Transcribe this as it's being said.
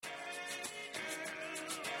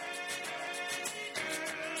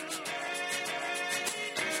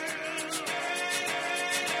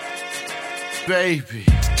baby.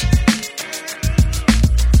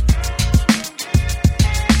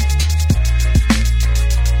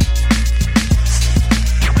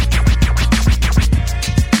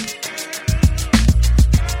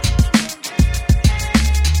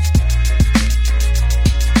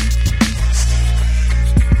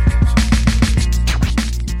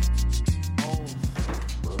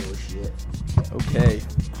 Okay,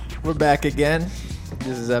 we're back again.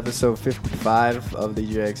 This is episode 55 of the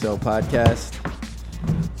JXL podcast.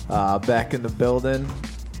 Back in the building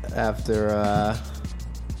after.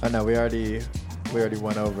 Oh no, we already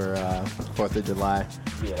went over 4th of July.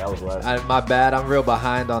 Yeah, that was last. My bad. I'm real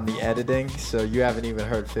behind on the editing, so you haven't even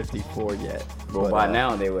heard 54 yet. Well, by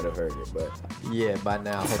now they would have heard it, but yeah, by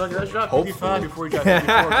now. So let's drop 55 before we drop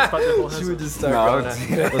 54. Let's start the whole Should we hustle. just start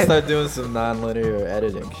let's start doing some non-linear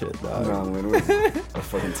editing shit, dog. a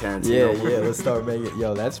fucking Tarantino. Yeah, let's start making.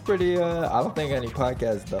 Yo, that's pretty. I don't think any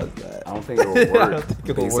podcast does that. I don't think it will work. I don't think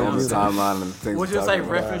it will based work on the either. timeline and things. We'll we're just talking like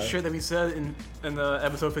about. reference shit that we said in the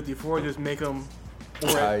episode 54. Just make them. Or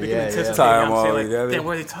we yeah, can yeah. anticipate Tie 'em them all saying, like, together. damn,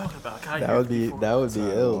 what are they talking about? God, That would be 54.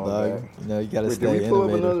 ill, all dog. that. You know, you gotta Wait, stay did we pull up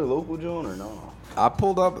innovative. another local joint or no? I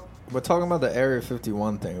pulled up. We're talking about the Area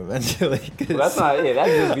 51 thing eventually. 'Cause Well, that's not. Yeah, that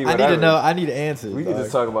could just be. I Whatever. need to know. I need answers. We could dog.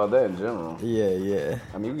 just talk about that in general. Yeah.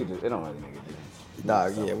 I mean, we could just. It don't really make a difference.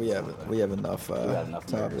 Dog, yeah, we have enough. We got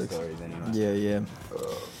enough murder topics. stories anyway. Yeah.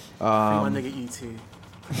 Free my nigga ET.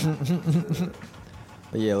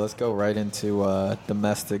 But yeah, let's go right into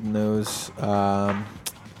domestic news.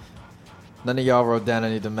 None of y'all wrote down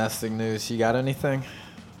any domestic news. You got anything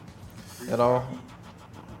at all?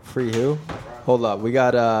 Free who? Hold up, we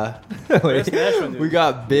got wait, national news? we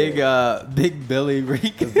got Big Billy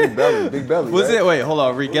Reek. Big belly. Was right? it? Wait, hold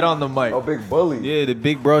on, Reek, get on the mic. Oh, Big Bully. Yeah, the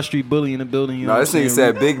big Broad Street bully in the building. You know No, what this I'm nigga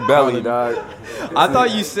saying? said Big Belly, dog. I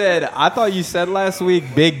thought you said last week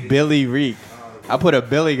Big Billy Reek. I put a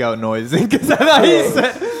Billy Goat noise in because I thought you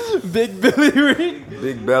said Big Billy Reek.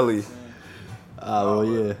 Big Belly. Oh well,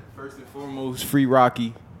 yeah. First and foremost, free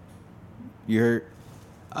Rocky. You heard?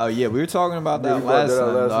 Oh yeah, we were talking about Yeah, that we brought last that up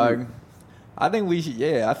time, last dog. week. I think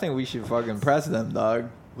we should fucking press them, dog,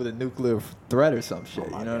 with a nuclear threat or some shit.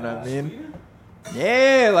 You know what I mean?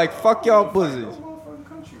 Yeah, like fuck y'all pussies. Well,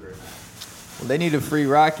 they need a free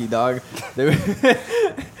Rocky, dog.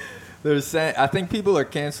 They're saying. I think people are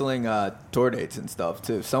canceling tour dates and stuff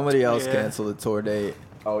too. Somebody else Yeah. canceled a tour date.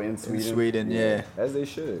 Oh, in Sweden. Sweden, yeah. As they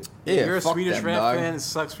should. Yeah, You're a fuck Swedish them, rap dog. fan. It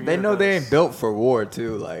sucks for you. They know they ain't built for war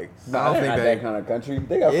too. Like I don't think not they. that kind of country.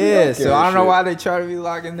 They got free Yeah, healthcare so I don't and know shit. why they try to be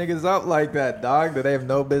locking niggas up like that, dog. That they have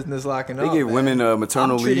no business locking They up. give man. women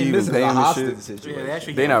maternal I'm treating leave this and as pay a them and hostage shit. situation. Yeah, they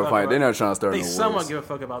actually They give a not fuck fighting. about- They're not trying to start They no somewhat wars. give a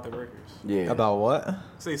fuck about their workers. Yeah. About what?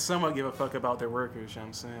 So they somewhat give a fuck about their workers. You know what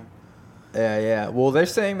I'm saying. Yeah. Well, they're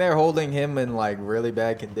saying they're holding him in like really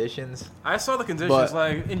bad conditions. I saw the conditions. But,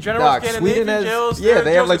 Like in general, Dog, Scandinavian Sweden has jails. yeah, their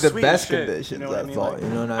they have jails like are the sweet as best shit, conditions. You know what I mean? thought. Like, You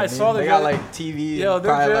know what I mean? I saw the they got jail- like TV. Yo, and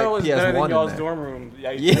their probably jail like is better PS1 than in y'all's there. dorm room.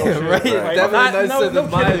 Yeah, shit. right. Like, Definitely nicer than no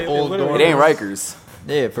my kidding. old literally- dorm It ain't room. Rikers.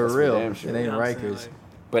 Yeah, for That's for real. damn It sure. ain't You know what I'm saying? Rikers.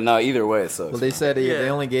 But no, either way, it sucks. Well, they said they Yeah.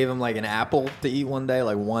 only gave him like an apple to eat one day,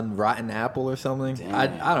 like one rotten apple or something. Damn.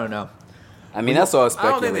 I don't know. I mean, that's all I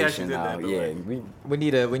don't think they actually speculation did now. that, but Yeah, like- we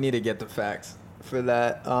We need to get the facts for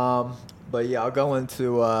that. But yeah, I'll go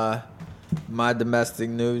into my domestic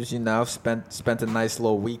news. You know, spent a nice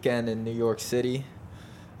little weekend in New York City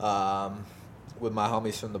with my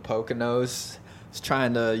homies from the Poconos. Was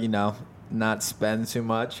trying to not spend too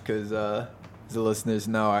much because as the listeners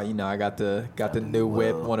know, I got the new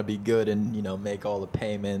whip. Want to be good and make all the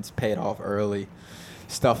payments, pay it off early,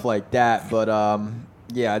 stuff like that. But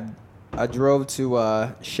yeah. I drove to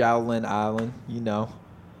Shaolin Island,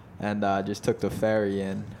 and just took the ferry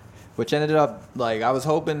in, which ended up, like, I was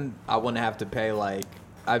hoping I wouldn't have to pay, like,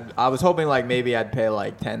 I was hoping, like, maybe I'd pay,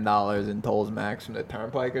 like, $10 in tolls max from the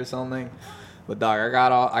Turnpike or something. But, dog, I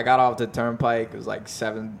got off the Turnpike. It was, like,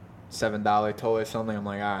 $7 toll or something. I'm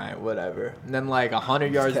like, all right, whatever. And then, like,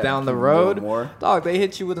 100 yards kept down the doing road, more. dog, they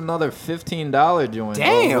hit you with another $15 joint.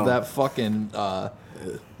 Damn. With that fucking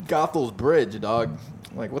Gothel's Bridge, dog.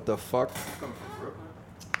 Like, what the fuck?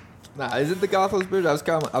 Nah, is it the Gothel's Bridge? I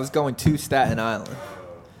was going to Staten Island.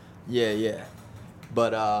 Yeah.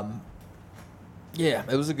 But yeah,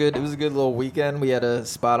 it was a good little weekend. We had a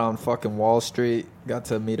spot on fucking Wall Street. Got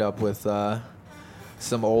to meet up with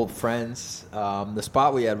some old friends. The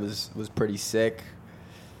spot we had was pretty sick.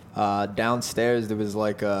 Downstairs there was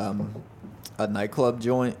like a nightclub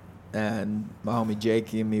joint and my homie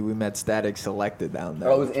Jakey and me, we met Static Selected down there.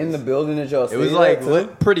 Oh, it was in the building that y'all It was stayed like at,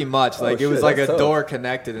 too? pretty much like it shit, was like a that's tough. door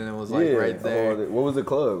connected and it was like right there. Oh, what was the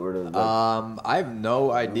club? Or the, I have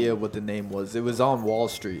no idea what the name was. It was on Wall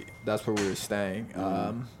Street. That's where we were staying.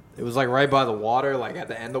 It was like right by the water, like at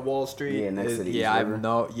the end of Wall Street. Yeah, next to the East I River.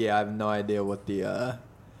 have no idea what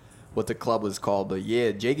the club was called, but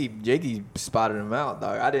yeah, Jakey spotted him out,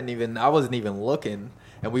 dog. I wasn't even looking.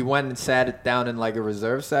 And we went and sat it down in like a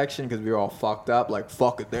reserve section because we were all fucked up. Like,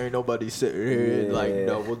 fuck it, there ain't nobody sitting here. Yeah. Like,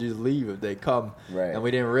 no, we'll just leave if they come. Right. And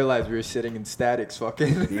we didn't realize we were sitting in Static's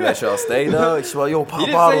fucking. you let y'all stay, though? She's like, yo, pop He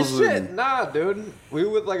didn't bottles say with shit. me. Nah, dude. We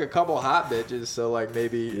were with like a couple hot bitches, so like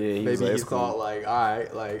maybe he was maybe like, he "It's cool." thought like, all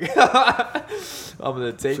right, like I'm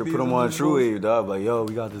gonna take Should these put them on little True fools. Wave, dog. Like, yo,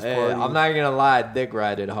 we got this Hey, party. I'm not gonna lie, dick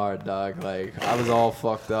rided hard, dog. Like I was all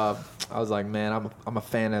fucked up. I was like, man, I'm a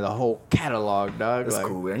fan of the whole catalog, dog. That's like,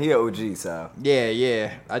 cool, man. He an OG, Sal.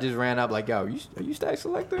 Yeah. I just ran up like, yo, are you Static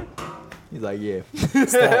Selector? He's like, yeah.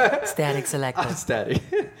 Static Selector. I'm Static.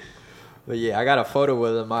 But yeah, I got a photo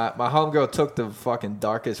with him. My homegirl took the fucking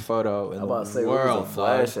darkest photo in I'm about to the say, what world. was the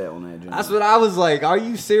flash dog. at on that joint? That's what I was like. Are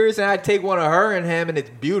you serious? And I take one of her and him, and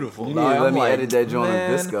it's beautiful. You dog. need to let I'm me like, edit that joint on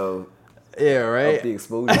man. Disco. Yeah, Up right. the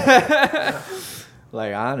exposure.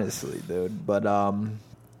 Like honestly, dude. But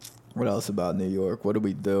what else about New York? What did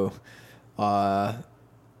we do?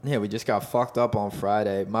 Yeah, we just got fucked up on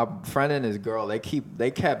Friday. My friend and his girl, they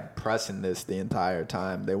kept pressing this the entire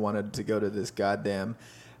time. They wanted to go to this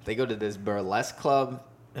they go to this burlesque club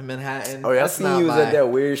in Manhattan. Oh, yeah, I That's seen not you was my- at that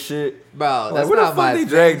weird shit. Bro, Like, that's where the not fuck my they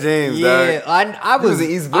drag thing. James, Yeah, dog? I He was was in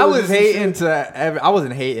East I Village was and hating shit? I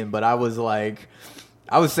wasn't hating, but I was like,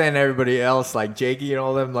 I was saying to everybody else, like Jakey and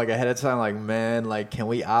all them, like ahead of time, like, man, like, can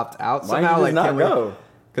we opt out Why somehow? you Like, just not can we? go?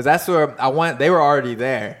 Because that's where I went. They were already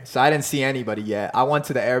there, so I didn't see anybody yet. I went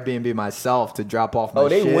to the Airbnb myself to drop off my Oh,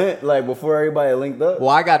 they shit. went like before everybody linked up.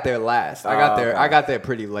 Well, I got there last. I got there. okay. I got there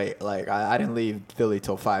pretty late. Like I didn't leave Philly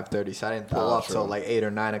till 5:30, so I didn't pull Oh, up true. till like 8 or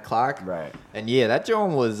 9 o'clock. Right. And yeah, that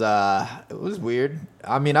joint was it was weird.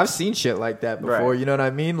 I mean, I've seen shit like that before. Right. You know what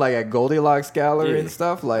I mean? Like at Goldilocks Gallery Yeah. and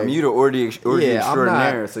stuff. Like I mean, you the orgy Yeah, I'm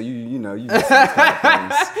extraordinaire, so you know you do some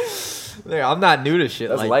kind of things. yeah, I'm not new to shit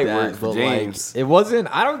That's like light that. work for but James. like, it wasn't.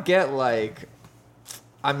 I don't get like.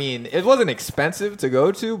 I mean, it wasn't expensive to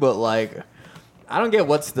go to, but like, I don't get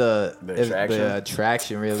what's the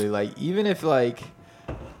attraction really. Like, even if like,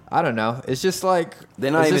 I don't know, it's just like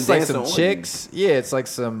They're not it's even just like dancing some on chicks. Yeah, it's like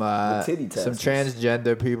some titty some testers.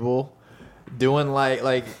 transgender people doing like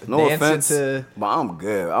No dancing offense, to. but I'm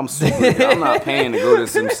good. I'm super good. I'm not paying to go to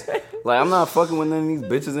some. Like, I'm not fucking with none of these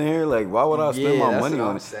bitches in here. Like, why would I spend Yeah, my that's money what on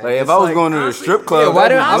I'm it? saying. Like, if It's I was like- going to the honestly, strip club, Yeah, why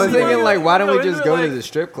that'd don't, be I'm money. thinking like, why don't we No, just isn't go it to like- the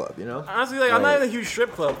strip club? You know? Honestly, like I'm not in a huge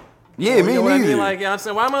strip club. Yeah, You me know what I neither. mean? Like, yeah, I'm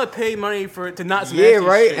saying, why am I gonna pay money to not see Yeah, nasty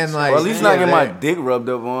right, shit? and, So, like- or at least Yeah, not get my that- dick rubbed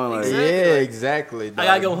up on. Like, Exactly. Yeah, like- exactly. I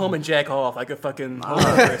gotta dog. go home and jack off like a fucking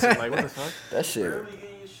homeless person. Like, what the fuck? that shit.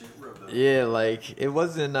 Yeah, like it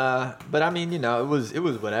wasn't. But I mean, you know, it was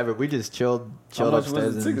whatever. We just chilled How much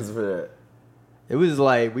upstairs. was the and tickets for that? it was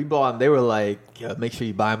like we bought them. They were like, "Yo, make sure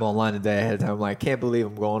you buy them online a day ahead of time." I'm like, can't believe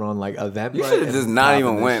I'm going on like Eventbrite. You should've and just not popping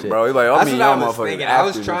even this went, shit. bro. You're like, I'll That's meet what I y'all was motherfuckers thinking. I was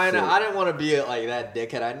after this trying to. shit. I didn't want to be like that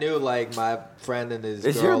dickhead. I knew like my friend and his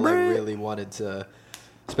It's girl your like bread. really wanted to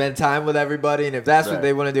spend time with everybody, and if that's what Right.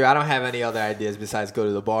 they want to do, I don't have any other ideas besides go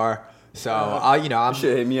to the bar. So I'm You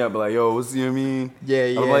should hit me up, like, yo, what's, you know what I mean? Yeah,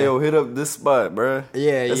 I'm like, yeah. yo, hit up this spot, bruh.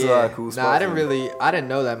 Yeah, That's yeah. a lot of cool spots. Nah, I didn't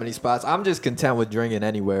know that many spots. I'm just content with drinking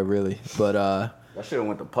anywhere, really. But I should have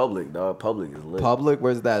went to Public, dog. Public is lit. Public,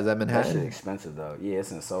 where's that? Is that That shit Manhattan? expensive, though. Yeah,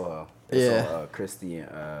 it's in Soho. It's Yeah. on Christie.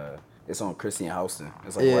 It's on Christie and Houston.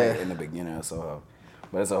 It's like Yeah. right in the beginning of Soho.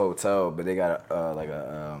 But it's a hotel, but they got like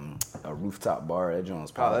a rooftop bar. That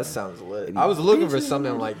joint's Oh, probably. that sounds lit. I was looking for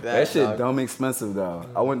something like that. That shit dog. dumb expensive though.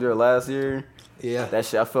 I went there last year. Yeah. That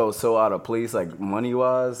shit, I felt so out of place, like money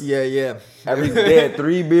wise. Yeah, yeah. They had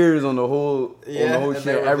 3 beers on the whole Yeah, on the whole and shit.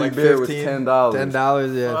 they were Every like beer was $15, $10.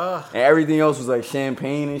 $10, yeah. And everything else was like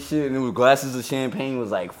champagne and shit. And it was glasses of champagne was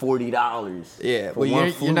like $40. Yeah, for well, one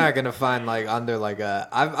you're food. not gonna find like under like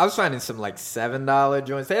I was finding some like $7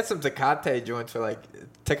 joints. They had some Tecate joints for like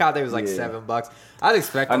Tecate was like Yeah. $7. I was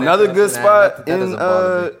expecting Another that good stuff, man. spot That in doesn't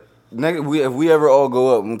bother me. if we ever all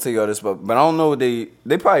go up, I'm gonna tell y'all this spot. But I don't know what they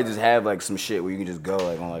probably just have like some shit where you can just go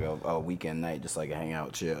like on like a weekend night, just like a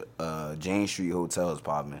hangout chill. Jane Street Hotel is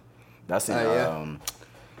popping. That's in yeah.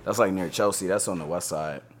 that's like near Chelsea. That's on the west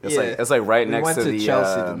side. It's Yeah. like it's like right We next went to to the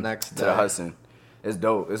Chelsea the next to the day. Hudson. It's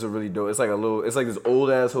dope. It's a really dope. It's like this old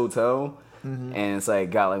ass hotel. and it's like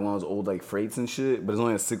got like one of those old like freights and shit. But it's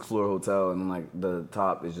only a 6th-floor hotel, and then like the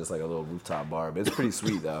top is just like a little rooftop bar. But it's pretty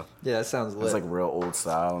sweet though. Yeah, that sounds lit. It's like real old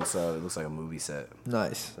style, and so it looks like a movie set.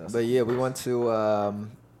 Nice. But yeah, we went to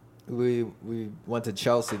we went to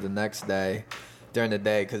Chelsea the next day during the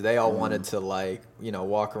day because they all wanted to like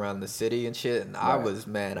walk around the city and shit. And I was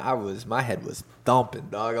my head was thumping,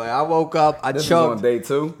 dog. Like I woke up, I This chugged is on day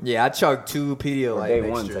 2. Yeah, I chugged 2 day Pedialyte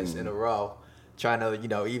one, mixtures in technically. a row, trying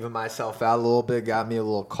to even myself out a little bit. Got me a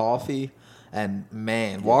little coffee. And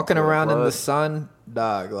man, walking good around in the blood. sun,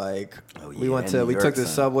 dog. Like we yeah, went and to, New we York took the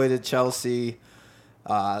sun. subway to Chelsea.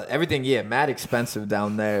 Everything, mad expensive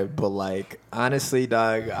down there. But like honestly,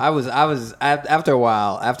 dog, I was after a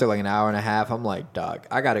while, after like an hour and a half, I'm like, dog,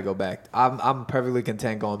 I gotta go back. I'm perfectly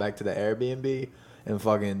content going back to the Airbnb and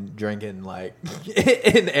fucking drinking like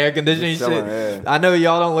in air conditioning Just shit. chilling, yeah. I know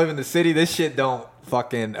y'all don't live in the city. This shit don't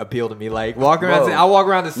fucking appeal to me. Like walking around, Bro, I walk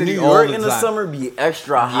around the city New all York the in time. the summer be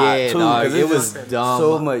extra hot Yeah, too. dog, 'cause it it's was just dumb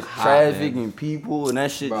so much hot, traffic man. and people, and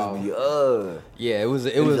that shit Bro. just be Yeah, it was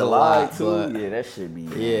a July lot. too. But Yeah, that shit be.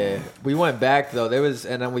 yeah, we went back though. There was,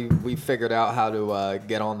 and then we figured out how to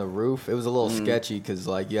get on the roof. It was a little sketchy because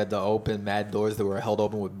like you had to open mad doors that were held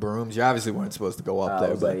open with brooms. You obviously weren't supposed to go up I there,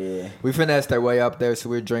 was but like, yeah. we finessed our way up there. So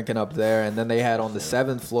we were drinking up there, and then they had on the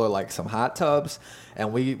 7th floor like some hot tubs,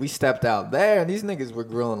 and we stepped out there, and these niggas were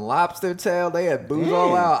grilling lobster tail. They had booze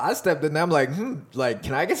all out. I stepped in there. I'm like,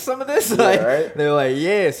 can I get some of this? Like, right? they're like,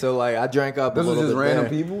 yeah. So like, I drank up. This a was little just bit random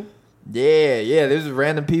there. people. Yeah. There's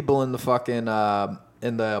random people in the fucking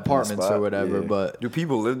in the apartments Spot, or whatever. yeah. But Do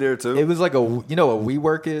people live there too? it was like what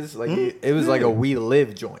WeWork is. Like it was like a We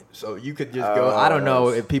Live joint. So you could just go. I don't know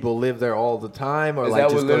if people live there all the time or Is like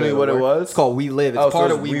that just literally go to what it work. was? It's called We Live. It's Oh, part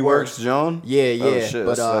so of it's WeWork. WeWork's John? Yeah. Oh, shit,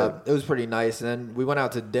 But that's sick. it was pretty nice. And then we went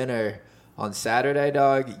out to dinner on Saturday,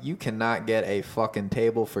 dog. You cannot get a fucking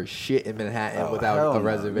table for shit in Manhattan Oh, without hell a no.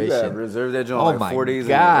 reservation. You gotta reserve that joint Oh like my 4 days in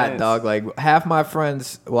god, advance. dog! Like half my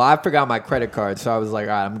friends. Well, I forgot my credit card, so I was like,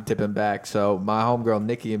 all right, I'm tipping back. So my homegirl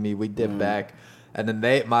Nikki and me, we dipped back, and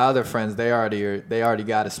then my other friends, they already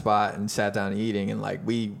got a spot and sat down eating, and like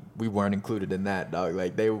we weren't included in that, dog.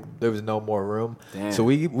 Like there was no more room. Damn. So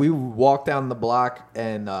we walked down the block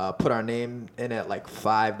and put our name in at like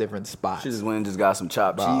 5 different spots. She just went and just got some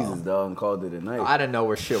chopped Bro. cheeses, dog, and called it a night. I didn't know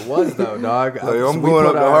where shit was though, dog. Like, So I'm we going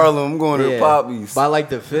put up to Harlem. I'm going to the Poppies. By like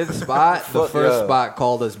the 5th spot, the Fuck first yeah. spot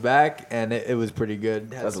called us back, and it was pretty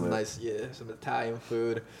good. Had That's some lit. nice, some Italian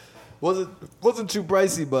food. Wasn't too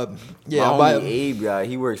pricey, but My yeah. homie Abe guy,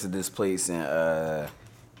 he works at this place in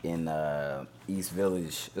East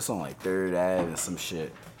Village. It's on like 3rd Ave and some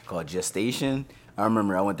shit called Gestation. I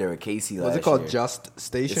remember I went there with Casey last What's it called? year. Just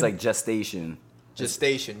Station. It's like Gestation.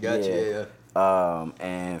 Gestation. Gotcha. Yeah.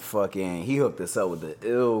 And fucking, he hooked us up with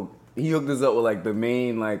he hooked us up with like the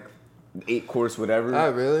main like 8-course whatever.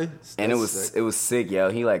 Oh, really? And it That's was sick. it was sick, yo.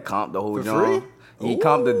 He like comped the whole For joint. free? He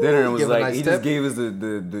comped the dinner and Ooh, was give a like, nice he tip? just gave us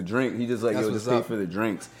the drink. He just like, That's yo, what's just pay up. for the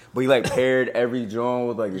drinks. But he like paired every joint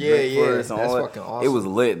with like a Yeah, drink yeah. for us and That's all fucking that. awesome. It was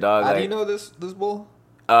lit, dog. How Like, do you know this bull?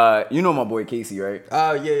 you know my boy Casey, right?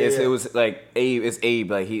 Oh yeah, yeah. It was like Abe. It's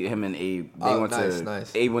Abe. Like him and Abe. They Oh, went nice, to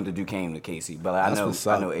nice. Abe went to Duquesne to Casey, but like, That's what's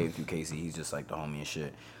I up. know Abe through Casey. He's just like the homie and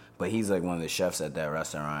shit. But he's like one of the chefs at that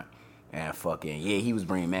restaurant. And fucking he was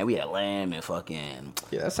bringing, man. We had lamb and fucking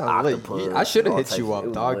Yeah, that sounds lit. octopus I should have and all hit types you of- it up,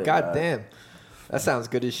 was dog. lit, God damn. That sounds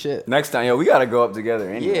good as shit. Next time, yo, we gotta go up together.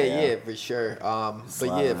 Anyway, Yeah, for sure. But Slide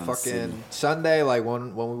yeah, around the city. fucking Sunday, like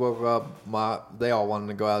when we woke up, they all wanted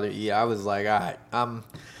to go out to eat. I was like, all right,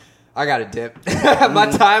 I got to dip.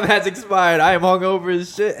 My time has expired. I am hungover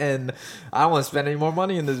as shit, and I don't want to spend any more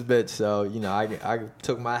money in this bitch. So I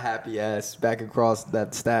took my happy ass back across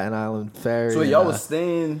that Staten Island ferry. So and, y'all was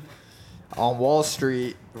staying. on Wall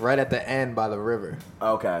Street, right at the end by the river.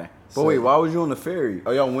 Okay, but So- wait, why was you on the ferry?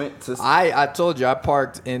 Oh, y'all went to. I told you I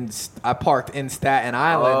parked in Staten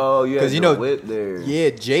Island. Oh, you had 'cause, your whip there.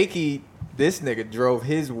 Yeah, Jakey, this nigga drove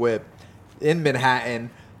his whip in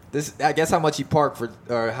Manhattan. I guess how much he parked for,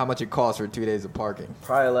 or how much it cost for 2 days of parking.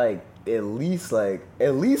 Probably like at least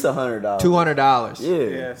 $100. $200. Yeah.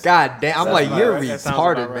 Yes. God damn! I'm Sounds like, about you're right. That sounds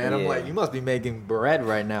retarded, about right. man. I'm Yeah. like, you must be making bread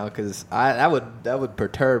right now, because that would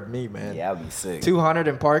perturb me, man. Yeah, I'd be sick. 200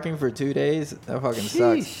 in parking for 2 days. That fucking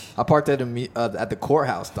Sheesh. sucks. I parked at the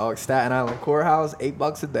courthouse, dog. Staten Island courthouse,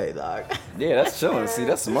 $8 a day, dog. Yeah, that's chilling. See,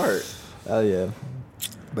 that's smart. Oh yeah.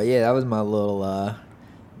 But yeah, that was my little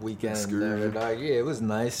weekend Excursion. there, dog. Yeah, it was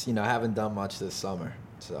nice. I haven't done much this summer,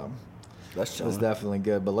 so That's it was chilling. definitely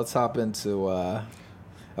good. But let's hop into.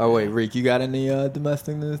 Oh wait, Reek, you got any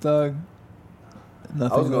domestic news, dog?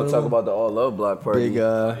 Nothing I was gonna talk notable? about the All Love Block Party. Big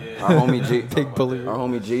our homie big believer. our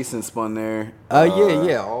homie Jason spun there.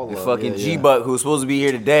 Yeah, All The Love, fucking yeah, G yeah. Buck who was supposed to be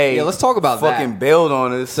here today. Yeah, let's talk about fucking that. bailed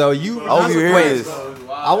on us. So you, I hope you hear wait, this.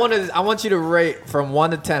 I want you to rate from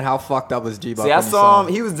 1 to 10 how fucked up was G-Buck. See, I when you saw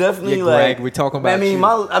him. He was definitely Yeah, like. Greg, we talking about I mean, you.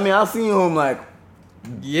 I seen him like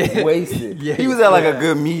yeah, wasted. Yeah, He was at like a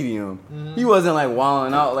good medium. He wasn't like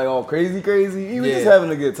wilding out like all crazy. He was just Yeah. having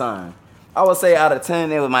a good time. I would say out of 10,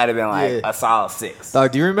 it might have been like Yeah. a solid 6.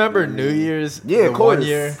 Dog, do you remember New Year's? Yeah, of the course. 1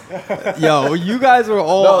 year. Yo, you guys were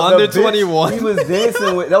all No, the under bitch 21. He was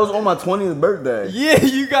dancing with. That was on my 20th birthday. Yeah,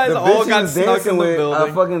 you guys The all bitch he got was snuck dancing in the with, building.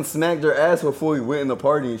 I fucking smacked her ass before we went in the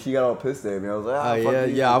party, and she got all pissed at me. I was like, Oh fuck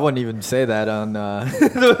you. yeah. I wouldn't even say that on I on don't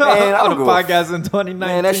a give a podcast in 2019.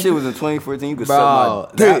 Man, that shit was in 2014. You could suck bro.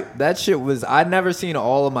 my dick. That shit was. I'd never seen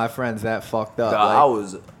all of my friends that fucked up. Dog, Like, I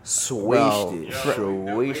was wasted.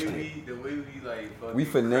 The way we like fucking We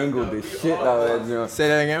finagled the shit out of that joint. say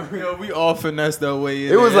that again. Yo, we all finessed our way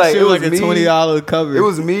in. It was there. That like- shit it was like me. a $20 cover. It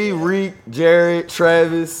was me, Reek, Jared,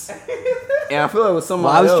 Travis, and I feel like it was somebody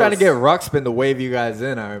Well, I was else. trying to get Ruxpin to wave you guys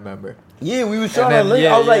in. I remember. Yeah, we was trying then- to link.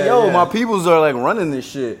 yeah, I was like, yeah, yo, yeah. my peoples are like running this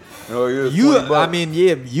shit. Oh, yeah, You, 20 bucks. I mean,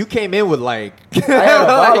 yeah, you came in with like. I had a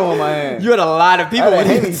bottle in my hand. You had a lot of I people had a with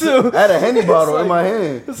Henny, you too. I had a Henny bottle like- in my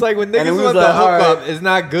hand. It's like when And then niggas we want was the like, hook all up, right. it's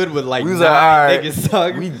not good with like We was 9 like, all right. niggas,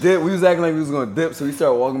 dog. We was acting like we was gonna dip, so we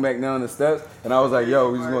started walking back down the steps, and I was like,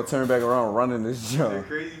 yo, we just gonna turn back around, running this The jump.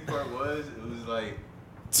 crazy part was, it was like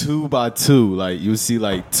 2 by 2. Like you see,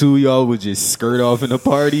 like 2 of y'all would just skirt off in the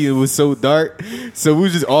party. It was so dark, so we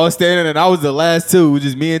was just all standing, and I was the last 2. It was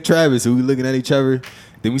just me and Travis, so we looking at each other.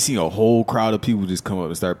 Then we seen a whole crowd of people just come up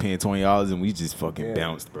and start paying $20, and we just fucking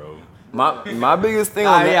bounced, bro. My biggest thing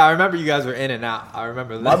on that, yeah, I remember you guys were in and out. I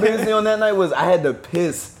remember that. my biggest thing on that night was I had to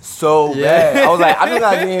piss so Yeah. bad. I was like, I just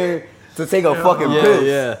got here to take a fucking Yeah, piss.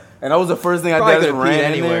 yeah. And that was the first thing I Probably did. I could just have peed ran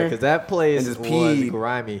in anywhere there because that place and just was peed.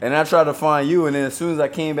 grimy. And I tried to find you, and then as soon as I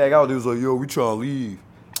came back out, they was like, yo, we trying to leave.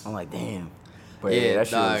 I'm like, damn. But Yeah, that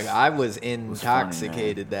shit dog. was, I was funny,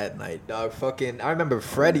 intoxicated that night, dog. Fucking, I remember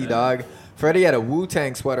Freddie, dog. Freddie had a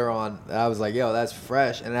Wu-Tang sweater on. I was like, yo, that's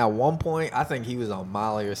fresh. And at one point, I think he was on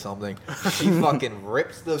Molly or something. She fucking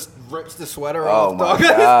rips the sweater Oh off, my dog.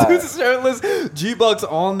 God. Dude's shirtless. G-Bucks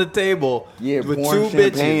on the table. Yeah, with pouring 2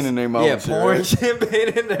 champagne bitches. in their mouth Yeah, and shit, pouring right? champagne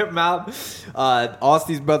in their mouth.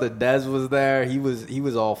 Austy's brother Dez was there. He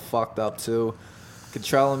was all fucked up too.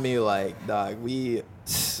 Controlling me like, dog, we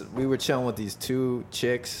were chilling with these 2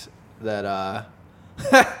 chicks that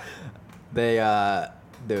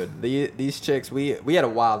these chicks, we had a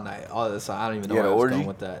wild night all this time. I don't even know You where had I an was orgy? going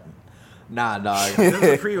with that. Nah, dog. This was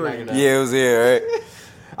a pre-order. yeah, it was here, right?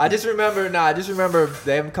 I just remember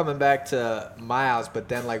them coming back to my house, but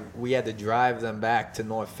then like we had to drive them back to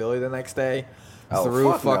North Philly the next day. Oh,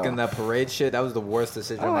 Through fuck no. fucking that parade shit. That was the worst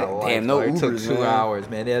decision of my Oh, life. damn, no dog. It took Ubers, 2 man. hours,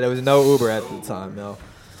 man. Yeah, there was no Uber at the time, yo.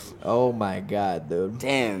 Oh my god, dude.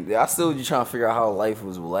 Damn, I still just trying to figure out how life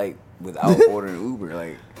was like without ordering Uber.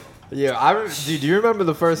 Like, Yeah, do you remember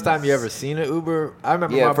the first time you ever seen an Uber? I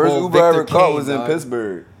remember yeah, my first boy Uber I Victor ever caught Kane, was in dog.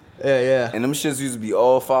 Pittsburgh. Yeah. And them shits used to be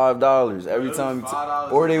all $5 every time.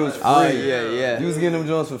 Or they was free. Oh, yeah. You was getting them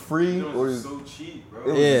joints for free, or it was So cheap,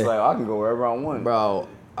 bro. just like I can go wherever I want. Bro,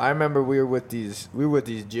 I remember we were with these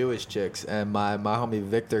Jewish chicks, and my homie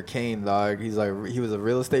Victor Kane, dog. He was a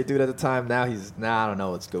real estate dude at the time. Now I don't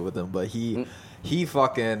know what's good with him, but he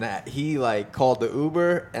like called the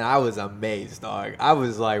Uber, and I was amazed, dog. I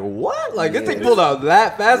was like, what? Like this Yeah. thing pulled out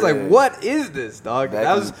that fast? Yeah. Like what is this, dog? Back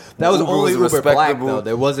that was when only a Uber Black respectable- though.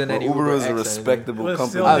 There wasn't when any Uber Uber was X a or anything. respectable Was company.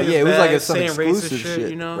 still Oh, yeah, it was like bad, some saying exclusive racist shit.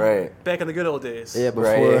 you know? Right. Back in the good old days. Yeah, before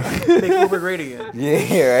Right. Make Uber great again.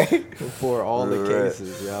 Yeah, right. before all the Right.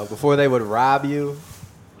 cases, yo. Before they would rob you,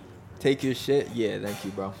 take your shit. Yeah, thank you,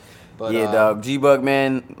 bro. But, Yeah, dog. G-Buck,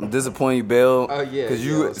 man, I'm disappointed you bailed. Oh, yeah, Because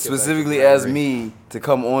yeah, you let's get back to specifically Gregory. asked me to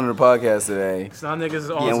come on the podcast today. So now niggas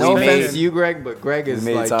Yeah, all No we offense made- to you, Greg, but Greg is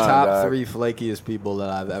made like time, top dog. 3 flakiest people that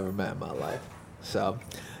I've ever met in my life. So,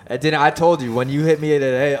 and then I told you when you hit me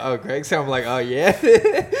today, oh, Greg said, I'm like, oh, yeah?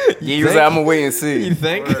 Yeah, you was like, I'm going to wait and You see.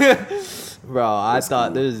 think? Bro, I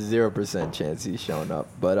thought there's 0% chance he's showing up.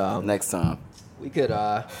 But Next time. we could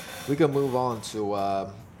move on to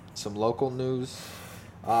some local news.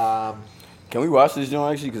 Can we watch this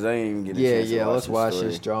joint actually? Because I ain't even getting a chance to watch Let's watch story.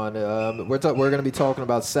 this, John. We're going to be talking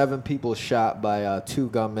about 7 people shot by 2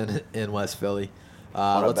 gunmen in West Philly.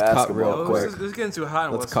 On a Let's cut basketball real Oh, quick. this is getting too hot.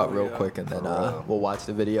 in Let's West cut Philly, real yeah. quick and then we'll watch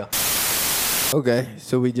the video. Okay,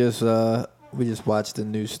 so we just watched a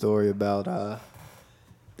news story about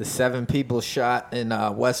the 7 people shot in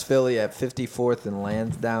West Philly at 54th and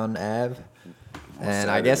Lansdowne Ave. And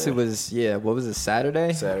I guess it was what was it,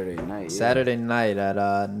 Saturday? Saturday night. Yeah. Saturday night at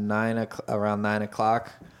around 9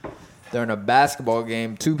 o'clock. During a basketball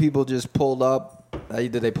game, two people just pulled up.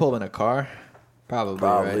 Did they pull in a car? Probably,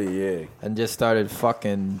 right? Yeah. And just started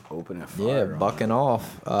fucking Opening fire. bucking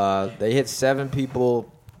off. They hit 7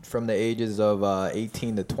 people from the ages of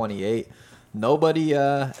 18 to 28. Nobody,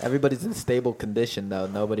 everybody's in stable condition though.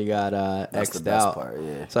 Nobody got That's the X'd best out. part,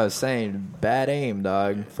 yeah. So I was saying, bad aim,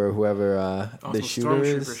 dog, for whoever the shooter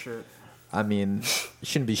is. Shit. I mean, you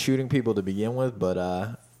shouldn't be shooting people to begin with, but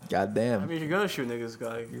goddamn, I mean, if you're gonna shoot niggas,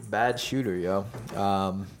 like, bad shooter, yo.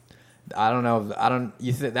 I don't know.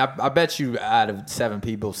 You think that? I bet you out of 7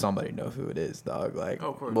 people, somebody knows who it is, dog. Like, oh,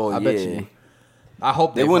 of course. Well, I yeah. bet you. I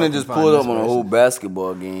hope They wouldn't fucking have just find pulled this up on a person. whole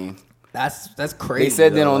basketball game. That's crazy. They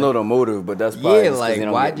said they though, don't like- know the motive, but that's probably Yeah, just 'cause like they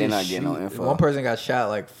don't why get, they're just not getting no shoot? info. One person got shot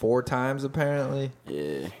like 4 times apparently.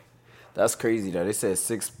 Yeah, that's crazy though. They said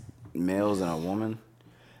 6 males and a woman.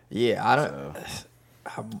 Yeah, I don't.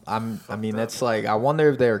 I mean, that's like. I wonder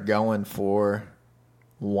if they're going for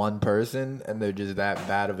one person and they're just that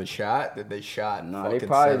bad of a shot that they shot No, fucking they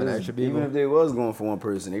probably 7 just, extra people. even if they was going for one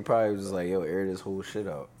person, they probably was just like, yo, air this whole shit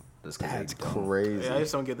out. Just 'cause That's they dumb. crazy. yeah, I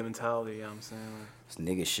just don't get the mentality. You know what I'm saying? It's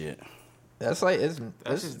nigga shit. That's like just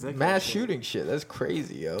it's ridiculous mass shit. shooting shit. That's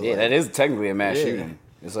crazy, yo. Yeah, Like, that is technically a mass Yeah. shooting.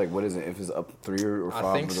 It's like, what is it? If it's up 3 or 5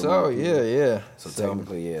 I think of the so. wrong people. Yeah. So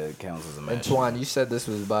technically, yeah, it counts as a mass shooting. Antoine, you said this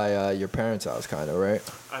was by your parents' house, kind of, right?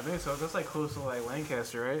 I think so. That's like close to like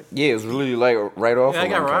Lancaster, right? Yeah, it was really like right off. Yeah, I of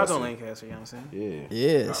got robbed Lancaster. on Lancaster. You know what I'm saying?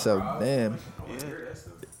 Yeah. Yeah. So damn, Yeah.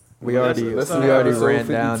 we already listen to episode ran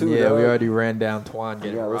down. 52, Yeah, we dog. already ran down Twan You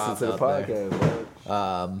getting gotta listen robbed to the out there. podcast,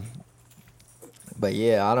 bro. But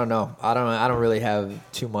yeah, I don't know. I don't really have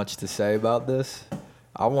too much to say about this.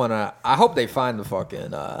 I hope they find the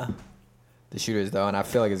fucking the shooters though, and I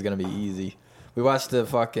feel like it's gonna be easy. We watched the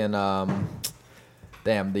fucking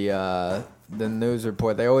the news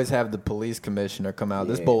report. They always have the police commissioner come out.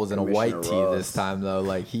 This Yeah, bull was in a white Commissioner tee Ross. this time though.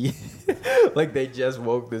 Like he, like they just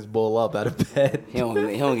woke this bull up out of bed. He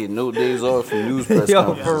don't get no days off from news press Yo,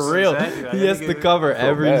 conferences. for real, Exactly. Like, he has to nigga- cover So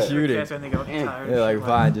every bad. shooting. Catch that nigga out the tire and They're like, shit,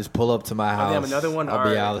 fine, just pull up to my house. damn, another one? I'll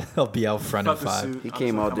be Alright. out. I'll be out front fuck at the 5. suit. He I'm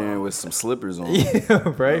came just out gonna there come with some slippers on. Yeah,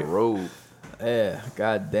 The right. road. Yeah,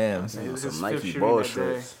 goddamn. It was his Some fifth Nike shooting ball that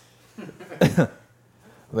day. shorts.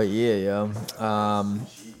 But yeah, yo.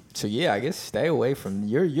 So yeah, I guess stay away from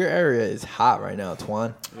your area is hot right now,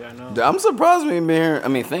 Twan. Yeah, I know. Dude, I'm surprised we ain't been here. I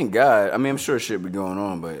mean, thank God. I mean, I'm sure shit be going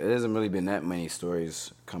on, but it hasn't really been that many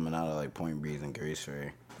stories coming out of like Point Breeze and Grace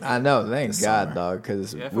Ferry. I know, thank This God, summer. dog,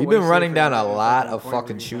 because Yeah, I feel we've way been running safer down a than lot fucking of Point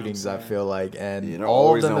fucking Breeze, you know what I'm shootings. I saying? feel like, Yeah, and they're all of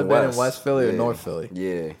always them in have been in West. West Philly or Yeah. North Philly,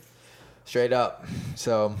 Yeah. straight up.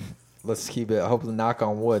 So let's keep it. Hopefully, knock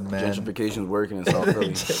on wood, man. Gentrification's working in South Philly.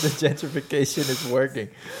 The gentrification is working.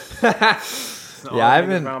 It's all Yeah, I niggas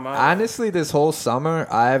haven't. around my- Honestly, this whole summer,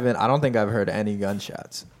 I don't think I've heard any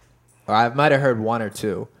gunshots, or I might have heard 1 or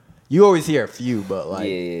 2. You always hear a few, but like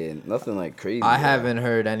yeah, nothing like crazy. I bro. haven't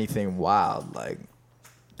heard anything wild. Like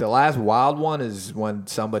the last wild one is when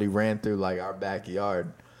somebody ran through like our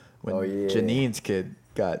backyard when Oh, yeah. Janine's kid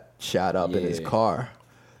got shot up in his Yeah. car.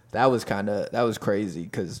 That was crazy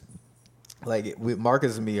because like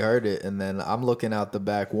Marcus and me heard it, and then I'm looking out the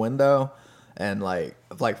back window. And like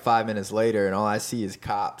 5 minutes later, and all I see is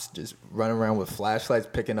cops just running around with flashlights,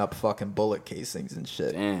 picking up fucking bullet casings and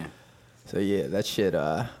shit. Damn. So yeah, that shit.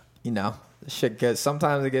 Shit gets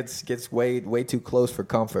sometimes it gets way too close for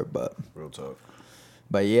comfort. But Real talk.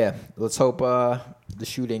 yeah, let's hope the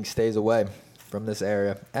shooting stays away from this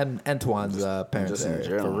area and Antoine's parents' just in area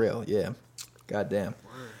general. for real. Yeah, goddamn.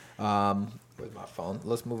 Where's my phone?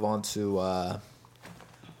 Let's move on to.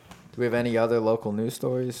 Do we have any other local news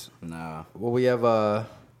stories? Nah. Well, we have more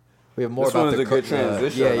This about one is the a good co-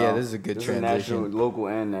 transition. yeah, though. this is a good This transition. Is national, local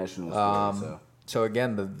and national story, So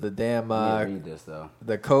again, the damn so. Read this though.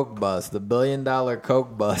 the Coke bus, the $1 billion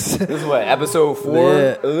Coke bus. This is what episode 4 Yeah.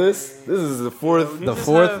 of this. This is the 4th. The Just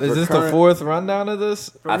fourth have is this the recurrent- 4th rundown of this?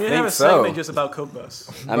 Bro, I we think have a so. segment just about Coke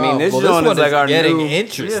Bus. I mean, this Well, one is like our getting new.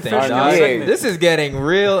 interesting. Yeah, dog. yeah. This is getting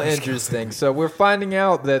real interesting. So we're finding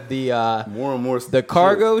out that More and more. the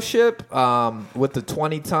cargo ship with the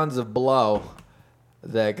 20 tons of blow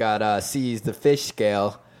that got seized, the fish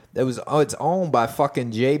scale. It's owned by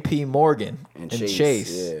fucking J.P. Morgan and and Chase.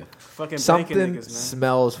 Chase. Yeah. Fucking Something banking niggas, man.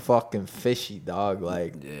 smells fucking fishy, dog.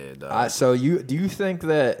 Like, Yeah, dog. so do you think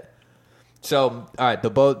that? So all right, the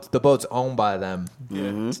boat's owned by them.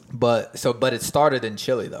 Mm-hmm. But it started in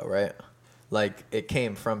Chile though, right? Like it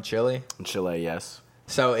came from Chile. Chile, yes.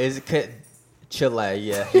 So Chile?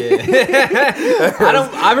 Yeah.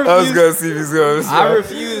 I refuse. see if he's going. I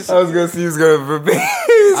refuse. was gonna see if he's gonna.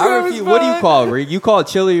 What do you call it, Reed? You call it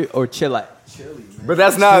chili or chili? But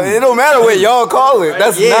that's not. It don't matter what y'all call it.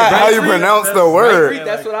 That's not how you pronounce the word.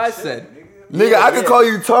 That's what I said. Nigga, I could call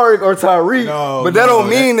you Tariq or Tyreek, but that don't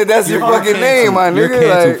mean that's your fucking name, my You're nigga.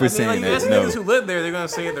 canceled Like, for saying you ask that. niggas who live there, they're gonna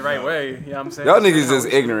say it the right way. You know what I'm saying? y'all niggas just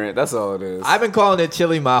ignorant. That's all it is. I've been calling it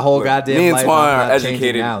chili my whole goddamn Me and life. Twan I'm are not changing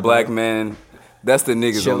educated now, black dog. men. That's the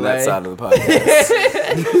niggas on that Chile. side of the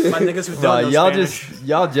podcast. My niggas who No, don't know Spanish.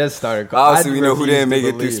 y'all just started. Obviously, I we know who refuse didn't to make it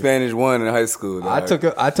through believe. Spanish 1 in high school.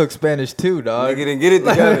 I took Spanish too, dog. Nigga didn't get it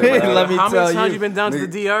together. bro. Let me How tell many times you. you been down to the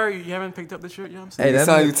Nigga. DR? You haven't picked up the shit. You know what I'm saying? Hey, Next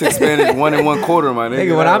that time you took Spanish 1 1/4, my nigga.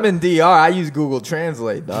 Nigga, when I'm in DR, I use Google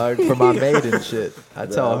Translate, dog, for my maid and shit. I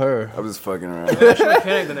tell her. I'm just fucking around. Actually,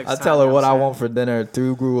 mechanic the next I time, tell you her know what I I'm want for dinner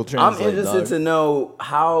through Google I'm Translate. interested dog. to know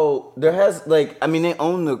how there has like. I mean, they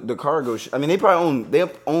own the cargo. I mean, they probably own. They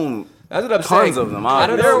own. That's what I'm Tons saying. of them, I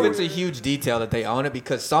don't know if obviously. it's a huge detail that they own it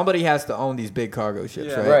because somebody has to own these big cargo ships,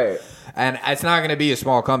 Yeah. right? Right. And it's not going to be a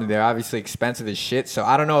small company. They're obviously expensive as shit. So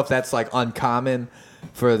I don't know if that's like uncommon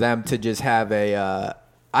for them to just have a.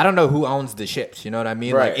 I don't know who owns the ships. You know what I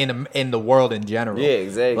mean? Right. Like in the world in general. Yeah,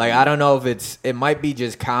 exactly. Like I don't know if it might be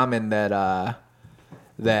just common that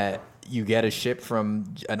that you get a ship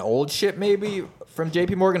from an old ship maybe. From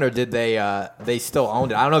JP Morgan, or did they still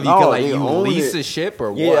owned it? I don't know if you No, could like they you own lease it. a ship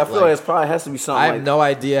or Yeah, what. I feel like it probably has to be something. I have like, no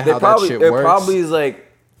idea they how probably, that shit it works. probably is like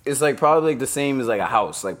it's like probably like the same as like a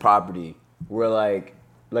house, like property, where like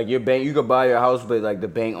your bank you could buy your house, but like the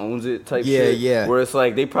bank owns it type Yeah, shit. yeah. Where it's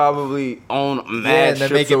like they probably own and mad they're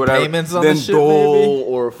ships making or whatever. payments on then the ship, Dole maybe?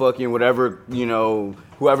 or fucking whatever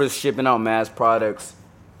whoever's shipping out mass products.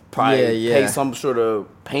 Probably Yeah, pay yeah. some sort of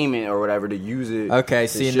payment or whatever to use it. Okay, to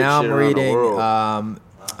see ship now shit I'm around the reading. world.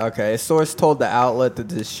 Okay, a source told the outlet that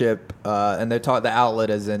the ship, and they're talking the outlet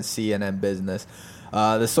as in CNN Business.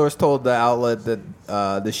 The source told the outlet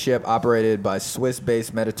that the ship operated by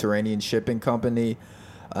Swiss-based Mediterranean shipping company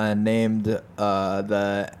named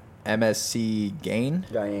the MSC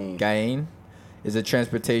Gain is a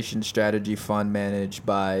transportation strategy fund managed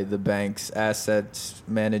by the bank's assets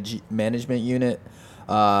management unit.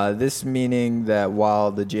 This meaning that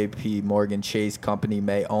while the JP Morgan Chase company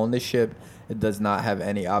may own the ship, it does not have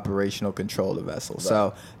any operational control of the vessel. Right.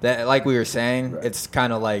 So that, like we were saying, right. It's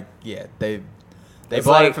kind of like, yeah, they bought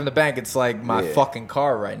like, it from the bank. It's like my fucking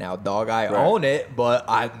car right now, dog. I own it, but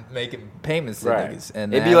I'm making payments to niggas.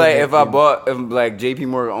 And it'd be like if like JP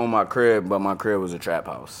Morgan owned my crib, but my crib was a trap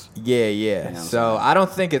house. Yeah, yeah. You know so I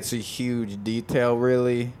don't think it's a huge detail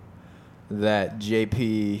really that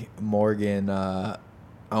JP Morgan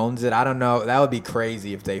owns it. I don't know. That would be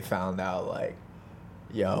crazy if they found out like.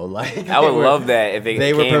 Yo, like I would love that if it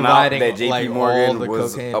they were came providing out that JP like, Morgan all the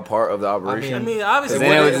was cocaine. a part of the operation. I mean obviously,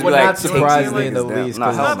 then it would be not like, surprise me in the like, least. nah,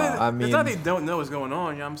 'cause hell it's no. not, I mean, it's not they don't know what's going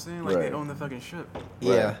on. You know what I'm saying? Like they Right. own the fucking ship.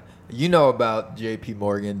 yeah, you know about JP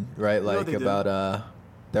Morgan, right? what Like they do. about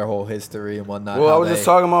their whole history and whatnot. Well, how I was just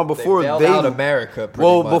talking about before they bailed they out America. Pretty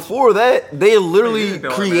well, much. before that, they literally did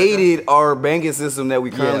bail out created our banking system that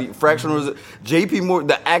we currently Yeah. fractional reserve. JP Morgan,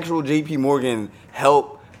 the actual JP Morgan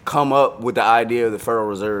helped come up with the idea of the Federal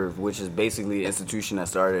Reserve, which is basically an institution that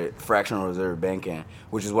started fractional reserve banking,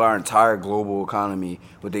 which is why our entire global economy,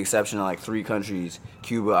 with the exception of like 3 countries,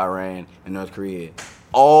 Cuba, Iran, and North Korea,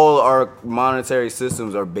 all our monetary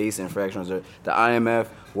systems are based in fractional reserve. The IMF,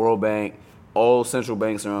 World Bank, all central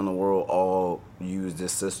banks around the world all use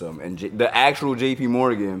this system. And the actual JP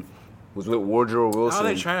Morgan was with Woodrow Wilson.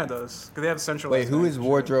 How they China does? Because they have central. Wait, who is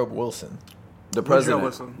Wardrobe Wilson? The president.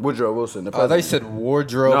 Wilson. Woodrow Wilson. The Oh, they president. said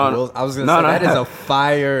Wardrobe No, no. Wilson. I was gonna No, say no. that is a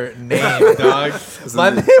fire name, dog. my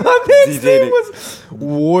man's DJ name name. was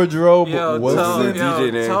Wardrobe Yo, Wilson.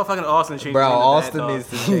 DJ name. tell fucking Austin change. Bro, his name to Austin that, needs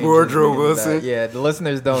dog. to change. Wardrobe his name to Wilson. that. Yeah, the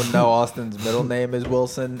listeners don't know Austin's middle name is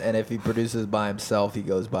Wilson, and if he produces by himself, he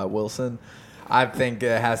goes by Wilson. I think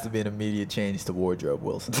it has to be an immediate change to Wardrobe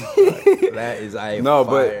Wilson. Like, that is No,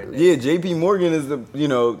 fire but name. yeah, JP Morgan is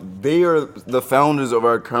they are the founders of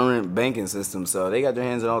our current banking system, so they got their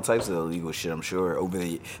hands in all types of illegal shit, I'm sure.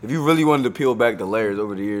 If you really wanted to peel back the layers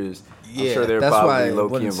over the years, I'm Yeah, sure they're that's why probably it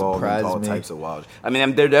low-key wouldn't involved in surprise all me. types of wild. I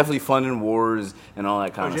mean, they're definitely funding wars and all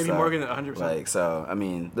that kind of JP stuff. Morgan, 100%. Like, so, I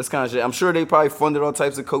mean, this kind of shit, I'm sure they probably funded all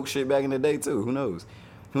types of coke shit back in the day, too. Who knows?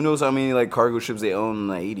 Who knows how many, like, cargo ships they owned in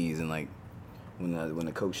the 80s and, like, when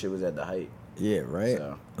the coke shit was at the height. Yeah, right.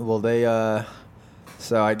 So. Well, they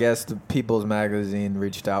so I guess the People's Magazine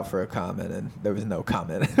reached out for a comment, and there was no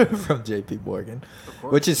comment from JP Morgan,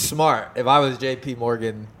 which is smart. If I was JP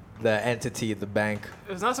Morgan, the entity, the bank.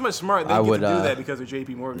 It's not so much smart. They I get would, to do that because of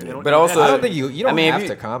J.P. Morgan. They don't, But also- I don't think you don't if have you-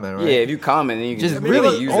 to comment, right? Yeah, if you comment, then you can just just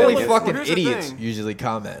really use only that against fucking them. Here's the idiots thing. usually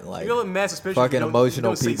comment. Like, You feel mad suspicious. fucking you don't,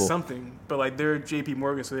 emotional you don't people. Say something, but like they're J.P.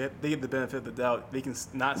 Morgan, so they get the benefit of the doubt. They can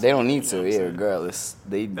not. They say don't it, need you know to. what I'm Yeah, saying? regardless,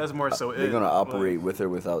 That's more so they're it, gonna operate like- with or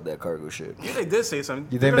without that cargo shit. If they did say something,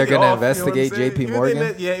 You think they're get gonna off, you know what I'm investigate saying? J.P. Even if they Morgan?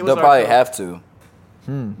 admit, yeah, it was They'll our probably fault. have to.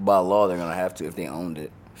 By law, they're gonna have to if they owned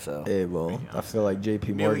it. So. Hey, well, I feel like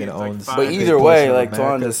J.P. Maybe Morgan it's like owns. five- But a big either portion way, of like Twan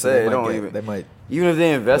America, just so they said, it might don't get- even. They might. Even if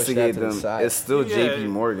they investigate to the them, side. it's still Yeah, J.P.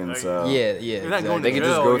 Morgan. like- So Yeah, You're not going they to can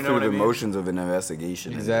just jail, go you know through what I the mean? motions of an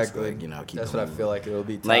investigation. and just, Exactly. like, you know, keep That's it what I moving. feel like it'll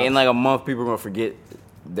be. Tough. Like in like a month, people are gonna forget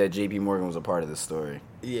that J.P. Morgan was a part of this story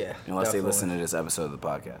yeah, unless they listen definitely. to this episode of the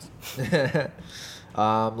podcast.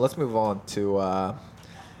 Let's move on to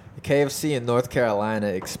KFC in North Carolina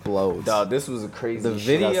explodes. Dog, this was a crazy. The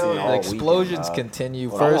shit I video, seen the all explosions weekend, dog. continue.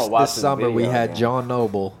 Hold on, I wanna First, watch this this summer we video had again. John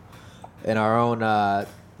Noble in our own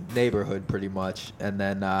neighborhood, pretty much, and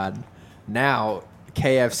then now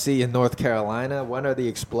KFC in North Carolina. When are the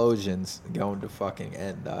explosions going to fucking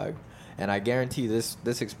end, dog? And I guarantee this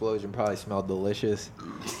explosion probably smelled delicious.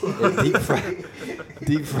 It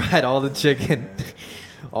deep fried all the chicken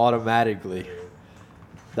automatically.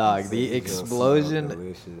 Dog, the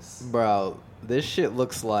explosion, bro. This shit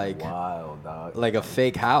looks like Wild, dog. like a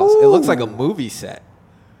fake house. It looks like a movie set.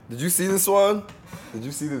 Did you see this one? Did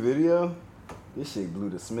you see the video? This shit blew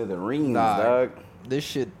the smithereens, Dog. dog. This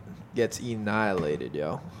shit gets annihilated,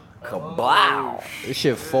 yo. Kablow. This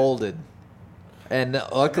shit folded. And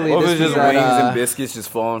luckily, What this was just was at, wings and biscuits just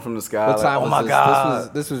falling from the sky? what like, time oh was my this?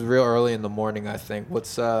 god! This was real early in the morning, I think.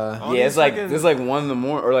 What's Oh, Yeah, it's like fucking- it's like 1 in the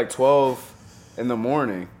morning or like 12 in the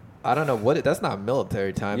morning. I don't know what that's not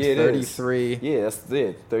military time. Yeah, it is. 33. Yeah, that's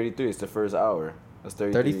it. 33. It's the first hour. That's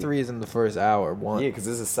 33. 33 is in the first hour. One. Yeah, because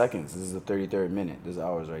this is seconds. This is the 33rd minute. This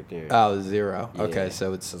hour's right there. Oh, 0. Yeah. Okay,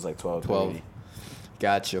 so it's It's like 12. 12.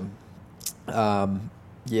 Gotcha.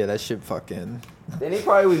 Yeah, that shit fucking Then he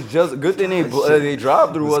probably was just good thing they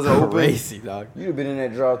dropped through was wasn't crazy, open. dog. You'd have been in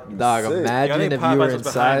that drop. Dog, sick. imagine Yeah, I think if you were Popeyes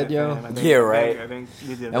was behind inside, it, yo. man. Yeah, right. I think you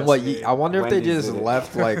need to And what? investigate. I wonder if they Wendy's just did it.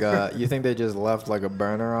 left like a. You think they just left like a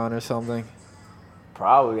burner on or something?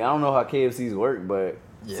 Probably. I don't know how KFC's work, but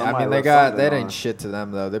Yeah, I somebody mean they left got something that on. ain't shit to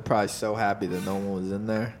them though. They're probably so happy that no one was in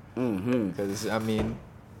there. Mm-hmm. Because I mean,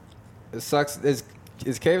 it sucks. Is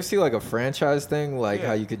KFC like a franchise thing? Like Yeah.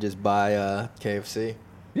 how you could just buy KFC?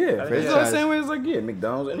 Yeah, think it's the franchise. same way as like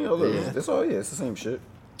McDonald's, any other. Yeah. It's all it's the same shit.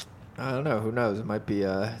 I don't know. Who knows? It might be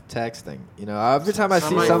a tax thing. You know, every time I see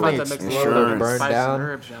Somebody something thought that makes explode or insurance. burn spice and down,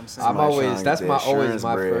 herbs, you know what I'm saying? I'm Somebody trying always to that's get my that always insurance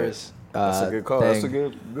my bread. first. That's a good call. Thing. That's a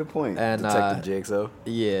good point. And, Detective Jigsaw.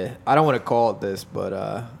 Yeah, I don't want to call it this,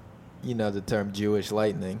 but you know the term Jewish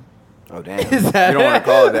lightning. Oh damn! Is that You don't want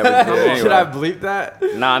to call it that, but you did anyway. Should I bleep that?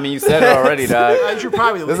 Nah, I mean you said it already, dog. I should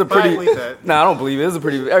probably This is a probably pretty. leave that. Nah, I don't believe it. This is a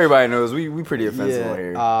pretty. Everybody knows we pretty offensive on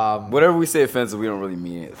here. Whatever we say offensive, we don't really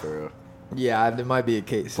mean it for real. Yeah, there might be a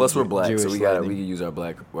case. Plus, of we're black, Jewish so we can lightning. use our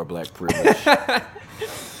black privilege.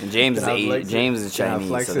 And James is Can I flex it? James is Can I Chinese,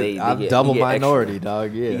 flex so it? they I'm get, double he get minority, extra.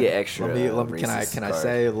 dog. Yeah, You get extra, Let me can I racist card.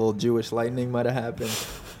 say a little Jewish lightning might have happened?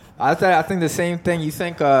 I think the same thing. You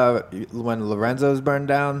think when Lorenzo's burned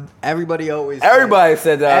down, everybody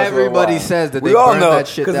Said that. Everybody says that we they all burned know that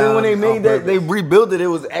shit because then when they down made on that, they purpose. rebuilt it. It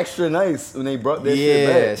was extra nice when they brought that shit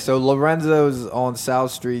Yeah, back. so Lorenzo's on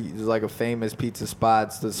South Street is like a famous pizza spot.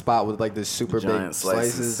 It's the spot with like the super Giant big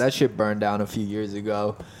slices. slices. That shit burned down a few years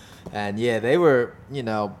ago. And yeah, they were,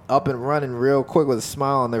 up and running real quick with a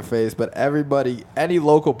smile on their face. But everybody, any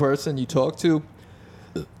local person you talk to,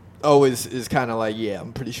 always is kind of like, yeah,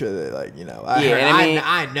 I'm pretty sure that, like,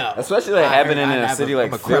 I know. Especially like happening in a city like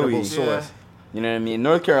I'm a credible Philly. source. You know what I mean?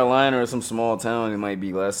 North Carolina or some small town, it might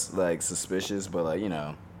be less like suspicious, but like in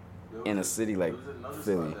a city like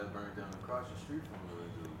Philly.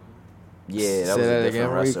 Yeah, that Say was that a again,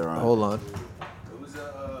 different Reek? restaurant. Hold on. It was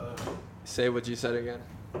Say what you said again.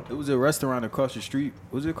 it was a restaurant across the street.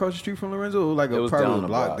 Was it across the street from Lorenzo? Or like It a was probably down a the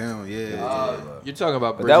block block. down. Yeah. You're talking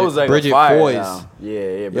about But Bridget, that was like Bridget a fire Foy's. now.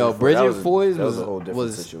 Yeah. Yo, Foy. Bridget That was Foy's that was a whole different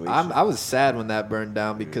was situation. I was sad when that burned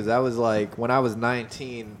down because that was like when I was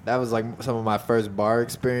 19. That was like some of my first bar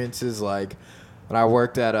experiences. Like when I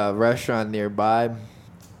worked at a restaurant nearby,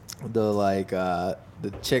 the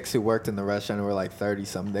chicks who worked in the restaurant were like 30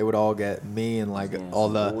 something. They would all get me and like Yeah,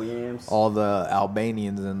 all some Williams. the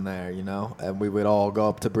Albanians in there, and we would all go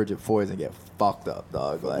up to Bridget Foy's and get fucked up,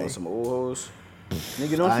 dog. Want Like some old hoes.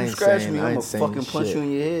 Nigga, don't I you ain't scratch saying- me. I I'm ain't gonna saying fucking punch shit. you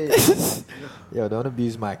in your head. Yo, don't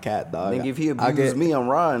abuse my cat, dog. Nigga, if he I'll abuses get, me, I'm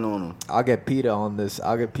riding on him. I'll get PETA on this.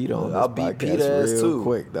 I'll get PETA on this I'll beat podcast PETA ass real too.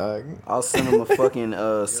 quick, dog. I'll send him a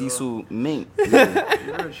fucking Cecil mink.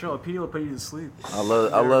 Yeah. You're sure Peter will put you to sleep. I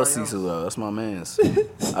love Everybody Cecil though. That's my man's.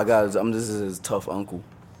 I'm just his tough uncle.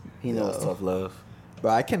 He knows tough love. But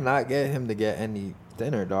I cannot get him to get any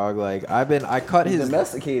thinner, dog. Like I cut He's his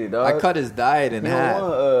domesticated, dog. I cut his diet in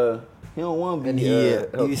half. He don't want to be.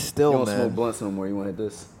 And he's still, he don't man. smoke blunts no more. You want to hit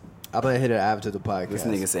this? I'm gonna hit it after the podcast. This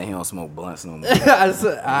nigga said he don't smoke blunts no more.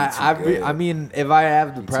 I mean, if I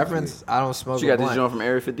have the preference, I don't smoke. You got a this blunt. joint from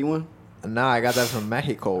Area 51? Nah, I got that from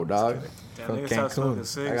Mexico, dog. Damn, From niggas start smoking Cancun.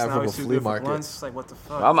 cigs. I got it Now from a he's too flea good for market. blunts. Like, what the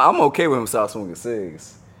fuck? I'm okay with him stop smoking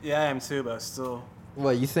cigs. Yeah, I am too, but still.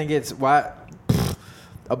 What you think it's why?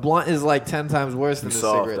 A blunt is like 10 times worse than You a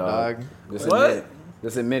soft, cigarette, dog. dog. Just What? admit it.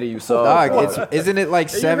 Just admit it. You soft. Dog, isn't it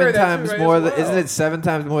like You 7 heard that too, times right, more? as well. Isn't it 7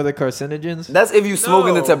 times more the carcinogens? That's if you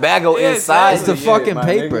smoking the No. tobacco Yeah, inside. It's the exactly. fucking my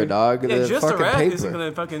paper, nigga. dog. Yeah, the just a fucking rat isn't paper.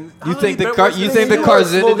 gonna fucking. You how think many the car- worse you than think the you? cars-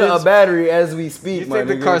 Smoking a carcinogens- battery as we speak, You my think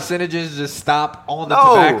the nigga. carcinogens just stop on the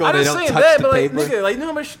No. tobacco? I'm They just don't saying touch that, the but like, paper. nigga, like, you know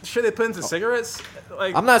how much shit they put into cigarettes?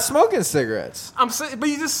 Like, I'm not smoking cigarettes. I'm saying, but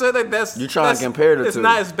you just said that that's. You're trying to that's- compare the It's two.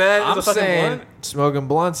 not as bad I'm as a fucking saying blunt. smoking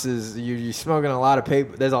blunts is you're smoking a lot of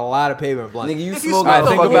paper. There's a lot of paper in blunts. Nigga, you If you smoking smoke a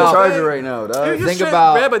the fucking whole charger thing- right now, You dog. just think straight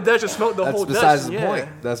about- grab a Dutch and smoke the That's whole besides Dutch. the yeah. point.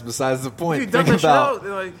 That's besides the point. You Think dump that shit about out.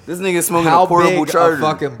 Like, This nigga smoking how a portable big charger. a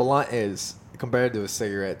fucking blunt is compared to a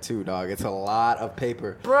cigarette too, dog. It's a lot of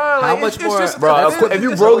paper. Bro, how like, much it's more? just- Bro, That's it. if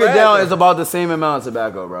you It's broke a it rat, down, though. it's about the same amount of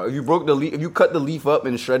tobacco, bro. If you broke the leaf, if you cut the leaf up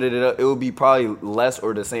and shredded it up, it would be probably less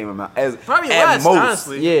or the same amount. As Probably at less, most.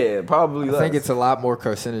 honestly. Yeah, probably I less. think it's a lot more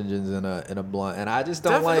carcinogens in a blunt, and I just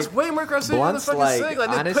don't definitely, like it's way more carcinogen than the blunts. fucking Like cig.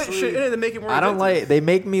 Like, they honestly, put shit in it to make it more I don't addictive. like. They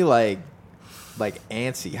make me like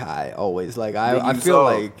antsy high always. Like Nigga, I you feel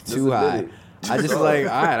soft. like Just too admit high. it. I just like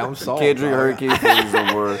all right. I'm soft. Can't drink dog. Hurricane Fizz no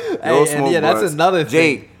more. Hey, No and smoke yeah, that's blunts. another thing.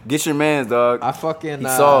 Jake, get your man's, dog. I fucking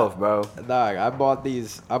He's soft, bro. Dog, I bought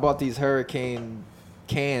these Hurricane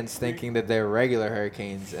cans thinking that they're regular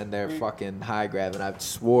Hurricanes and they're fucking high grab, and I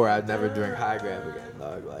swore I'd never drink high grab again,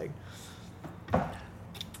 dog. Like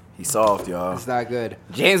He's soft, y'all. it's not good.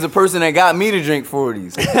 James, the person that got me to drink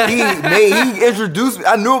 40s. He introduced me.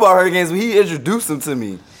 I knew about Hurricanes, but he introduced them to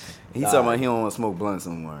me. He talking about he don't want to smoke blunts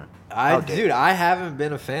no more. Dude, I haven't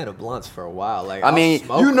been a fan of blunts for a while. Like I mean, I'll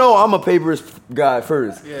smoke you know I'm a papers guy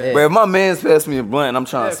first. Yeah. But if my man's passed me a blunt and I'm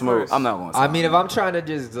trying Yeah, to smoke, first. I'm not going to I smoke. mean, if I'm trying to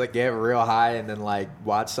just like get real high and then like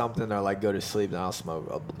watch something or like go to sleep, then I'll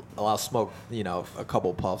smoke. I'll smoke, a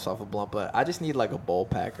couple puffs off a blunt. But I just need like a bowl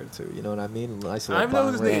pack or two. You know what I mean? Nice I don't even know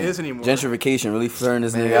who this bottom nigga ring. is anymore. Gentrification really flaring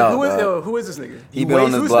this nigga Man, out. Who is, dog. who is this nigga? He been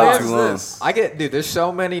on this Whose block man too is long. this? Dude. There's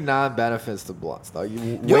so many non-benefits to blunts, though.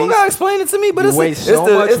 You don't gotta explain it to me, but you it's, waste it's, so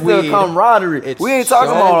the, much it's the weed. camaraderie. It's We ain't talking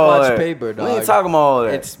so about all much that. paper, We dog. ain't talking about all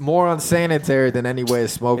that. It's more unsanitary than any way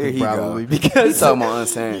of smoking, Here he probably, go. because He talking about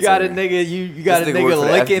unsanitary. you got a nigga, you got a This nigga work nigga for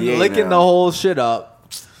the licking FDA now. the whole shit up.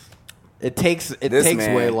 It takes This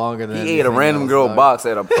man, way longer than he ate a anything random else, girl dog. box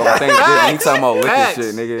at a Thanksgiving. He talking about licking Facts.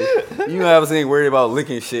 shit, nigga. You don't have a thing worried about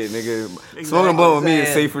licking shit, nigga. Smoking a blunt with me is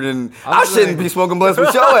Saying. safer than I'm I shouldn't saying. be smoking blunts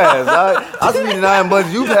with your ass. I should be denying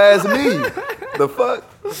blunts you passed me. The fuck?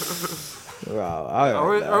 Wow, All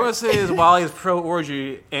we're gonna say is Wiley's pro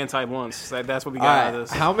orgy anti blunts. That's what we got out of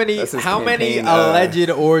this. How many That's his many campaign, alleged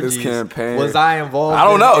orgies campaign. was I involved? I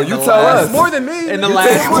don't know. in You the tell last- us. More than me. In the You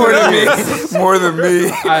last take More than us. me. More than me.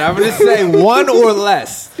 All right, I'm gonna say one or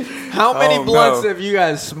less. How many Oh, blunts no. have you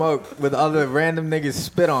guys smoked with other random niggas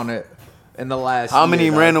spit on it in the last? How year, many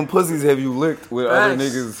dog? random pussies have you licked with other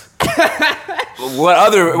Facts. niggas?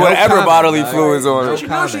 Whatever comment, bodily dog. fluids on No it. You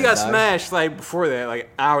know she comment, got dog. smashed like before that, like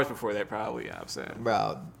hours before that, probably. I'm saying.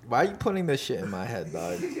 Bro, why are you putting this shit in my head,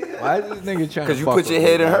 dog? Why is this nigga trying to? Because you fuck put your with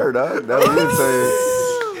me, head in dog? her, dog. That's what you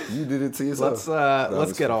saying. You did it to yourself.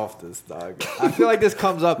 Let's get off this, dog. I feel like this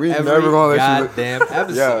comes up We every never gonna let you goddamn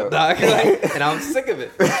episode, Yeah. dog. And I'm sick of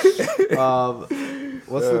it.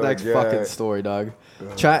 What's the Oh, next God. fucking story, dog?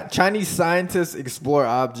 Chinese scientists explore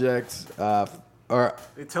objects or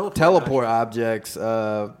They teleport. teleport objects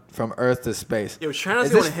from Earth to space. Yo, China's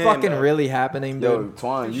Is this going ham, fucking dog. really happening, Yo, dude?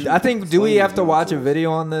 Twan, you I think. Do we have to watch a video?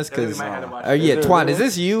 video on this? Yeah, we Because might have to watch yeah, Is there a Twan, video? is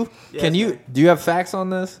this you? Yeah, Can it's you me. do you have facts on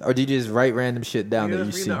this, or do you just write random shit down You that you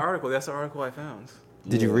just read see? the article. That's the article I found.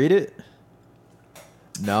 Did you read it?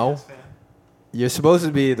 No. You're supposed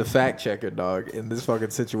to be the fact checker, dog, in this fucking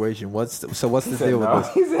situation. What's the deal with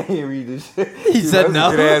this? He said he read this shit. He said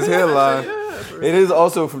no. Good ass headline. It is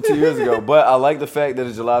also from 2 years ago, but I like the fact that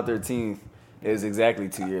it's July 13th is exactly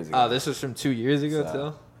 2 years ago. Oh, this was from 2 years ago,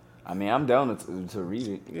 too. I mean, I'm down to read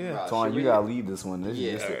it. Yeah. Twan, you gotta lead this one.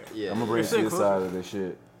 Yeah. I'm gonna bring it to your side of this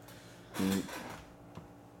shit.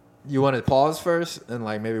 You want to pause first and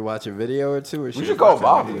like maybe watch a video or two, or We should call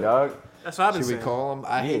Bobby, dog. That's what I've been Should we saying. call him?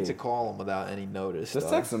 I hate Yeah. to call him without any notice. Just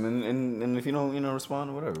dog. text him, and if you don't,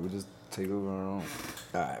 respond or whatever, we just take over on our own.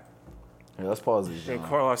 All right. Here, let's pause this. And John.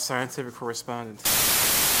 call our scientific correspondent.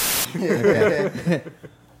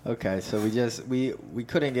 Okay, so we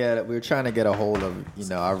couldn't get. We were trying to get a hold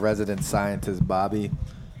of our resident scientist Bobby.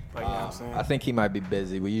 Like, you know what I'm saying? I think he might be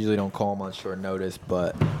busy. We usually don't call him on short notice,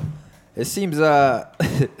 but it seems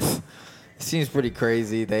it seems pretty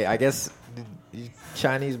crazy. I guess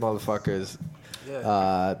Chinese motherfuckers.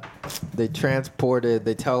 Yeah. They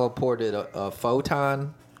teleported a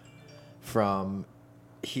photon from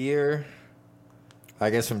here. I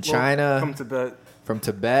guess from China, From Tibet from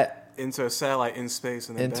Tibet into a satellite in space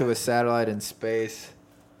and then into a back. satellite in space,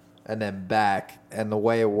 and then back. And the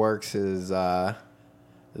way it works is the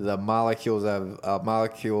molecules have a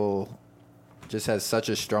molecule just has such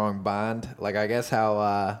a strong bond. Like I guess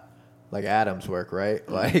how like atoms work, right?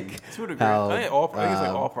 Like To a degree. how I think it's like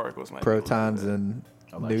all particles might be protons a little and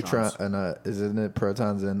Electrons. neutron and isn't it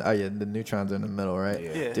protons and the neutrons are in the middle, right?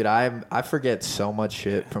 Yeah. Dude, I forget so much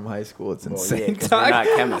shit from high school. It's Well, insane. yeah, 'cause we're not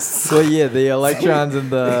chemists. So yeah, the electrons and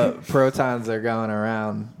the protons are going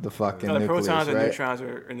around the fucking No, the nucleus, protons and right? neutrons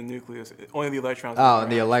are in the nucleus. Only the electrons. Oh, are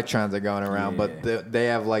and the around. electrons are going around, Yeah. but they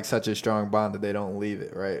have like such a strong bond that they don't leave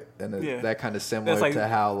it, right? And Yeah. that kind of similar That's like, to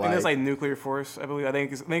how I think it's like like nuclear force. I believe. I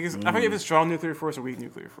think it's. I forget if it's strong nuclear force or weak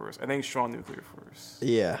nuclear force. I think it's strong nuclear force.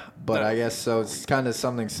 yeah, but No. I guess so. It's kind of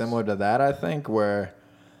something similar to that, I think, where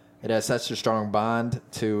it has such a strong bond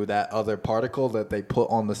to that other particle that they put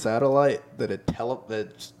on the satellite that it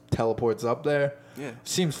teleports up there. Yeah.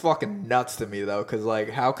 Seems fucking nuts to me though, because like,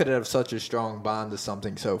 how could it have such a strong bond to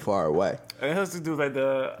something so far away? And it has to do with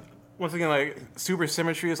like once again like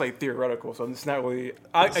supersymmetry is like theoretical, so it's not really.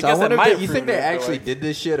 I So guess wonder that might you think prove they it, but, actually like, did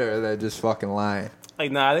this shit, or they're just fucking lying?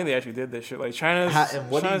 Like nah, I think they actually did this shit. Like China's. And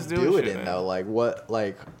what China's do you doing do it shit, in man. though? Like what?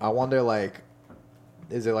 Like I wonder. Like,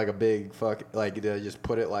 is it like a big fuck? Like do they just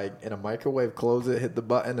put it like in a microwave, close it, hit the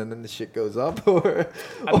button, and then the shit goes up? Or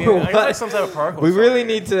I mean, or I guess like some type of particle. we really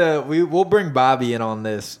accelerator. need to. We'll bring Bobby in on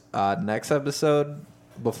this next episode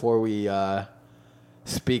before we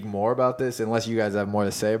speak more about this. Unless you guys have more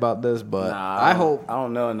to say about this, but Nah, I hope. I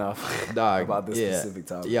don't know enough Dog, about this yeah. specific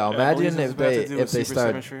topic. Yeah, Yeah, imagine Louisiana's if about to they do if with they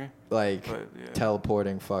start supersymmetry, like but, yeah.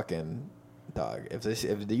 teleporting fucking dog.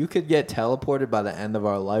 If you could get teleported by the end of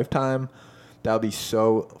our lifetime, that would be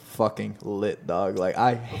so fucking lit, dog. Like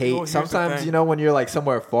I hate here's the sometimes thing. when you're like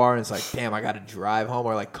somewhere far and it's like, damn, I got to drive home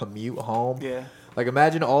or like commute home. Yeah. Like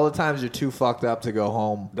imagine all the times you're too fucked up to go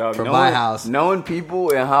home Dog, from knowing- my house. Knowing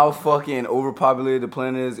people and how fucking overpopulated the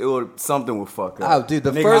planet is, something would fuck up. Oh, dude,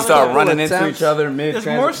 the Niggas first start couple running into attempts- each other mid It's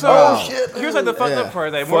more so. Oh, shit. Here's like the fucked Yeah. up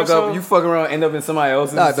part. Like more Fuck so. up, you fuck around, end up in somebody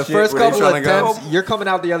else's. No, the shit first where they couple tryna go. attempts, you're coming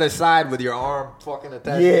out the other side with your arm fucking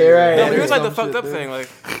attached. Yeah, to your right. head No, or but here's like the some fucked shit, up dude. thing, like,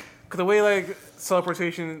 cause the way like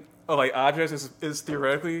teleportation of like objects is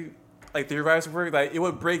theoretically like theorized work, like it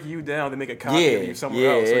would break you down to make a copy of you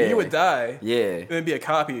somewhere else, so yeah. you would die. Yeah. and it'd be a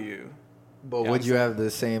copy of you. But Yeah, would I'm you saying- have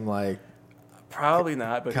the same like Probably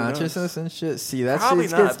not, but who knows? consciousness and shit? See, that Probably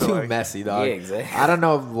shit gets not, too though, like- messy, dog. Yeah, exactly. I don't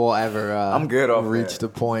know if we'll ever I'm good off reach that. the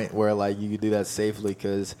point where like you could do that safely,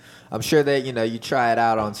 because I'm sure that you try it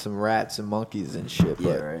out on some rats and monkeys and shit,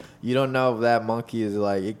 Yeah, but right. you don't know if that monkey is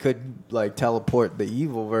like it could like teleport the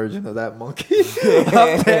evil version of that monkey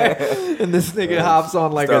up there, and this nigga hops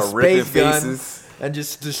on like Start a ripping space gun. faces. And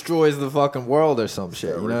just destroys the fucking world or some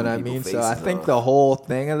shit. Start You know what I ripping mean? people's So I faces think off. the whole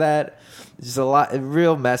thing of that is just a lot,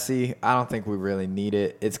 real messy. I don't think we really need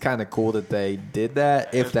it. It's kind of cool that they did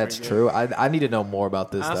that, if that's pretty true. I need to know more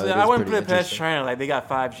about this. Honestly, though. It I is wouldn't put pretty it past interesting. China. Like they got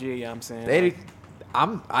 5G. You know what I'm saying? They,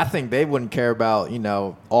 I think they wouldn't care about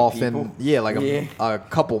often. People? Yeah, like Yeah. a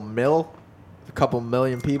couple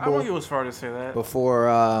million I people wouldn't go as far to say that. before.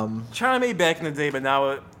 China made back in the day, but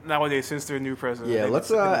nowadays since their new president. Yeah, they've let's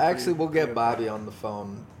been pretty- actually we'll get yeah. Bobby on the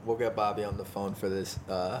phone. We'll get Bobby on the phone for this.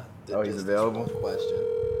 Oh, he's just this available? one question.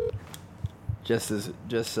 Just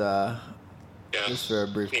for a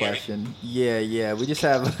brief question. Yeah. We just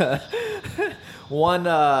have one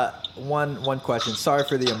question. Sorry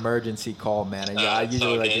for the emergency call, man. I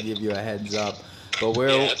usually like to give you a heads up, but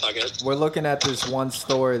we're looking at this one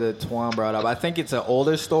story that Twan brought up. I think it's an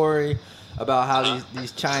older story about how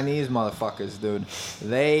these Chinese motherfuckers, dude,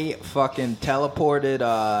 they fucking teleported.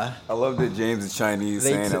 I love that James is Chinese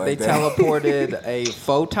They saying it like that. teleported a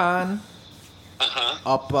photon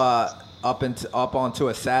up onto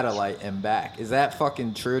a satellite and back. Is that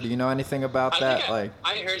fucking true? Do you know anything about that?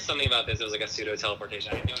 I heard something about this. It was like a pseudo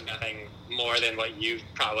teleportation. I know nothing more than what you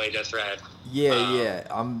probably just read. Yeah.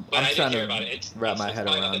 I'm trying to wrap my head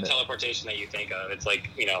around it. The teleportation that you think of, it's like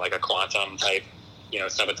like a quantum type,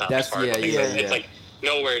 subatomic That's particle. yeah. It's like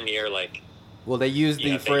nowhere near like. Well, they use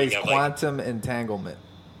the phrase quantum entanglement.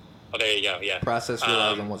 Oh, there you go. Yeah. Process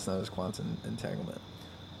realizing what's known as quantum entanglement.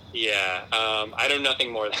 Yeah, I know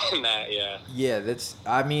nothing more than that. Yeah. Yeah, that's.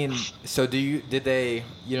 I mean, so did they?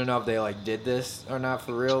 You don't know if they like did this or not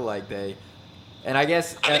for real? Like they, and I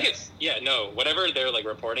guess I think it's whatever they're like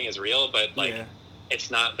reporting is real, but like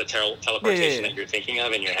it's not the teleportation that you're thinking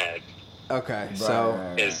of in your head. Okay,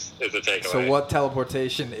 so is the takeaway. So what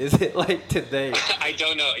teleportation is it like today? I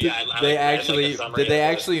don't know. Yeah, did they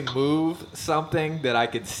actually move something that I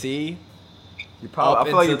could see? I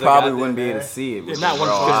feel like you probably wouldn't be able to see it. Yeah, not one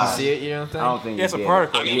couldn't see it. You know what I'm saying? I don't think. Yeah, it's a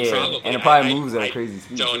particle. I mean, probably, and it probably moves at a crazy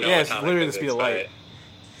speed. Don't know. Yeah, it's literally the speed of light.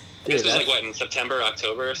 This was like what, in September,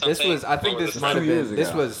 October, or something? This was. I think this might have been.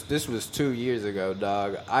 This was 2 years ago,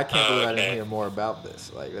 dog. I can't believe I didn't hear more about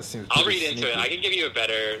this. Like that seems. I'll read into it. I could give you a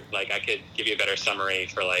better summary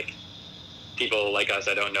for like people like us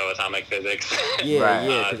that don't know atomic physics.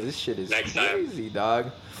 Yeah, because this shit is next crazy,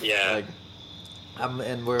 dog. Yeah. Like,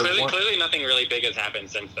 and we're clearly nothing really big has happened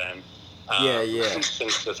since then.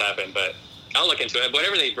 Since this happened, but I'll look into it.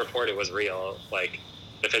 Whatever they reported was real. Like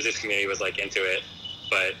the physics community was like into it.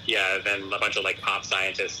 But yeah, then a bunch of like pop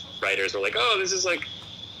scientists, writers were like, "Oh, this is like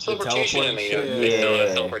teleportation," and they know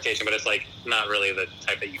it's teleportation, but it's like not really the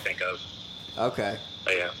type that you think of. Okay.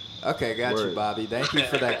 But yeah. Okay, got you, Bobby. Thank you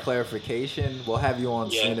for that clarification. We'll have you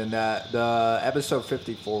on soon, and the episode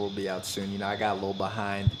 54 will be out soon. I got a little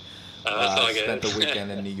behind. Spent the weekend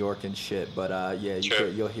in New York and shit, but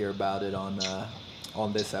you'll hear about it on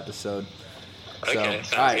this episode. Okay,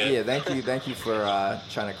 so, all right, good. Thank you for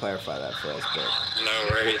trying to clarify that for us. But no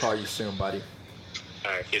worries. We'll call you soon, buddy.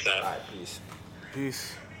 All right, peace out. All right,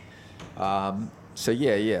 peace. So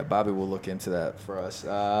Bobby will look into that for us.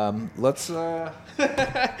 Let's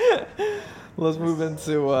move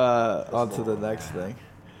into onto the next thing.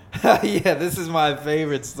 This is my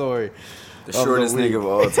favorite story. The shortest nigga of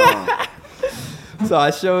all time. So I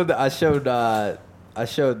showed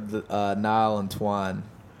Niall and Twan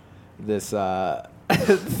this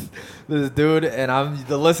this dude, and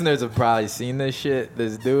the listeners have probably seen this shit.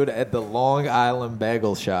 This dude at the Long Island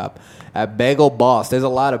Bagel Shop at Bagel Boss. There's a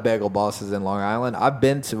lot of Bagel Bosses in Long Island. I've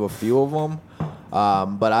been to a few of them,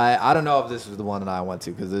 but I don't know if this was the one that I went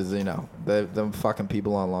to because there's them fucking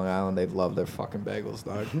people on Long Island. They love their fucking bagels,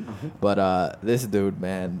 dog. But this dude,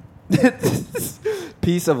 man,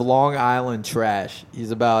 piece of Long Island trash. He's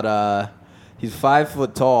about he's 5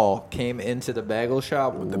 foot tall. Came into the bagel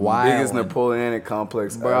shop with the biggest Napoleonic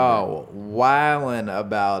complex ever. Wilding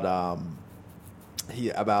about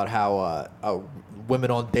how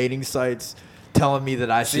women on dating sites telling me that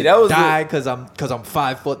I should die because I'm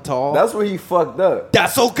 5 foot tall. That's where he fucked up.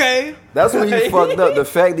 That's okay. That's where he fucked up. The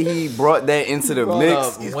fact that he brought that into the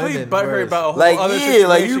mix. He's pretty butthurt about a whole other situation.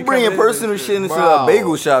 Like you bringing personal shit into a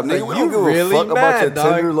bagel shop, nigga. We don't give a fuck about your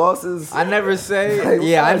Tinder losses. I never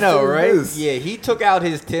say. I know, right? Yeah, he took out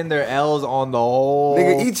his Tinder L's on the whole.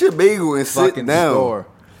 Nigga, eat your bagel and sit down. Store.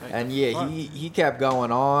 And he kept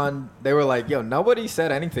going on. They were like, "Yo, nobody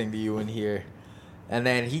said anything to you in here." And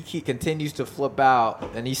then he continues to flip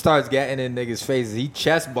out, and he starts getting in niggas' faces. He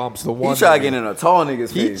chest bumps the one. He tried getting in a tall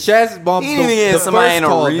nigga's face. He chest bumps the first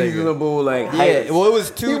tall reasonable height. Well, it was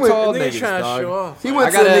two tall niggas, dog. He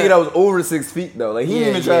went to a nigga that was over 6 feet, though. Like, he didn't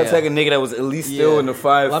even try to take a nigga that was at least still in the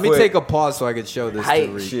 5 Let me take a pause so I could show this to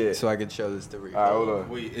Reed. Shit. So I could show this to Reed. All right, hold on.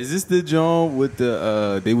 Wait, is this the John with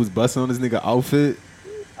the, they was busting on this nigga outfit?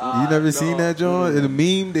 You never seen that, John? In the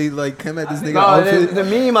meme, they like came at this nigga outfit. The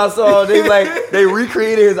meme I saw, they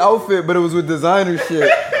recreated his outfit, but it was with designer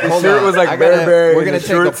shit. His shirt was like Burberry. We're gonna take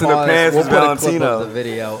a pause. And the pants we'll was put a Valentino. clip of the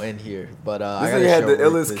video in here, but this I nigga had the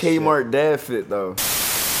illest Kmart dad fit though.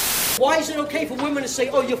 Why is it okay for women to say,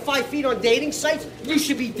 "Oh, you're 5 feet on dating sites? You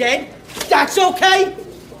should be dead"? That's okay.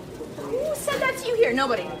 Who said that to you here?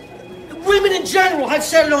 Nobody. Women in general have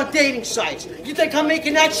said it on dating sites. You think I'm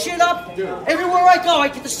making that shit up? Everywhere I go, I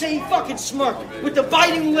get the same fucking smirk with the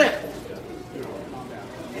biting lip.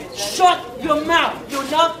 Shut your mouth. You're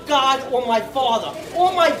not God or my father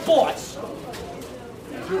or my boss.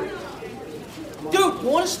 Dude, you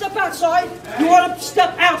want to step outside? You want to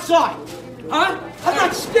step outside? Huh? I'm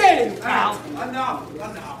not scared of you, pal.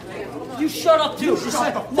 Enough. You shut up, too. Just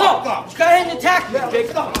like, no, go ahead and attack me,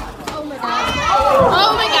 big. Oh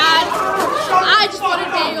my god. I just wanted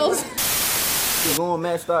bagels. nigga, go on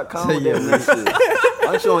Match.com with that shit.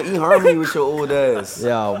 Why don't you on eHarmony with your old ass?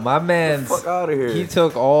 Yo, my man, fuck out of here. He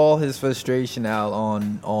took all his frustration out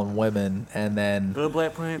on women, and then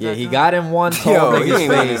BlackPlanet.com? he got in one tall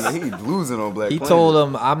nigga's face. He losing on Black He Planet. told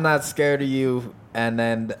him, "I'm not scared of you." And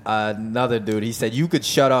then another dude, he said, "You could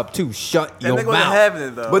shut up too. Shut your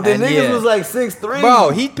mouth." But the niggas was like 6'3". Bro,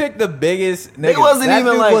 he picked the biggest nigga. They wasn't that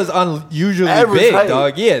even dude like was unusually average big, height.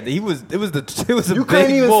 dog. Yeah, it was a You big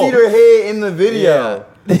couldn't even bull. see their head in the video. Yeah.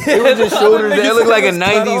 It was just shoulders. It Niggas looked like a was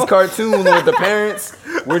cut 90s off. cartoon with the parents,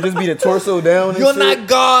 where just be the torso down. And You're shit. not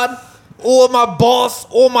God or my boss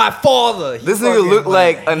or my father. This He nigga fucking looked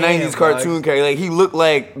like a ham, 90s cartoon dog. character. Like, he looked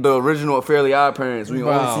like the original Fairly Odd Parents. We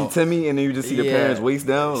Bro. only see Timmy, and then you just see the Yeah. parents waist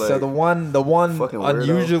down. Like, So the one fucking weirdo.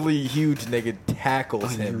 unusually huge nigga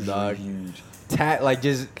tackles him, dog. Like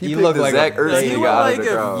just He he picked looked the like Zach a Ertz baby. nigga out of the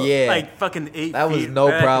crowd. Yeah, like fucking 8 that was feet no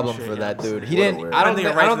back problem and for shit. that dude. He What a didn't. weirdo. I don't Right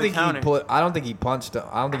think. to I don't the think he counter. put. I don't think he punched.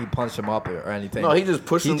 I don't think he punched him up or anything. No, he just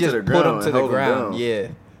pushed him to the put ground him to and the held him ground. down. Yeah,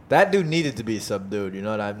 that dude needed to be subdued. You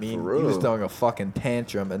know what I mean? For He was real. throwing a fucking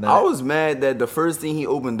tantrum, and then I was mad that the first thing he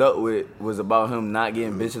opened up with was about him not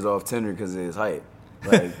getting bitches off Tinder because of his height.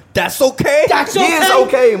 Like, that's okay. That's okay. yeah, it's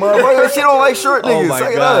okay, motherfucker. She don't like short niggas. Oh my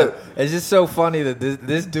Suck it god! up. It's just so funny that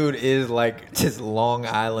this dude is like just Long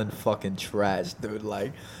Island fucking trash, dude.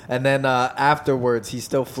 Like, and then afterwards, he's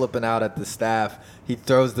still flipping out at the staff. He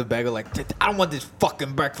throws the bagel like, "I don't want this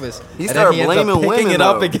fucking breakfast." He and started then he ends blaming up picking women it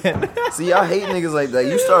up though. again. See, I hate niggas like that.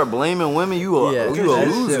 You start blaming women, you a Yeah, you a that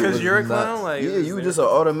shit loser. was Because you're a nuts. clown? Like, Yeah, you just an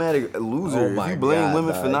automatic loser. Oh my if you blame God,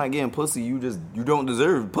 women for dog. not getting pussy, you don't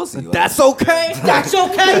deserve pussy. Like, That's okay. That's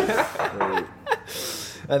okay.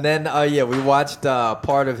 And then, yeah, we watched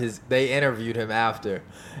part of his. They interviewed him after,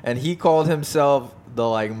 and he called himself the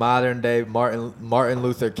like modern day Martin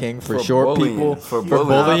Luther King for short bullying. people For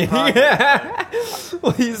bullying. Yeah.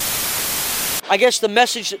 Well, I guess the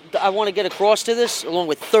message that I want to get across to this, along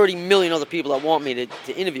with 30 million other people that want me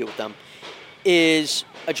to interview with them, is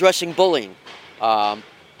addressing bullying.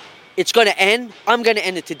 It's going to end. I'm going to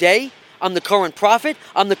end it today. I'm the current prophet.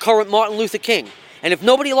 I'm the current Martin Luther King. And if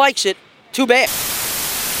nobody likes it, too bad.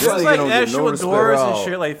 It's like don't get actual no respect. doors and Bro.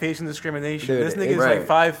 shit, like facing discrimination. Dude, This nigga's right. like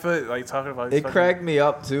 5 foot, like talking about. It cracked me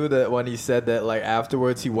up too that when he said that like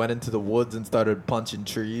afterwards he went into the woods and started punching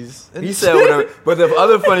trees. And He said with a, but the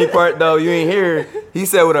other funny part though, you ain't hear. He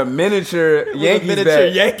said with a miniature Yankees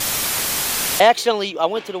bat. I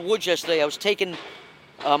went to the woods yesterday. I was taking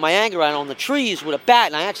my anger out on the trees with a bat,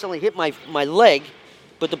 and I accidentally hit my leg.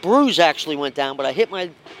 But the bruise actually went down. But I hit my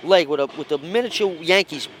leg with the miniature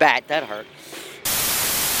Yankees bat. That hurt.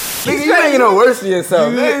 Nigga, you ain't no worse for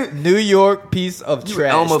yourself, nigga. New York piece of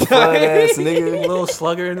trash. Elmer Fudd ass nigga. Little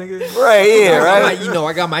slugger, nigga. Right, yeah, right.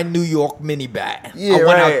 I got my New York mini bat. Yeah, I went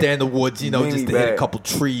right. out there in the woods, just Mini to hit a bat. couple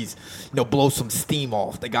trees, blow some steam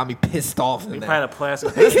off. They got me pissed off. He And probably had a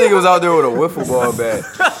plastic. This nigga was out there with a wiffle ball bat.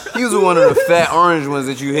 He was one of the fat orange ones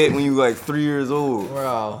that you hit when you like 3 years old.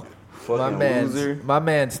 Bro, Fucking loser. my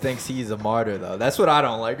man thinks he's a martyr though. That's what I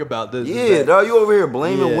don't like about this. is Yeah, that dog, you over here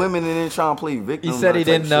blaming Yeah. women and then trying to play victim. He said he type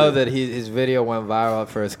didn't know shit. that his video went viral at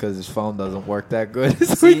first because his phone doesn't work that good.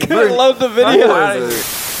 So See, he couldn't load the I video.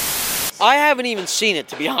 was I haven't even seen it,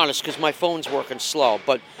 to be honest, because my phone's working slow.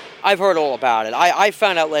 But I've heard all about it. I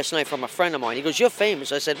found out last night from a friend of mine. He goes, "You're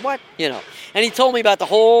famous." I said, "What?" And he told me about the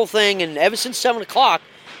whole thing. And ever since 7 o'clock,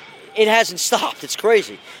 it hasn't stopped. It's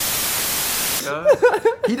crazy.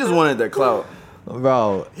 He just wanted that clout.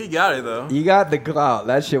 Bro, He got it though. you got the clout.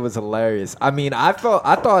 That shit was hilarious. I mean, I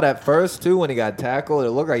thought at first too when he got tackled,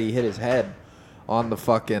 it looked like he hit his head on the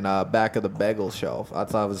fucking back of the bagel shelf. I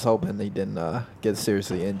was hoping he didn't get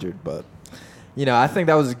seriously injured, but I think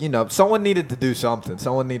that was someone needed to do something.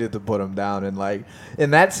 Someone needed to put him down, and like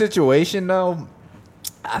in that situation though,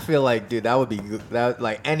 I feel like dude, that would be good. That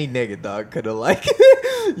like any nigga dog could have like.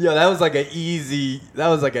 That was like an easy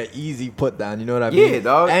put down. You know what I mean? Yeah,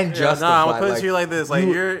 dog. And Yeah, justified. nah, I'm gonna put it like, to you like this: like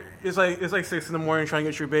you- it's like 6 in the morning trying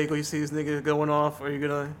to get your bagel. You see this nigga going off, or you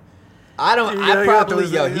gonna? I don't. Yeah, I yeah, probably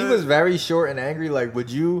yeah. he was very short and angry. Like, would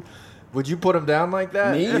you put him down like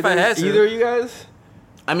that? Me? If I had to. Either of you guys?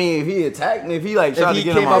 I mean, if he attacked me, if he like If tried he to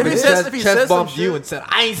get came him up out, and If he bitch, says- if he chest says some bumped you shit- and said,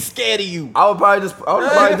 "I ain't scared of you," I would probably just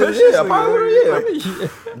Yeah.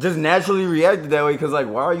 just naturally reacted that way because like,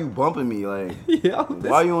 why are you bumping me? Like, Yeah,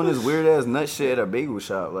 why are you on this weird ass nut shit at a bagel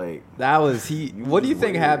shop? Like, that was he. What do you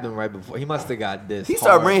think happened right before? He must have got this. he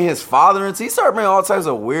started bringing his father into. He started bringing all types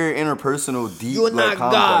of weird interpersonal deep You're like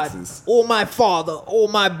not God, complexes. or my father, or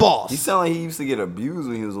my boss. He sounded like he used to get abused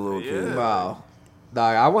when he was a little kid. Wow,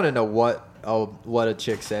 dog. I want to know what a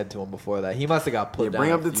chick said to him before that. He must have got put Yeah, down.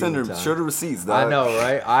 bring a up the few Tinder. times. Show the receipts, dog. I know,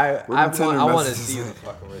 right? I Where the Tinder want to messages see at? the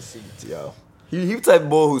fucking receipts, yo. He the type of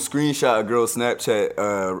boy who screenshot a girl's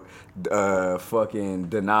Snapchat fucking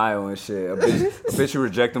denial and shit. A bitch who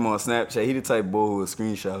reject him on Snapchat. He the type of boy who would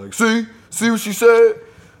screenshot like, see what she said?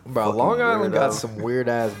 Bro, Fucking Long Island got weirdo. some weird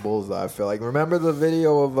ass bulls though, I feel like. Remember the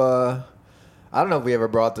video of I don't know if we ever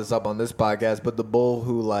brought this up on this podcast, but the bull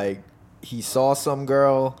who like he saw some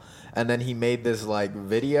girl and then he made this like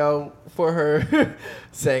video for her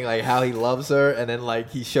saying like how he loves her, and then like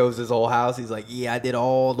he shows his whole house. He's like, yeah, I did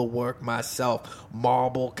all the work myself,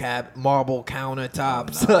 marble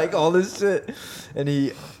countertops, like all this shit. And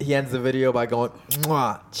he ends the video by going,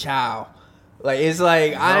 mwah, ciao. Like it's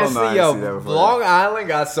like honestly, I yo, didn't see that before. Long Island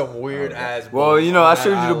got some weird ass. Well, bulls you know, on I that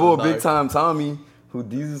showed you the bull, island, Big dog. Time Tommy, who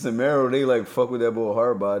Jesus and Mero, they like fuck with that bull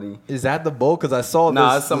hard body. Is that the bull? Because I saw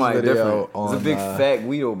Nah, this, it's somebody this video different. on. It's a big fat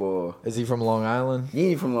Guido bull. Is he from Long Island?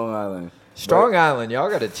 He ain't from Long Island. Strong Island,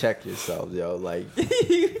 y'all gotta check yourselves, yo. Like,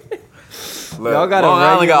 Look, y'all gotta Long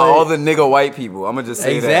Island got regulate- all the nigga white people. I'm gonna just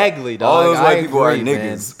say exactly, that. dog. All those I white people are agree,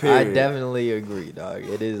 man. niggas. Period. I definitely agree, dog.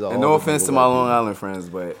 It is all. And no the offense to nigga my white Long people. Island friends,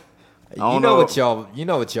 but I You don't know know what y'all. You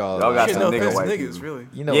know what y'all. Y'all got Shit, some no nigga offense to white niggas, people. really.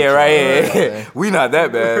 You know. Yeah, what right. y'all Yeah, are, man. we not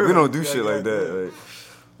that bad. We don't do shit like that. Like,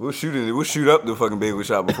 we'll shoot up the fucking bagel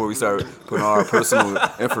shop before we start putting all our personal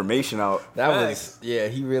information out. That was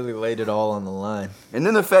he really laid it all on the line. And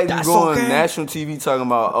then the fact That's you go okay. on national TV talking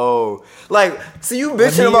about see you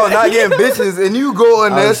bitching about not getting bitches, and you go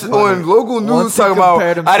on That was funny. local news Once he talking about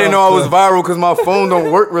compared I didn't know I was himself viral because my phone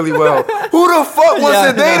don't work really well. Who the fuck wants Yeah,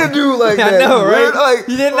 a day to do like I that? know, right? Like,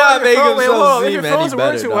 He did not make Wait, hold himself on. If seem your any phone's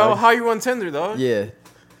better, working well, dog. how you on Tinder, dog? Yeah.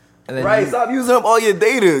 And then right, stop using up all your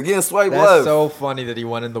data, getting swiped That's left. so funny that he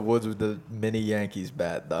went in the woods with the mini Yankees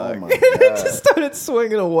bat, dog. Oh my He God. just started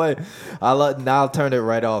swinging away. I'll turn it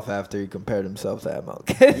right off after he compared himself to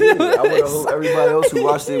MLK. Yeah, I would hope everybody else who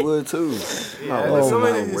watched it would too. Yeah, No, there's oh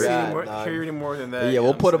somebody my that word. can hear any more than that. Yeah, you know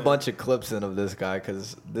we'll what put a I'm bunch of clips in of this guy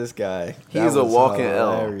because this guy, He that is a was walking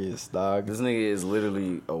L. hilarious, dog. This nigga is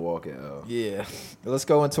literally a walking L. Yeah, let's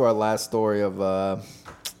go into our last story of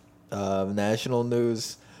national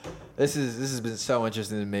news. This has been so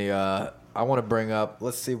interesting to me. I want to bring up.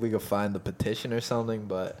 Let's see if we can find the petition or something.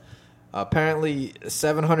 But apparently,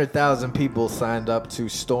 700,000 people signed up to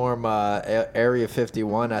storm Area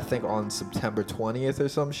 51. I think on September 20th or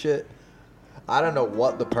some shit. I don't know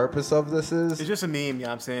what the purpose of this is. It's just a meme, you know what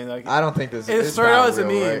I'm saying? Like, I don't think this. it it's started not out as a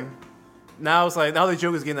real, meme. right? Now it's like, now the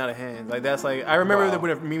joke is getting out of hand. Like, that's like, I remember Wow. that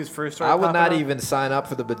when the memes first started I would not popping up. even sign up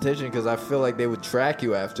for the petition because I feel like they would track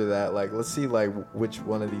you after that. Like, let's see, like, which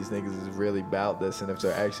one of these niggas is really about this and if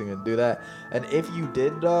they're actually gonna do that. And if you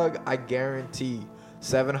did, dog, I guarantee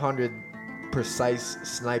 700 precise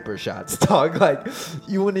sniper shots, dog. Like,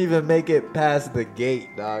 you wouldn't even make it past the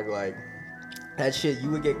gate, dog. Like, that shit, you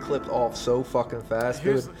would get clipped off so fucking fast,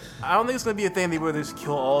 dude. I don't think it's gonna be a thing where they just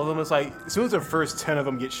kill all of them. It's like as soon as the first 10 of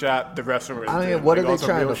them get shot, the rest of them are I dead. mean, what Like, are on they some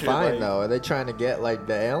trying real to shit, find like- though? Are they trying to get like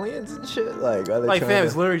the aliens and shit? Like, are they Like, trying fam, to...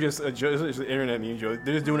 it's literally just a joke. It's just an internet meme joke.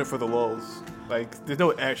 They're just doing it for the lulz. Like, there's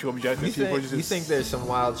no actual objective. People are just You think there's some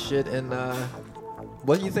wild shit in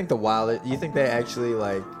what do you think you think they actually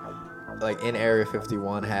like in Area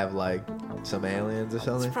 51 have like some aliens or it's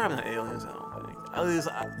something? probably not aliens. I don't think. At least,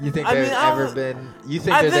 You think I there's mean, I ever don't- been you I think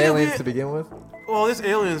there's think if aliens we- to begin with? Well, there's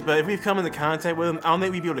aliens, but if we've come into contact with them, I don't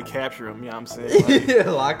think we'd be able to capture them. You know what I'm saying? Like, Yeah,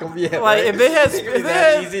 lock them. Yeah, like, right? if they had- It'd be if they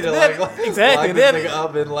that had- easy to if they had- like exactly, lock if this they had- nigga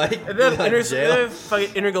up and like if they have, like jail.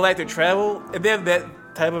 fucking intergalactic travel, if they have that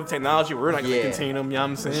type of technology, we're not gonna Yeah. contain them. You know what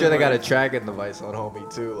I'm saying? I'm sure they got a Like, tracking device on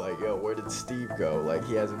homie too. Like, yo, where did Steve go? Like,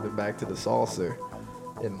 he hasn't been back to the saucer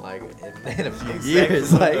in like in a few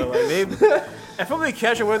years. Like, I feel like they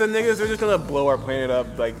catch one of the niggas, they're just gonna blow our planet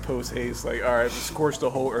up like post haste. Like, all right, scorch the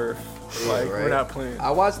whole earth. Like, right. we're not playing.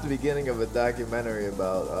 I watched the beginning of a documentary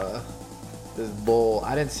about this bull.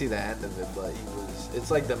 I didn't see the end of it, but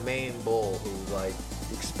it's like the main bull who like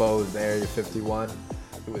exposed Area 51.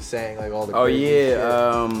 Who was saying like all the Oh crazy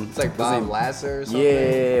yeah, shit. It's like what's Bob his name? Lasser or something.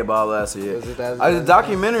 Yeah, Bob Lasser. Yeah, Was it that- the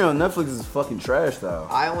documentary on Netflix is fucking trash though.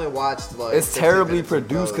 I only watched like It's 15 terribly minutes of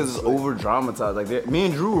produced because those, it's but- over dramatized. Like me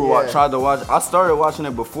and Drew were Yeah. tried to watch. I started watching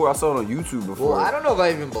it before. I saw it on YouTube before. Well, I don't know if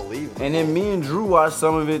I even believe it. And then me and Drew watched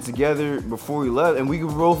some of it together before we left, and we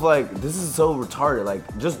were both like, "This is so retarded." Like,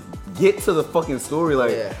 just get to the fucking story.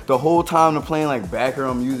 Like Yeah. the whole time they're playing like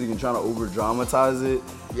background music and trying to over dramatize it.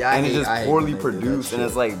 Yeah, I and hate- it's I just hate poorly when they do that produced, and shit.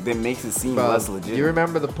 it's like that makes it seem Bro, less legit. you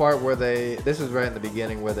remember the part where this was right in the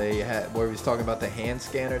beginning where where he was talking about the hand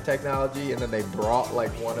scanner technology, and then they brought like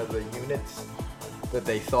one of the units that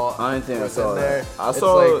they thought I didn't think I was saw in that. there. I It's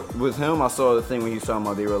saw like, with him. I saw the thing when he was talking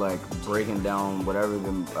about they were like breaking down whatever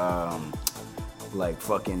the like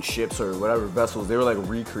fucking ships or whatever vessels. They were like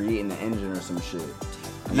recreating the engine or some shit.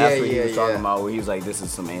 And that's what he was talking about, where he was like, this is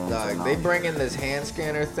some alien technology. They bring in this hand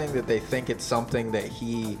scanner thing that they think it's something that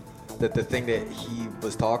the thing that he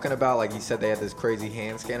was talking about, like he said they had this crazy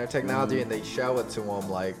hand scanner technology, and they show it to him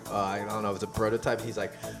like, I don't know, it's a prototype. He's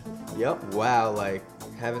like, yep, wow, like,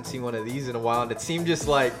 haven't seen one of these in a while. And it seemed just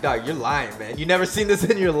like, dog, you're lying, man. You never seen this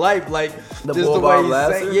in your life. Like, just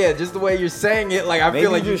the way you're saying it, like, I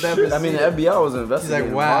feel like you've never seen it. I mean, the FBI was investigating.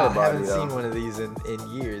 He's like, wow, I haven't seen one of these in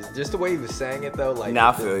years. Just the way he was saying it, though, like,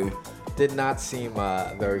 I feel you. Did not seem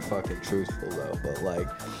very fucking truthful, though. But, like,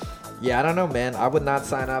 yeah, I don't know, man. I would not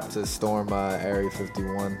sign up to storm Area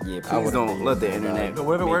 51. Yeah, please don't let the internet. But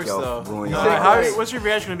what if it works, though? What's your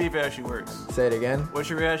reaction going to be if it actually works? Say it again. What's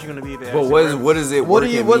your reaction going to be if it actually works? What is it?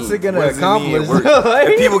 What's it going to accomplish?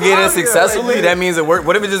 If people get in successfully, that means it works.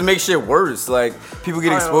 What if it just makes shit worse? Like, people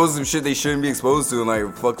get exposed to some shit they shouldn't be exposed to, and like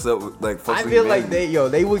fucks up, like fucks. I feel like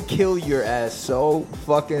they would kill your ass so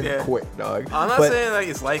fucking quick, dog. I'm not saying like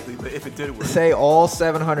it's likely, but if it did work, say all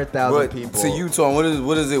 700,000 people. To you, Tom, what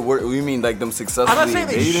is it work? You mean like them successfully? I'm not saying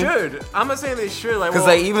invading? they should. I'm not saying they should. Like, because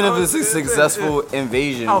like even if it's a successful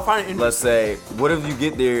invasion, let's say, what if you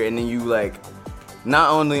get there and then you like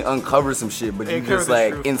not only uncover some shit, but you just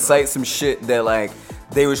like incite some shit that like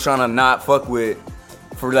they was trying to not fuck with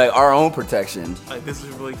for like our own protection. Like, this is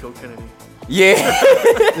really kill Kennedy. Yeah.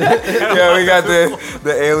 Yeah, we got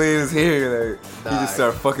the aliens here. Like, he just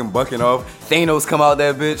start fucking bucking off. Thanos come out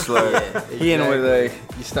that bitch. Like, he in with like.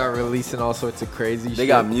 You start releasing all sorts of crazy shit. They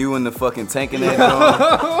got Mew in the fucking tank in that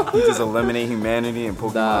joint. He just eliminate humanity and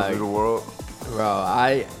Pokemon through the world. Bro,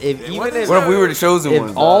 what if we were the chosen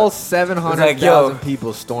ones? If all 700,000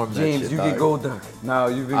 people stormed that James, shit, you dog. can go duck. No,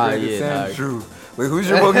 you can get the same. True. Wait, who's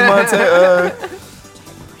your Pokemon tank?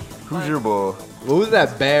 Who's your ball? What was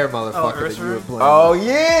that bear motherfucker that you were playing? Oh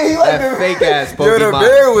yeah, he like that fake ass Pokemon. Yo, the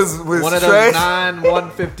bear was one of those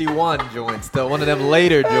 9-151 joints. Though one of them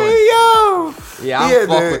later joints. Hey yo, yeah, I'm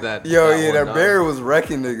fuck with that. That bear was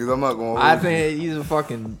wrecking niggas. I'm not going. I think he's a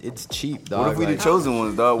fucking. It's cheap, dog. What if we the chosen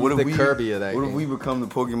ones, dog? What if the Kirby of that? What if we become the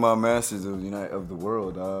Pokemon masters of the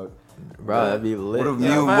world, dog? Bro, that'd be lit.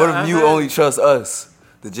 What if you only trust us,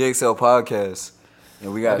 the JXL podcast?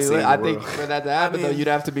 And we got. I think for that to happen, though, you'd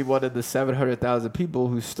have to be one of the 700,000 people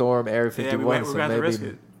who storm Area 51. Yeah, we risk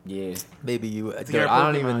it. Yeah, maybe you. Dude, I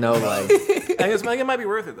don't even know. Like, I guess it might be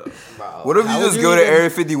worth it though. Bro, what if you just go to Area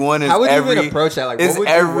 51? How would you even approach that? Like, is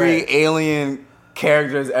every alien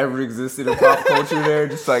character has ever existed in pop culture there,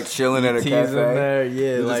 just like chilling at a cafe? There,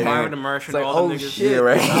 yeah, like the Martian, like, all oh the niggas. shit, yeah,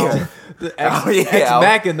 right. The Ex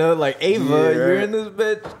Machina, like Ava, you're in this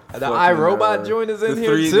bitch. The iRobot joint is in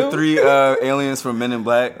here too. The three aliens from Men in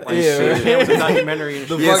Black. It was a documentary.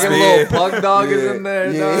 The fucking little pug dog is in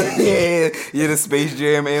there. Yeah, the Space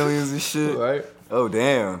Jam aliens and shit. Right. Oh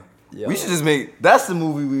damn. Yo. We should just make. That's the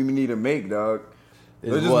movie we need to make, dog.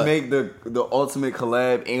 Let's just make the ultimate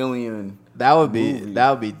collab alien. That would be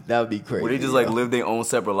crazy. Where they just like live their own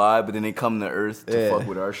separate life, but then they come to Earth to fuck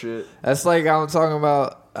with our shit. That's like I was talking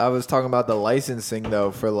about the licensing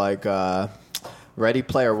though for like Ready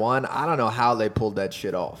Player One. I don't know how they pulled that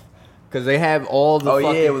shit off. Because they have all the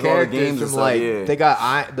fucking characters from like they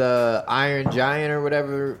got the Iron Giant or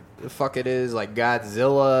whatever the fuck it is, like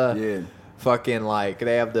Godzilla. Yeah. Fucking like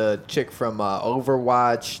they have the chick from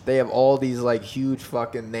Overwatch. They have all these like huge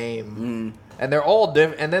fucking names, and they're all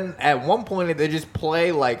different. And then at one point they just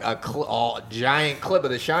play like a giant clip of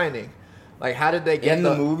The Shining. Like how did they get in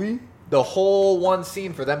the movie? The whole one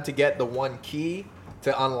scene for them to get the one key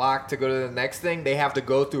to unlock to go to the next thing. They have to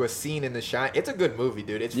go through a scene in The Shining. It's a good movie,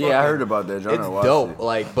 dude. It's I heard about that. It's dope.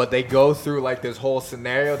 Like, but they go through like this whole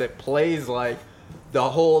scenario that plays like. The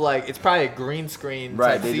whole, like, it's probably a green screen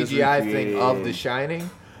type CGI thing of The Shining.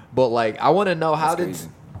 But, like, I want to know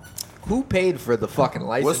who paid for the fucking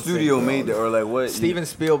license? What studio made it? Or, like, what? Steven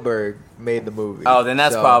Spielberg made the movie. Oh, then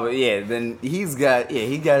that's probably, then he's got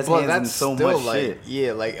his hands in so much shit.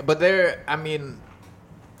 Yeah, like, but I mean,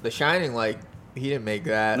 The Shining, like, he didn't make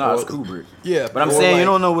that. No, it's Kubrick. Yeah. But I'm saying you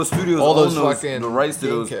don't know what studios own the rights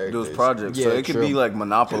to those projects. Yeah, so it could be, like,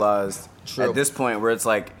 monopolized at this point where it's,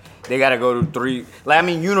 like, they gotta go to three. Like, I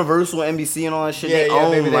mean, Universal, NBC, and all that shit. They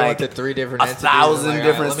own maybe like they went to 3 different entities. 1,000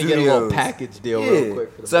 different studios. Let me get a little package deal real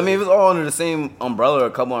quick. So I mean, if it's all under the same umbrella or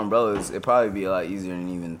a couple umbrellas, it'd probably be a lot easier than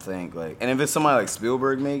you even think. Like, and if it's somebody like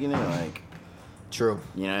Spielberg making it, like, true.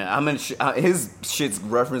 You know, I mean, his shit's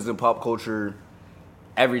referenced in pop culture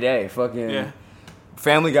every day. Fucking.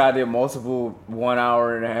 Family Guy did multiple 1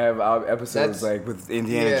 hour and a half episodes, like with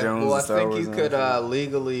Indiana Jones. Well, and Star Wars. I think you could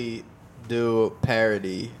legally do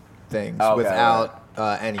parody things without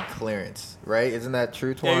any clearance, right? Isn't that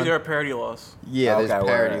true, Twan? Yeah, there are parody laws. Yeah, there's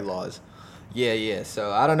parody laws. Yeah.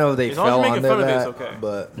 So I don't know if they As long as fell you're making under fun of it, that, it's okay.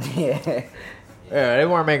 but Yeah. yeah, they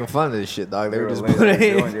weren't making fun of this shit, dog. They were just laying putting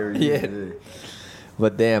doing their yeah. usual.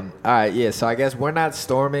 But damn. All right, yeah. So I guess we're not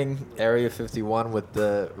storming Area 51 with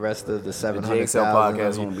the rest of the 700,000.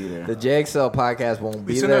 podcast won't be there. The JXL podcast won't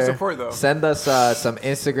be send there. our support, though. Send us some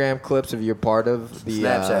Instagram clips if you're part of the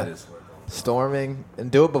Snapchat is. storming, and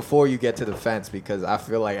do it before you get to the fence, because I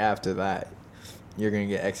feel like after that you're gonna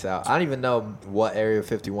get X out. I don't even know what Area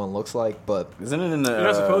 51 looks like, but Isn't it in the? You're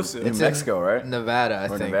not supposed to. In Mexico, right? Nevada, I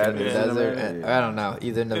Or think, Nevada, in the yeah. desert. Nevada, I don't know,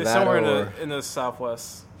 either Nevada It's somewhere or in the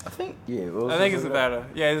southwest. I think. Yeah. I think it's Nevada.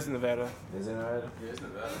 Yeah, it is Nevada. Is it Nevada? Yeah, it's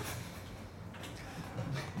Nevada.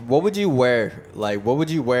 What would you wear? Like, what would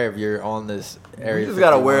you wear if you're on this Area? You just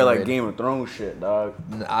gotta 51 wear like raid? Game of Thrones shit, dog.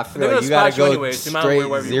 I feel They're like gonna you gotta spot you go anyway, so you might as well wear straight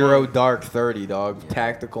whatever you 0 want. dark 30, dog.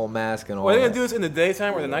 Tactical mask and all. Well, are they that. gonna do this in the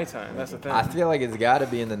daytime or the nighttime? That's the thing. I feel like it's got to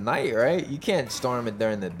be in the night, right? You can't storm it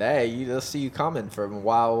during the day. They'll see you coming from a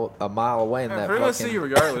mile away in that They're gonna see you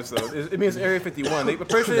regardless, though. It means Area 51. I'm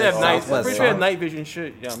pretty sure they have night. I'm pretty sure they have night vision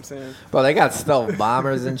shit. Yeah, I'm saying. Bro, they got stealth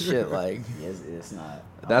bombers and shit. Like, It's not.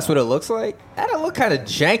 that's what it looks like. That don't look kind of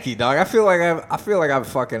janky, dog. I feel like I've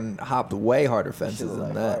fucking hopped way harder fences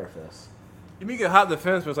than that. You mean you can hop the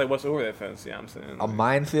fence, but it's like what's over that fence? Yeah, I'm saying. A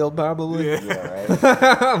minefield, probably. Yeah,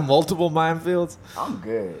 right. Multiple minefields. I'm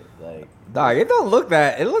good. Like, Dog, it don't look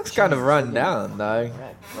that. It looks kind of run down, dog.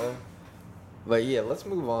 right, bro. But yeah, let's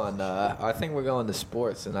move on. I think we're going to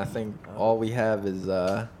sports, and I think all we have is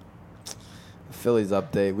Phillies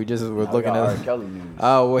update. We're Now looking got at R. Kelly news.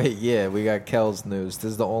 Oh wait, yeah, we got Kel's news.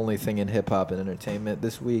 This is the only thing in hip hop and entertainment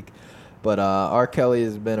this week. But R. Kelly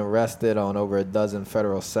has been arrested on over a dozen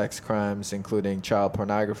federal sex crimes, including child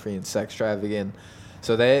pornography and sex trafficking.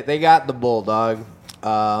 So they got the bulldog.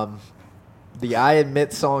 The I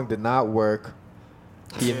Admit song did not work.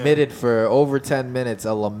 He admitted for over 10 minutes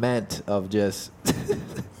a lament of just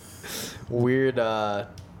weird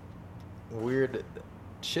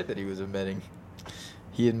shit that he was admitting.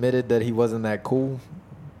 He admitted that he wasn't that cool.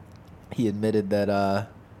 He admitted that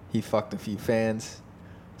he fucked a few fans.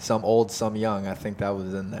 Some old, some young. I think that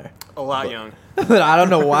was in there. A lot young. But I don't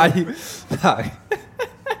know why he...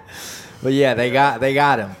 But yeah, they got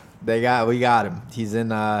him. We got him. He's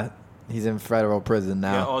in federal prison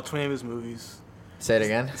now. Yeah, all 20 of his movies. Say it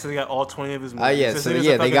again. So they got all 20 of his movies. Yeah, This so nigga's a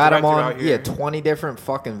yeah, they fucking got him director on out here. 20 different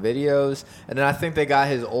fucking videos, and then I think they got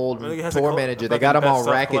his old I think he has tour a manager. fucking They got him best on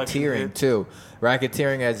self-collection racketeering hit. too.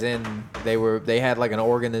 Racketeering, as in they had like an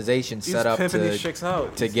organization He's set up pimping to these chicks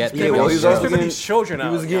out. to get Yeah, the well, old he's show. also pimping getting these children He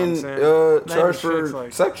out, was you know getting what I'm saying? charged for Chicks,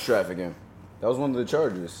 like- sex trafficking. That was one of the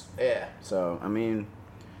charges. Yeah. So I mean,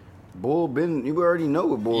 you already know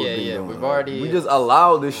what Bull Yeah, been yeah, doing. we've Like, already we just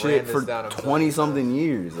allowed this ran shit this for down a 20 something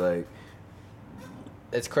years. Like,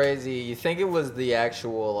 It's crazy. You think it was the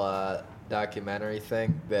actual documentary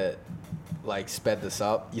thing that like sped this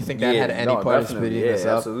up? You think that had any part of speeding this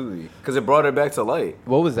up? Absolutely, because it brought it back to light.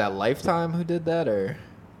 What was that? Lifetime who did that, or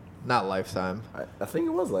not Lifetime? I think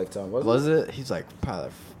it was Lifetime. Was it? He's like,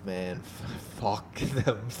 probably, man, fuck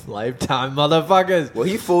them Lifetime motherfuckers. Well,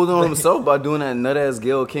 he fooled on himself by doing that nut ass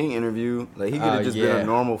Gayle King interview. Like, he could have just been a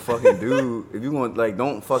normal fucking dude. If you want, like,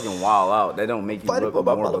 don't fucking wild out. That don't make you look more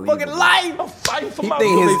believable. life. I'm fighting for He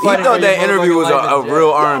thought that interview was a real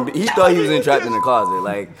R&B. He thought he was trapped in the closet.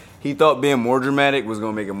 Like, he thought being more dramatic was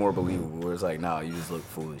gonna make it more believable. Where it's like, nah, you just look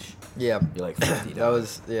foolish. Yeah, You're like 50. that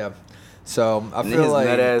was So I And feel his like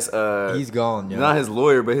nut ass, he's gone. Yo. not his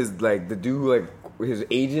lawyer, but his like the dude who, like his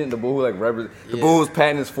agent, the bull who like the bull was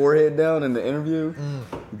patting his forehead down in the interview,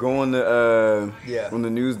 going to on the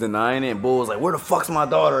news denying it. And Bull was like, "Where the fuck's my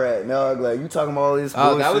daughter at?" No, like you talking about all this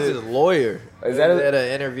bullshit. Oh, that was his lawyer. Is that had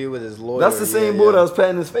an interview with his lawyer? That's the same bull that was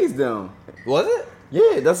patting his face down. Was it?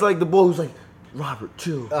 Yeah, that's like the bull who's like, Robert,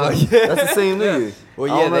 chill. Oh yeah, That's the same nigga. Well,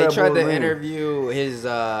 I yeah, don't know they that tried bull's to name. interview his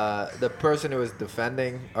the person who was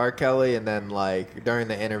defending R. Kelly, and then like during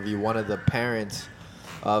the interview, one of the parents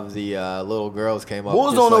of the little girls came up.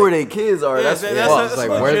 Bulls just don't know like, where their kids are. Yeah, that's that's fucked. It's like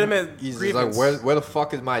legitimate he's just grievance. like where the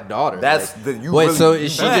fuck is my daughter? That's like, the you. wait. really, So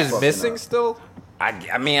is she that's just fucking missing up. still?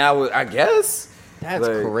 I mean, I guess. That's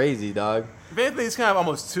Like- crazy, dog. If anything, he's kind of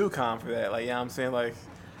almost too calm for that. Like, you know what I'm saying? Like,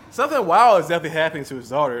 something wild is definitely happening to his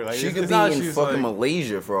daughter. Like, She it's could be not like in she's fucking like,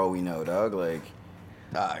 Malaysia for all we know, dog. Like,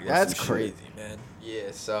 That's some crazy, shit. man.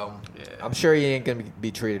 Yeah, so I'm sure he ain't gonna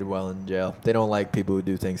be treated well in jail. They don't like people who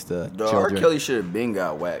do things to dog, R. children. Kelly should have been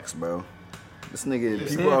got waxed, bro. This nigga,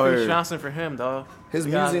 it's people out Chris here. Johnson for him, dog. His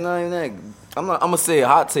He got- music not even that. I'm gonna say a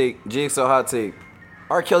hot take, JXL hot take.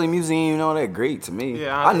 R. Kelly music ain't even all that great to me.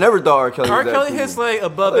 Yeah, I never thought R. Kelly was R. that Kelly cool. hits like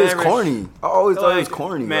above It was average. corny. I always thought it was Like,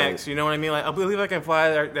 corny. Max, Like, you know what I mean? Like, I believe I can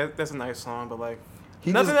fly. That's a nice song, but like,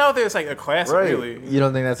 nothing out there is like a classic, Right. really. You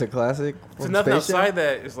don't think that's a classic? So from nothing Space Jam? outside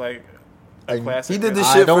that is like a classic. He did this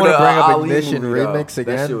I shit don't for want the to bring up Ali Ignition movie, though. remix That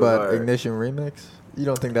again, shit was but hard. Ignition remix. You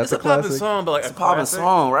don't think that's It's a a poppin' classic? song, but like It's a poppin' classic.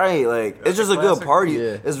 song, right? Like it's just a good classic. party.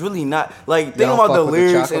 Yeah. It's really not like think don't about fuck the with the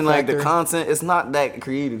lyrics Chocolate and like the Factory? content. It's not that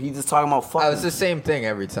creative. He's just talking about fucking. Oh, it's the same thing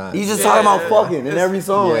every time. He's just Yeah, talking about yeah. fucking in It's- every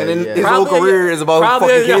song, Yeah, and then yeah. his whole Probably- career is about probably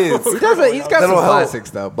fucking a- kids. He's got some That'll help. classics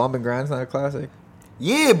though. Bump and Grind's not a classic.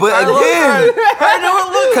 Yeah, but I again, know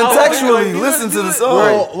it looks contextually, like, listen to the song.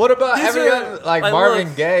 Well, what about These every are- other, like like, Marvin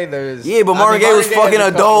look. Gaye? There's Yeah, but Marvin Gaye was has fucking a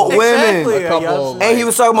adult couple- women. Exactly. A couple, And he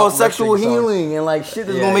was talking about uplifting sexual songs. healing and like shit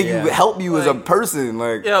that's Yeah, gonna make yeah. you help you as a Like- person.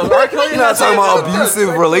 Like Yo, R. Kelly you're not has talking like- about abusive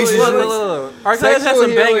Look, relationships. R. Kelly has Sexual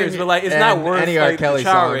some bangers, healing but like it's not and worth any like, R. Kelly the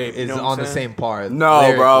child song rape, you is know what on I'm the saying? same par.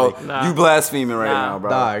 No, bro, lyrically. Nah. you blaspheming right Nah. now, bro.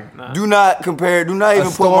 Dog. Nah. Do not compare. Do not A even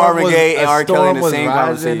put storm Marvin was- Gaye and a R. Kelly in storm the was same rising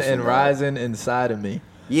conversation. and bro. rising inside of me.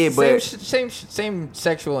 Yeah, but Same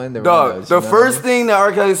sexual innuendos. dog, you the know what I first mean? thing that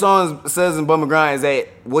R. Kelly song says in Bum and Grind is that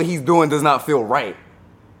what he's doing does not feel right.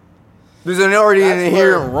 There's an already That's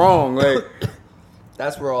inherent where- wrong. Like,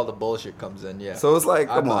 That's where all the bullshit comes in. Yeah. so it's like,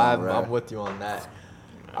 come on, bro. I'm with you on that.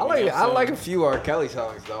 I like a few R. Kelly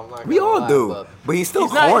songs though. I'm not We gonna all lie, do, but he's still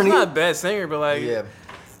He's not corny. a bad singer, but like Yeah.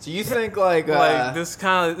 So you think like this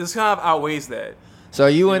kind of outweighs that. So are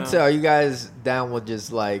you you into? know. Are you guys down with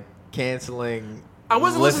just like canceling? I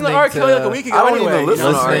wasn't listening to R. Kelly like a week ago. I don't even anyway, listen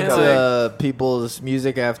you know to what I'm R. Listening saying? Kelly. to people's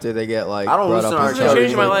music after they get like I don't brought listen up to on R. It Kelly. doesn't charts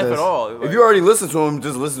change my like life this. at all. If Like, you already listen to him,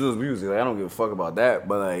 just listen to his music. Like, I don't give a fuck about that.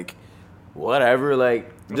 But like, whatever. Like,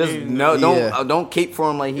 just mean, don't cape for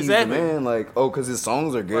him like he's Exactly. the man. Like, oh, because his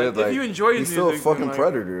songs are good. Like, if you enjoy his he's still a music, then, fucking like-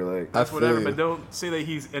 predator. Like, that's I whatever, feel but you. don't say that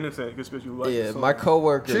he's innocent just because you like. Yeah, the song. my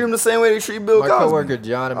coworker. treat him the same way they treat Bill My Cosby. coworker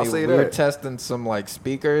John and I'll me, say we were that. testing some like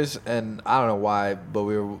speakers, and I don't know why, but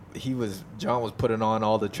John was putting on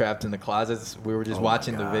all the Trapped in the Closets. We were just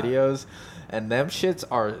watching the videos, and them shits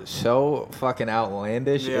are so fucking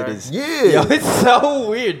outlandish. Yeah. It is, Yeah. yo, it's so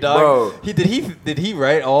weird, dog. Bro. Did he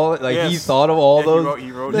write all like he Yes. thought of all Yeah, those?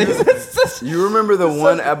 he wrote It's such- You remember the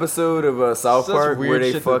one episode of South such Park weird where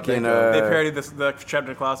they shit to fucking think of. They parodied the Trapped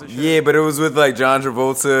in the Closet shit. yeah, but it was with like John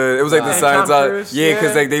Travolta. It was like the And Tom Scientology. Cruise, Yeah,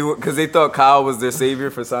 because yeah. like they thought Kyle was their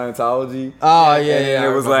savior for Scientology. Oh yeah, And yeah. it I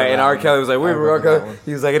was remember like, and that R. one. Kelly was like, I wait, remember R. that Kelly. one.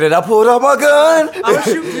 He was like, did I pull out my gun? I'm gonna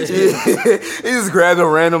shoot this shit. he just grabbed a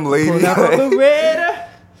random lady. Pull out my Beretta.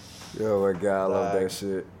 Oh my god, I love Dog. that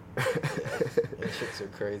shit. Them shits are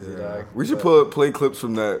crazy, dog. We should play clips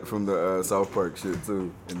from the South Park shit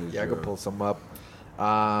too. In this Yeah, I show. could pull some up.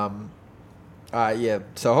 Yeah.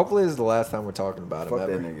 So hopefully this is the last time we're talking about Fuck him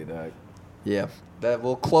that ever. nigga, dog. Yeah. That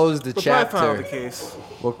we'll close the We'll probably find out chapter. the case.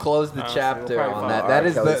 We'll close the Honestly, chapter we'll probably on find that. out. That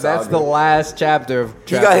is Kelly that's the Saga. last chapter of He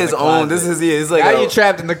Trapped got in his the own. Closet. This is it's like now a- you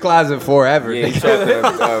trapped in the closet forever. Yeah, nigga. he trapped in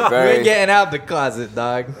the- You ain't getting out the closet,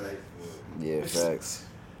 dog. Yeah, facts.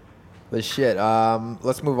 But shit.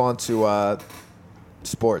 Let's move on to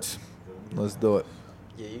sports. Let's do it.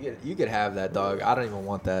 Yeah, you could have that, dog. I don't even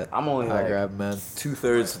want that. I'm only high like grab, man.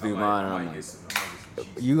 2/3 through mine. And I'm like,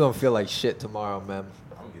 You gonna feel like shit tomorrow, man.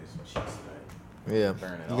 Yeah, you're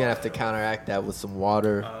gonna have to counteract that with some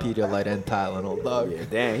water, Pedialyte, and Tylenol, dog. yeah,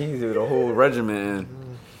 damn, he did a whole regimen.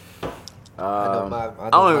 I know I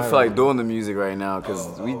don't even my feel like regimen. doing the music right now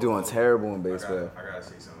because we doing terrible in baseball. I gotta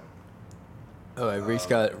say something. Oh, wait, Reek's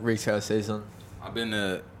got to say something. I've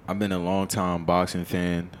been a long time boxing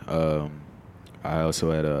fan. I also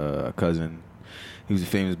had a cousin. He was a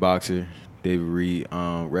famous boxer, David Reed.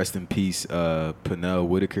 Rest in peace, Pernell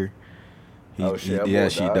Whitaker. Oh, shit, that yeah, boy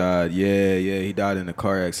she died? died. Yeah, he died in a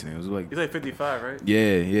car accident. It was like He's like 55, right?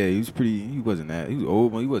 yeah. He was pretty. He wasn't that. He was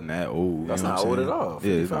old, but he wasn't that old. That's you know not what I'm old at saying? all.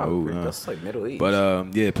 Yeah, it's not 55, old. That's like middle age. But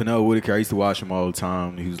yeah, Pernell Whitaker. I used to watch him all the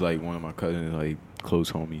time. He was like one of my cousins, like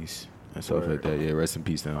close homies and stuff like that. Yeah, rest in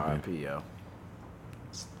peace to him. man. R.I.P. Yo.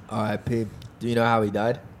 R.I.P. Do you know how he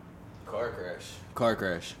died? Car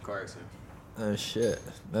crash. Car accident. Oh shit,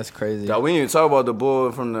 that's crazy. Dog, we didn't even talk about the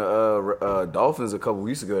boy from the Dolphins a couple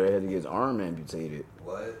weeks ago that had to get his arm amputated.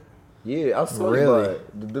 What? Yeah, I was talking Really? about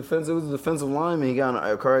it. It was a defensive lineman. He got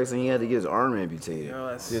in a car accident. He had to get his arm amputated. Yo,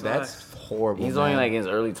 that Dude, that's sucks. horrible. He's man. only like in his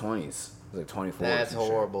early 20s. He's like 24. That's or some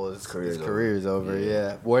shit. horrible. His career's career's over.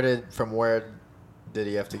 Yeah. From where did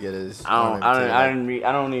he have to get his? I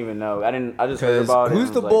don't even know. I just heard 'Cause about it. who's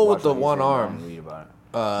and the was, bull like, with the watching one YouTube arm? and read about it.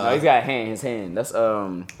 No, he's got a hand. His hand. That's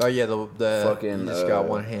Oh yeah, the fucking. he just got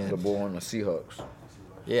one hand. The bull on the Seahawks.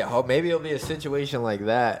 Yeah, maybe it'll be a situation like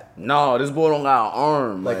that. No, this boy don't got an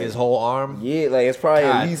arm. Like his whole arm? Yeah, like it's probably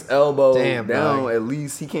God at least elbow damn, down. dog. At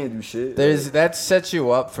least he can't do shit. That sets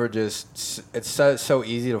you up for just it's so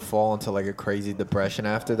easy to fall into like a crazy depression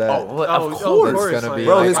after that. Of course. It's gonna be.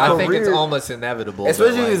 Bro, like, his I think it's career- almost inevitable.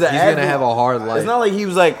 Especially that, if he's like, an he's athlete. gonna have a hard life. It's not like he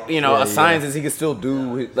was like Yeah, a scientist. He could still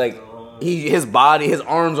do like his body, his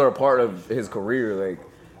arms are a part of his career. Like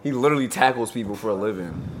he literally tackles people for a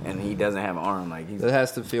living, and he doesn't have an arm. Like It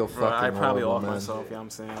has to feel fucking I probably horrible, off man. myself. You know what I'm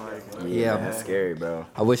saying? Like, Yeah. that's scary, bro.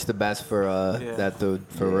 I wish the best for that dude,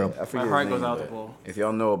 for real. I forget My heart his goes name, out the but ball. If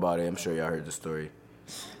y'all know about it, I'm sure y'all heard the story.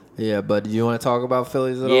 Yeah, but do you want to talk about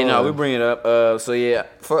Phillies at all? Yeah, no, we bring it up. So yeah,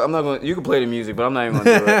 I'm not going. You can play the music, but I'm not even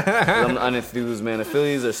going to do it. 'Cause I'm unenthused, man. The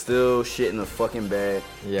Phillies are still shit in the fucking bag.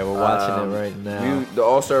 Yeah, we're watching it right now. The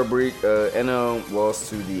All-Star break, NL lost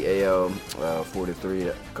to the AL 4-3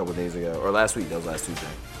 a couple days ago, or last week. That was last Tuesday.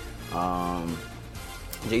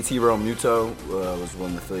 JT Realmuto was one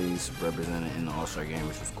of the Phillies represented in the All-Star game,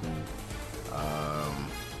 which was cool.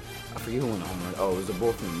 I forget who won the home run. Oh, it was the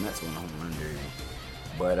bull from the Mets who won the home run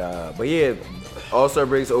derby. But yeah, All-Star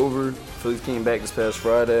break's over. Phillies came back this past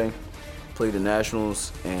Friday, played the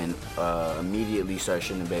Nationals, and immediately started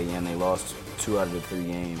shitting the bed again. They lost 2 out of the 3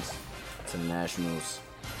 games to the Nationals,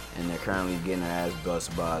 and they're currently getting their ass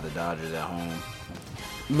busted by the Dodgers at home,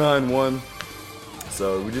 9-1.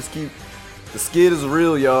 So we just keep. The skid is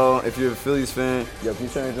real, y'all. If you're a Phillies fan, yo, can you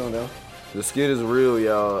turn it down? The skid is real,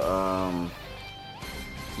 y'all.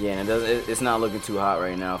 Yeah, and it's not looking too hot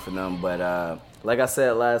right now for them. But like I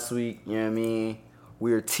said last week, you know what I mean?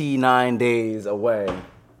 We're T9 days away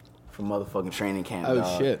from motherfucking training camp. Oh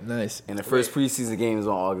dog. shit, nice. And the first preseason game is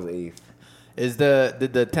on August 8th. Is the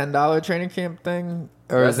 $10 training camp thing,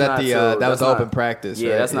 or is that that was open practice?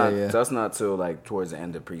 Yeah, right? that's not till like towards the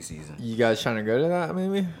end of preseason. You guys trying to go to that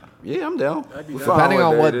maybe? Yeah, I'm down. Depending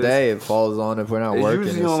on what day it falls on, if we're not it's working,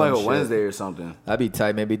 usually or on like some a shit. Wednesday or something. That'd be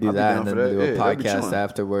tight. Maybe do I'd be that down and then for that. do a Yeah, that'd be podcast chilling.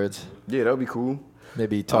 afterwards. Yeah, that'd be cool.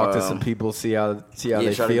 Maybe talk to some people, see how they try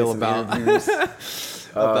to feel get some about interviews.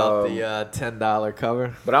 about the $10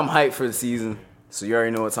 cover. But I'm hyped for the season, so you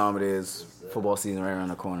already know what time it is. Football season right around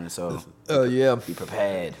the corner, so Oh yeah, be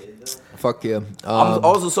prepared. fuck yeah. I'm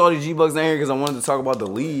also saw the G-Bucks down here because I wanted to talk about the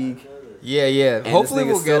league. Yeah. And Hopefully this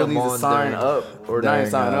nigga we'll still get him needs on to sign up, or not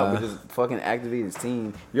even sign up, during, but just fucking activate his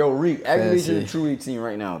team. Yo, Reek, activate your Fancy. True League team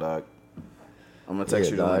right now, dog. I'm gonna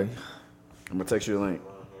text you the dog. link. I'm gonna text you the link.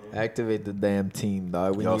 Activate the damn team,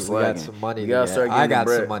 dog. We Y'all got slacking. some money You to gotta get. start I getting got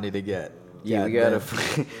bread. some money to get. Yeah, we damn.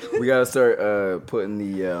 gotta we gotta start putting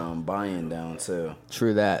the buy-in down too.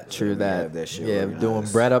 True that. we have that shit Yeah, organized. doing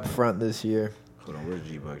bread up front this year. Hold on, where's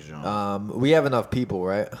G-Bucks, John? We have enough people,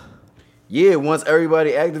 right? Yeah, once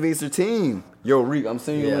everybody activates their team. Yo, Reek, I'm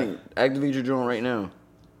sending you a Yeah. link. Activate your drone right now.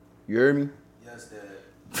 You heard me? Yes,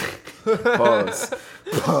 Dad. Pause.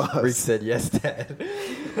 Rick said yes, Dad.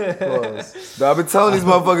 Pause. Dog, I've been telling these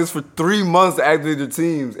motherfuckers for 3 months to activate their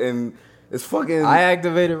teams, and it's fucking. I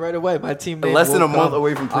activated right away. My team name Less than will a month come.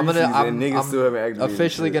 away from preseason, and niggas I'm still haven't activated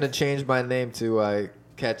officially shit. gonna change my name to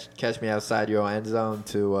catch me outside your end zone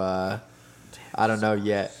to I don't know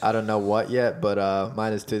yet. I don't know what yet, but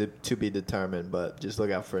mine is to be determined. But just look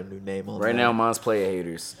out for a new name on Right there. now, mine's Player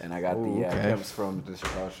Haters, and I got Ooh, the okay. Kemps from the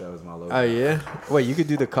Chicago Show as my logo. Oh yeah. Wait, you could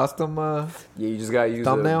do the custom. Yeah, you just gotta use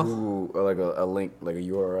Thumbnail? a Google or like a link, like a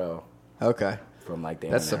URL Okay. from like the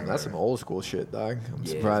That's internet. some old school shit, dog. I'm Yeah,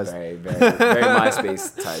 surprised. Very, very, very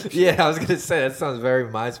MySpace type shit. Yeah, I was gonna say that sounds very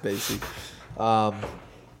MySpacey.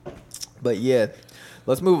 But yeah,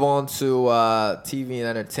 let's move on to TV and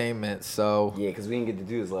entertainment. So Yeah, because we didn't get to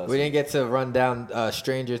do this last we week. didn't get to run down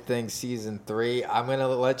Stranger Things season 3. I'm gonna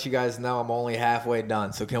let you guys know I'm only halfway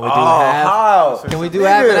done. So can we do half? how? Can we do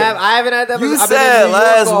half and half? I haven't had that. You I've been in said New York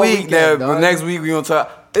last all week weekend, that dog. next week we gonna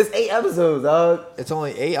talk. It's 8 episodes, dog. It's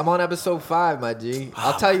only 8. I'm on episode 5, my G.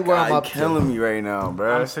 I'll tell you where I'm up You're killing to. me right now,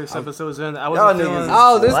 bro. I'm 6 episodes in. I Y'all wasn't niggas feeling. is-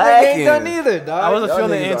 Oh, this nigga ain't done Slacking. either, dog. I wasn't Y'all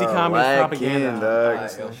feeling the niggas are anti-comedy lacking, propaganda. dog.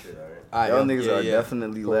 honestly. Y'all niggas are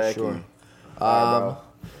definitely for lacking. sure. Alright, bro.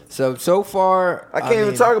 So far, I can't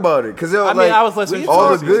even talk about it because I mean, I was listening to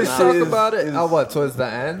all it. the good We shit. Talk is- about it. is- Oh, what? Towards the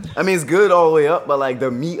end? I mean, it's good all the way up, but like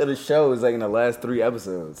the meat of the show is like in the last 3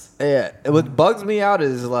 episodes. Yeah. What bugs me out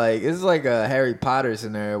is like this is like a Harry Potter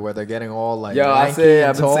scenario where they're getting all like Yo, I lanky say and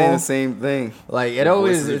I've been tall. saying the same thing. Like it The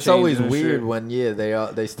always, voices are it's always changing and weird shit.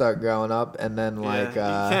 when they start growing up and then like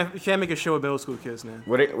you can't make a show with middle school kids now.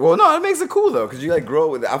 Well, no, it makes it cool though, because you like grow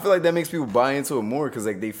up with it. I feel like that makes people buy into it more because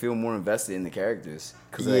like they feel more invested in the characters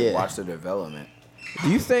because they Yeah. watch their development. Do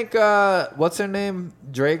you think what's her name?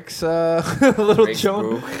 Drake's little Drake's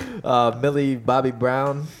Joan, Millie Bobby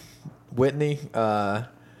Brown, Whitney.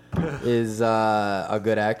 is a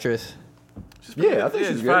good actress? Yeah, I think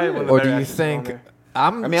she's good. Or do you think? I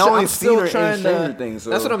only seen her in Stranger Things.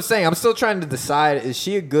 So. That's what I'm saying. I'm still trying to decide: is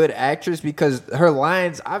she a good actress? Because her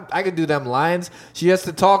lines, I could do them lines. She has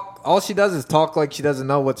to talk. All she does is talk like she doesn't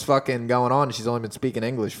know what's fucking going on. She's only been speaking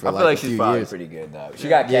English for I feel like a few she's probably years. pretty good though. She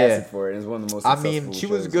got casted for it. It's one of the most. I mean, she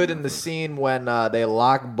was good in the scene when they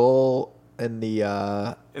lock Bull in the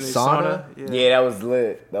sauna. Yeah, that was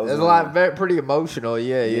lit. That was a lot, pretty emotional.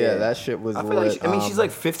 Yeah, that shit was I feel lit. like she's like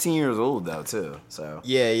 15 years old though too. So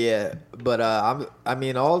yeah. But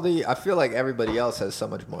I feel like everybody else has so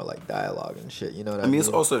much more like dialogue and shit. You know what I mean? It's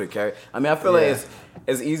also the character. I mean, I feel like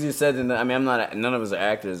it's easier said than. I mean, none of us are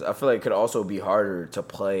actors. I feel like it could also be harder to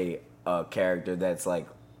play a character that's like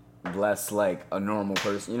less like a normal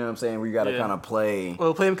person. You know what I'm saying? Where you got to kind of play.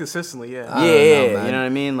 Well, play him consistently. Yeah. You know what I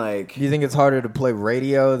mean? Like, do you think it's harder to play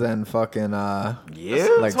radio than fucking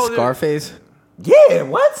like Scarface? Yeah.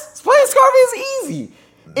 What? Playing Scarface is easy.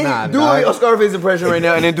 Doing a Scarface impression right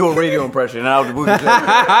now and then do a radio impression. And I'll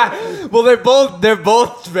well, they're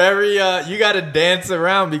both very. You got to dance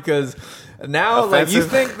around because. Now,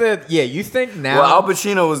 offensive. like, you think now. Well, Al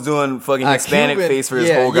Pacino was doing fucking Hispanic Cuban, face for his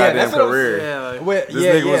whole goddamn career. This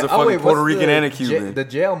nigga was a fucking Puerto Rican and a Cuban. The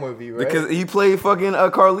jail movie, right? Because he played fucking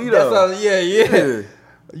Carlito.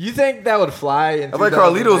 You think that would fly? I feel like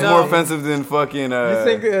Carlito was more offensive than fucking. You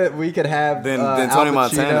think we could have than Al Tony Pacino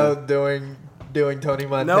Montana doing Tony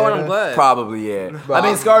Montana? No, I'm glad. Probably, yeah. I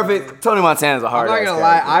mean, Scarface. Tony Montana's a hard. I'm not gonna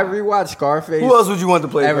lie. I rewatched Scarface. Who else would you want to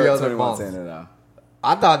play every other Tony month? Montana now?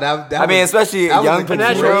 I thought that I mean, especially young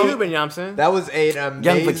Pacino. Cuban, you know what I'm saying? That was an amazing.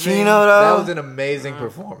 Young Pacino, though. That was an amazing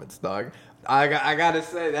performance, dog. I gotta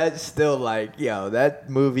say that's still like, that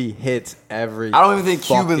movie hits every. I don't even think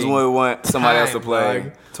Cubans would want somebody else to play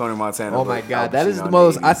dog. Tony Montana. Oh my god, that is the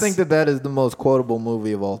most. I think that is the most quotable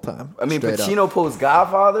movie of all time. I mean, Pacino post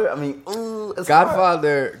Godfather. I mean,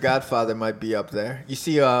 Godfather might be up there. You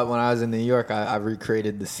see, when I was in New York, I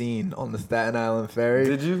recreated the scene on the Staten Island ferry.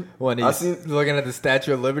 Did you? When he's looking at the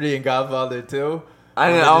Statue of Liberty in Godfather 2.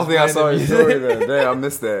 I don't think I saw your story though. Damn, I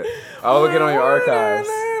missed that. I'll look it on your archives.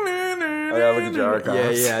 I gotta look at your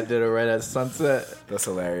archives. Yeah, I did it right at sunset. That's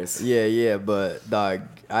hilarious. Yeah, but dog,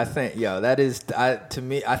 I think that is to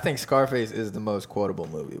me. I think Scarface is the most quotable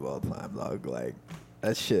movie of all time, dog. Like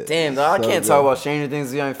that shit. Damn, dog, I can't talk about Stranger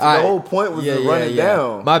Things. The whole point was to run it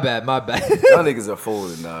down. My bad. Y'all niggas are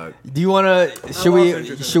folding, dog. Do you wanna?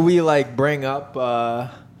 Should we like bring up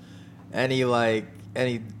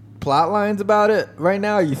any plot lines about it right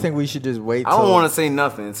now? Or you think we should just wait? I don't want to say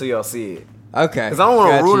nothing until y'all see it. Okay. Because I don't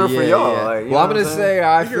want to ruin it for y'all. Yeah. Like, well, I'm going to say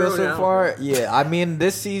I feel ruin so far. Yeah, I mean,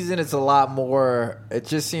 this season it's a lot more. It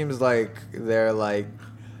just seems like they're like,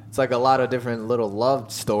 it's like a lot of different little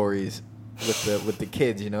love stories with the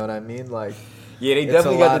kids. You know what I mean? Like, yeah, they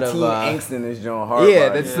definitely got the teen angst in this joint hard. Yeah,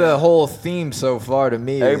 that's the whole theme so far to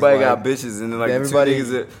me. Everybody got bitches, and then like everybody.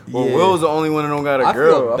 The two niggas Will's the only one that don't got a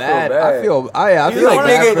girl. I feel bad. I feel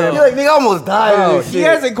like nigga almost died. Bro, he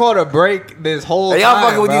hasn't caught a break this whole time. Y'all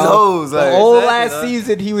fucking with these hoes. The whole last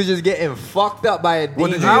season, he was just getting fucked up by a demon.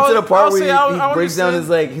 Well, did you get to the part where he breaks down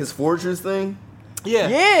his fortress thing?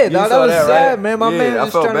 Yeah, dog, that was sad, right? Man. My man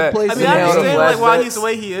was trying to play. I mean, I understand like why he's the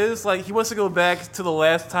way he is. Like he wants to go back to the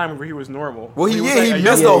last time where he was normal. Well, he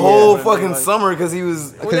missed the whole fucking summer because he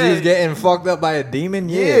was getting fucked up by a demon.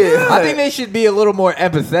 Yeah, I think they should be a little more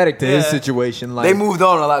empathetic to his situation. Like they moved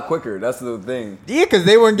on a lot quicker. That's the thing. Yeah, because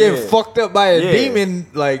they weren't getting fucked up by a demon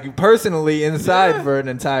like personally inside for an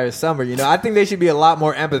entire summer. You know, I think they should be a lot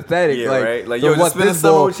more empathetic. Yeah, like, right. Like yo, just spend a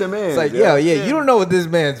summer with your man. It's like you don't know what this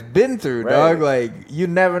man's been through, dog. Like. You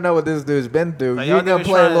never know what this dude's been through. Like, you gonna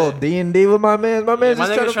play a little D&D with my man? My man's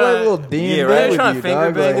just trying to play a little D&D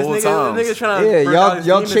with you, dog.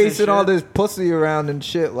 Y'all chasing all this pussy around and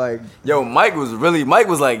shit. Like, yo, Mike was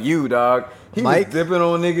like you, dog. He was dipping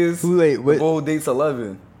on niggas. Who Bold Dates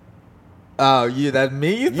 11. Oh, yeah, that's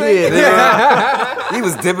me, you think? Yeah, he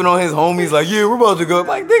was dipping on his homies like, yeah, we're about to go.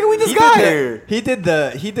 Like, nigga, we just got here. He did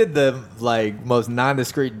the like most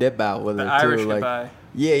nondiscreet dip out with it too. Irish like, goodbye.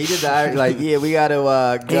 Yeah, he did the like. Yeah, we gotta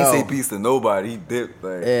go. He didn't say peace to nobody. He dipped.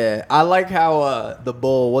 Like. Yeah, I like how the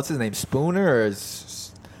bull. What's his name? Spooner or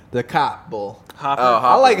the cop bull? Hopper.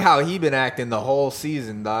 I like how he been acting the whole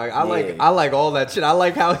season, dog. I like all that shit. I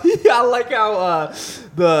like how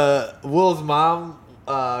the Will's mom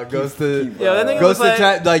goes to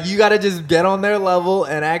try, like you gotta just get on their level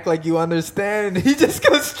and act like you understand. He just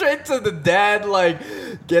goes straight to the dad, like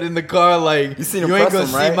get in the car, like you ain't gonna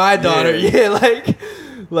see my daughter. Yeah, like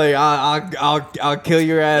Like I'll kill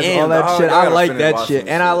your ass, Damn, all that dog, shit. I I gotta like finish that watching shit,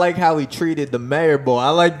 this and I shit. like how he treated the mayor boy. I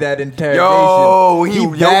like that interrogation. Yo,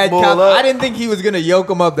 he yoked Bull up. I didn't think he was gonna yoke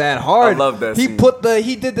him up that hard. I love that He scene.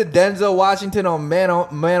 he did the Denzel Washington on Man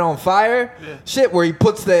on Fire shit where he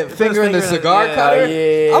puts the finger in the finger in cigar yeah. cutter. Oh,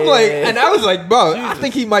 yeah. I'm like, and I was like, bro, I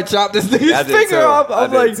think he might chop this nigga's I did finger too. off. I I'm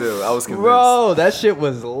did like, too. I was convinced. bro, that shit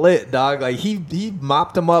was lit, dog. Like he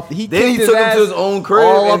mopped him up. He Then he kicked his took him ass to his own crib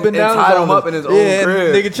all and down tied on him up in his own and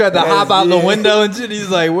crib. Nigga tried to Yes, hop out the yeah. window and shit.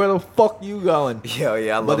 He's like, where the fuck you going? Yeah,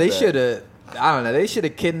 I love But they that. should have. I don't know. They should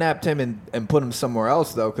have kidnapped him and put him somewhere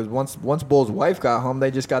else though, because once Bull's wife got home,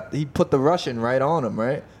 he put the Russian right on him,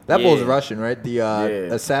 right? That Yeah. Bull's Russian, right? The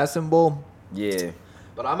assassin Bull. Yeah.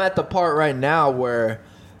 But I'm at the part right now where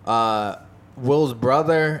Will's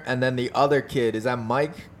brother and then the other kid, is that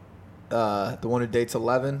Mike, the one who dates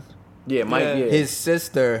 11? Yeah, Mike, yeah. His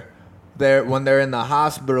sister, when they're in the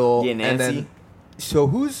hospital. Yeah, And Nancy. then, so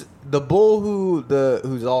who's the Bull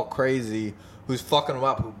who's all crazy, who's fucking him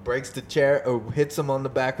up, who breaks the chair or hits him on the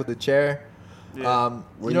back with the chair? Yeah. You know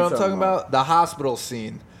What what I'm talking about? The hospital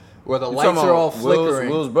scene where the lights are all flickering.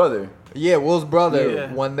 Will's brother. Yeah, Will's brother.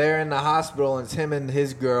 Yeah. When they're in the hospital, and it's him and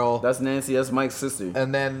his girl. That's Nancy. That's Mike's sister.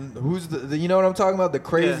 And then who's the you know what I'm talking about? The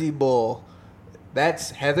crazy Bull.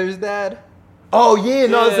 That's Heather's dad. Oh yeah,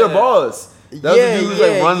 no, it's their Yeah. boss. That's Yeah, the dude who yeah,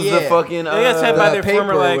 like runs yeah. the fucking. They got tapped by the their paper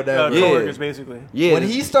former or like whatever. coworkers, Yeah. basically. Yeah, When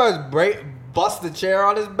he starts bust the chair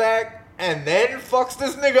on his back and then fucks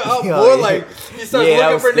this nigga up Yeah, more, yeah. like he starts Yeah,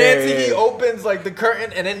 that looking was for scary, Nancy, he yeah. opens like the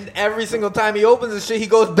curtain, and then every single time he opens the shit, he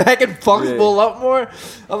goes back and fucks Yeah. Bull up more.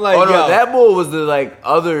 I'm like, Oh no, yo, that Bull was the like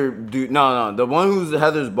other dude. No, the one who's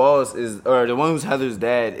Heather's boss or the one who's Heather's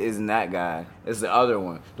dad isn't that guy. It's the other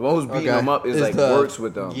one. The one who's beating Okay. him up is It's like the- works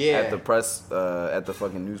with them yeah. at the press at the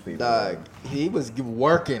fucking newspaper. dog, he was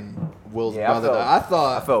working Will's Yeah, brother. I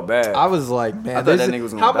I felt bad. I was like, man, I thought this that is- nigga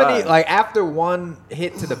was gonna how many die. like after one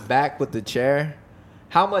hit to the back with the chair,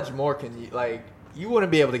 how much more can you like? You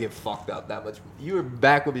wouldn't be able to get fucked up that much. Your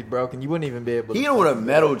back would be broken. You wouldn't even be able. He to hit him with a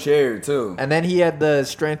metal chair too. And then he had the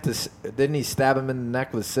strength to. Didn't he stab him in the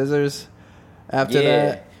neck with scissors? After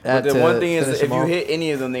that, But the to one thing is, finish if him you off? hit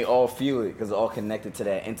any of them, they all feel it because it's all connected to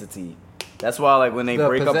that entity. That's why, like, when they The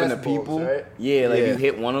break up into possessed bulls, people, right? yeah, like Yeah. you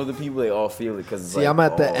hit one of the people, they all feel it because. See, I'm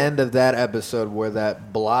at the end of that episode where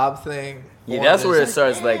that blob thing. Yeah, that's where it formed.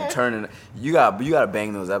 starts like turning. You got to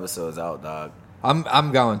bang those episodes out, dog.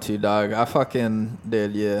 I'm going to, dog. I fucking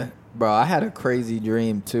did, yeah. Bro, I had a crazy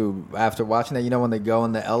dream too after watching that. You know when they go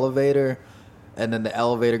in the elevator and then the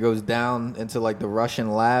elevator goes down into like the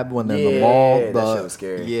Russian lab when they're in the mall. Yeah, that shit was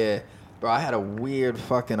scary. Yeah. Bro, I had a weird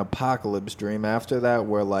fucking apocalypse dream after that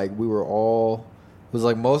where like we were all it was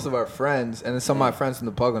like most of our friends and then some of my friends from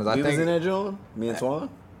the Poguns. I We was think in that John. Me and Swan.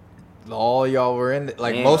 all y'all were in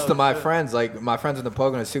like Damn. most of my friends, like my friends in the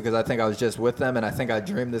Poconos too, because I think I was just with them, and I think I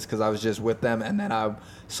dreamed this because I was just with them, and then I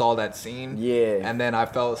saw that scene, Yeah. and then I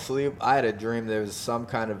fell asleep. I had a dream there was some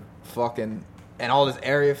kind of fucking and all this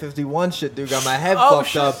Area 51 shit, dude, got my head fucked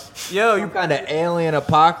shit. up. Yo, Some kind of alien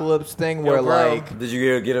apocalypse thing where bro. like. Did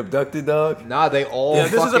you get abducted, dog? Nah, they all Yeah,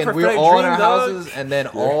 this is a fucking. We were prophetic all in dream, our dog. houses, and then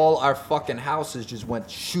all our fucking houses just went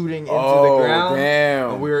shooting into Oh, the ground. damn.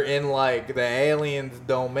 And we were in like the aliens'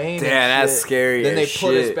 domain. and Damn, that's shit. scary Then they as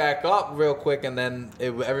put us shit. back up real quick, and then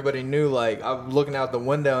everybody knew. Like I was looking out the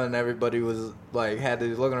window, and everybody was like had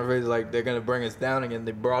these looking at face like they're gonna bring us down again.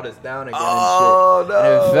 They brought us down again. Oh, and shit. And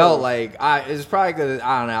it no. felt like it's probably because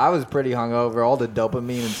I don't know. I was pretty hungover. All the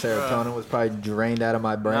dopamine and serotonin was probably drained out of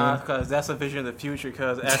my brain. Nah, because that's a vision of the future.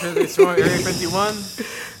 Because after they storm Area 51,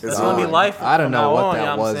 it's gonna be life. I don't from know now what on, that you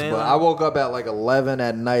know what I'm was, saying? but I woke up at like 11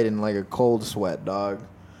 at night in like a cold sweat, dog.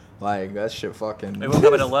 Like that shit fucking. They woke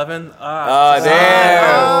up at 11.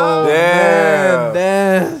 Damn. Damn.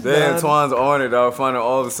 Damn. Damn, Twan's on it, dog. Finding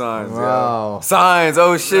all the signs. Wow. Yo. Signs.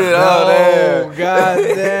 Oh shit. Oh Oh, damn. god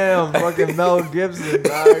damn. Fucking Mel Gibson,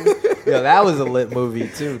 dog. Yo, that was a lit movie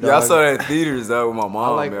too, dog. Yeah, I saw that in theaters though with my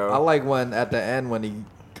mom, I yo. like when at the end when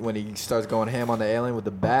he starts going ham on the alien with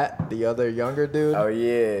the bat, the other younger dude. Oh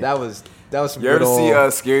yeah. That was some You good ever see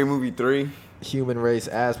old Scary Movie 3 human race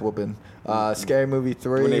ass whooping. Scary Movie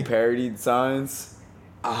 3. when they parodied Signs?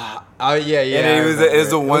 Oh yeah, yeah. And I it was remember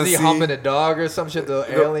the one was he scene- humping a dog or some shit? The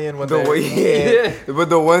alien when the they way, yeah. But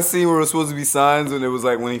the one scene where it was supposed to be Signs when it was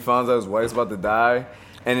like when he finds out his wife's about to die,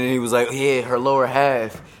 and then he was like, yeah, her lower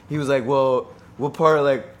half. He was like, well, what part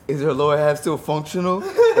like is her lower half still functional?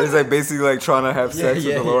 And it's like basically like trying to have sex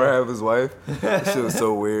with the lower half of his wife. That shit was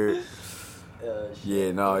so weird.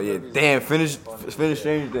 Damn, finish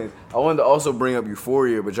Stranger Things. I wanted to also bring up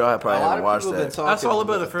Euphoria, but y'all probably haven't watched that. I saw a little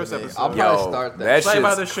bit of the first episode. I'll probably start that. That shit's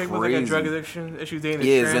about the chick with like a crazy. drug addiction issue dating.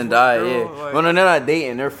 Zendaya. Like, Well, no, they're not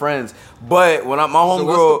dating. They're friends. But when my So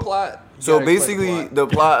what's homegirl. the plot? You So gotta explain basically, the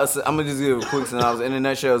plot. I'm gonna just give a quick synopsis. In a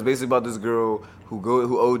nutshell, it's basically about this girl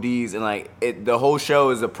who ODs, and like the whole show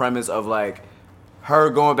is the premise of like her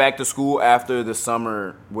going back to school after the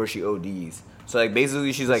summer where she ODs. So like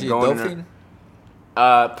basically, she's like Is she going. Dolphin?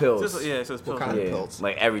 Pills. just, yeah, so it's pills. What kind of Yeah, pills?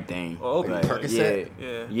 like everything. Oh, okay. Like, Percocet?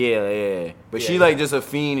 yeah. But she like just a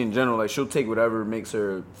fiend in general. Like she'll take whatever makes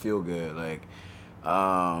her feel good. Like,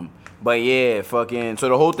 but yeah, fucking. So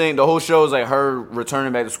the whole show is like her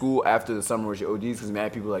returning back to school after the summer where she ODs because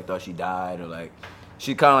mad people like thought she died or like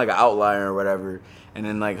she kind of like an outlier or whatever. And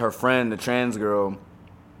then like her friend, the trans girl,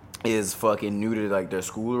 is fucking new to like their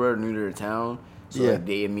school or new to their town. So like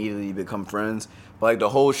they immediately become friends. But like the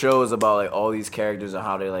whole show is about like all these characters and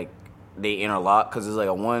how they interlock because there's like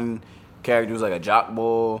a one character who's like a jock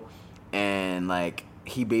bull and like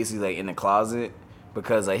he basically like in the closet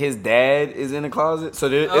because like his dad is in the closet. So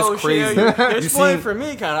it's crazy. Shit, you're You spoiling see- for me,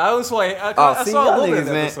 kind of. I was like, I see, saw a y'all little bit of niggas,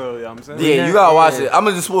 the man. episode. You know what I'm saying? Yeah, you gotta watch it. I'm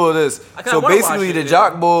gonna just spoil this. I kinda So wanna basically, watch it, the yeah.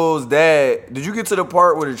 jock bull's dad. Did you get to the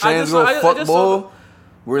part where the trans girl fucked just saw bull?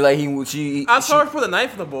 Where like she I saw her put a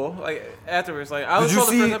knife in the bowl, like afterwards. Like I Did was you saw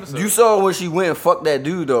the first see? episode. You saw when she went and fucked that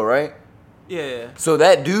dude though, right? Yeah. So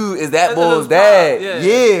that dude is that That bull's was dad. Bob,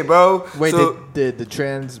 Yeah, bro. Wait, so, did the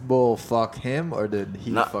trans bull fuck him or did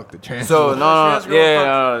he Nah. fuck the trans So bull? no, trans girl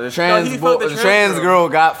no, the trans he bull, fucked the the trans trans girl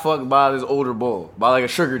got fucked by this older bull, by like a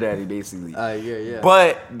sugar daddy basically. Yeah.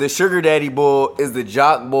 But the sugar daddy bull is the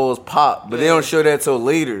jock bull's pop, but they don't show that till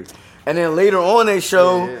later. And then later on they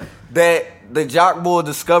show that the jock bull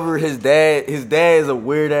discovered his dad. His dad is a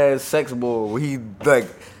weird ass sex bull where he like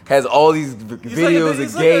has all these videos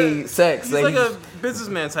of gay sex. He's like a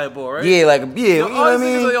businessman type bull, right? Yeah, you know what I all these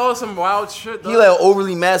mean? niggas like all some wild shit. He like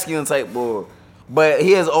overly masculine type bull, but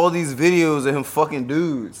he has all these videos of him fucking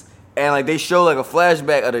dudes, and like they show like a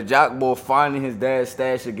flashback of the jock bull finding his dad's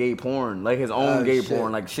stash of gay porn, like his own gay shit.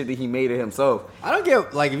 porn, like shit that he made of himself. I don't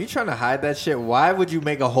get like if you're trying to hide that shit, why would you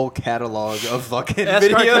make a whole catalog of fucking That's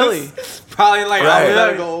R. Kelly. videos? Probably like Right.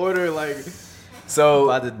 alphabetical order, like. So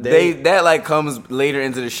By the date. that like comes later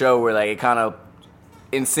into the show where like it kind of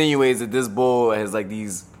insinuates that this bull has like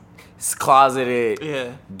these closeted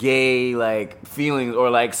gay like feelings or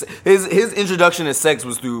like his introduction to sex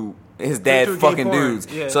was through his dad Through gay fucking porn, dudes.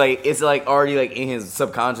 yeah. So like it's like already like in his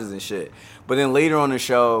subconscious and shit. But then later on the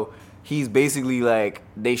show, he's basically like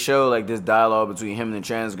they show like this dialogue between him and the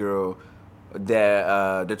trans girl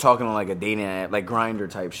that they're talking on like a dating app, like Grindr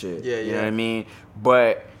type shit. Yeah, You know yeah. what I mean?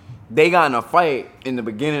 But they got in a fight in the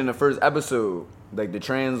beginning of the first episode, like the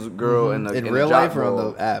trans girl and the in and real the jock life or on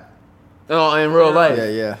bull. the app? No, in real life.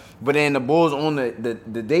 Yeah. But then the bull's on the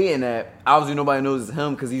dating app. Obviously, nobody knows it's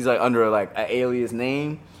him because he's like under like an alias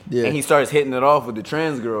name. Yeah. And he starts hitting it off with the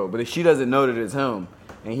trans girl, but she doesn't know that it's him.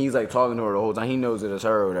 And he's like talking to her the whole time. He knows that it's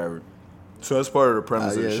her or whatever. So that's part of the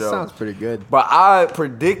premise of Yeah, the it show. sounds pretty good. But I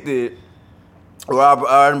predicted, well,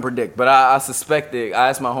 I didn't predict, but I suspected. I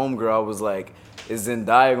asked my homegirl, I was like, is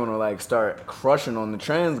Zendaya gonna like start crushing on the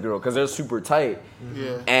trans girl because they're super tight?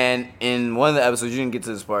 Yeah. And in one of the episodes, you didn't get to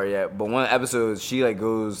this part yet, but one of the episodes, she's like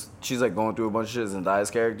going through a bunch of shit.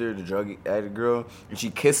 Zendaya's character, the drug addict girl, and she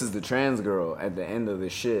kisses the trans girl at the end of the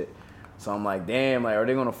shit. So I'm like, damn, like, are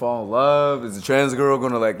they gonna fall in love? Is the trans girl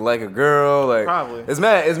gonna like a girl? Like, Probably. It's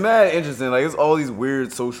mad interesting. Like, it's all these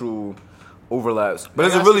weird social overlaps, but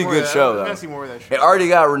it's a gotta really see more good of that. show I though. gotta see more of that shit. It already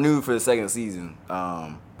got renewed for the second season,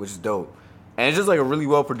 which is dope. And it's just like a really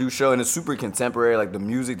well produced show, and it's super contemporary. Like the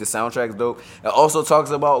music, the soundtrack's dope. It also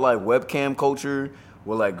talks about like webcam culture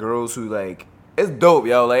with like girls who like it's dope,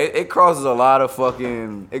 yo. Like it crosses a lot of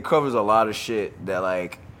fucking. It covers a lot of shit that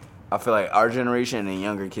like I feel like our generation and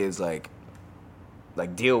younger kids like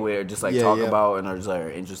deal with, or just like talk about, and are just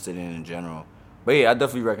like interested in general. But yeah, I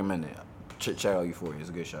definitely recommend it. Check out Euphoria. It's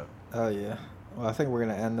a good show. Oh yeah. Well, I think we're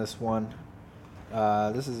gonna end this one.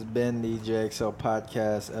 This has been the JXL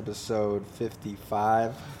Podcast, episode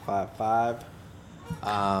 55.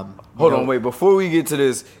 Hold on, wait. Before we get to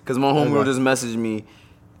this, because my homegirl just messaged me.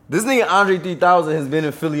 This nigga Andre 3000 has been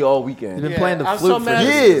in Philly all weekend. He's been playing the I'm flute so for mad.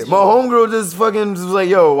 Yeah, my homegirl just fucking was like,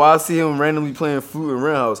 yo, why I see him randomly playing flute in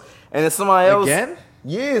Rent House. And then somebody else. Again?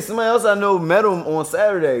 Yeah, somebody else I know met him on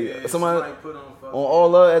Saturday. somebody put on All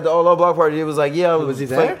Love at the All Love Block Party. It was like, yeah, Was he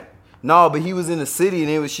there? No, but he was in the city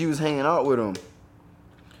and she was hanging out with him.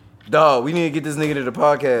 Dog, we need to get this nigga to the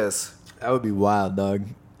podcast. That would be wild, dog.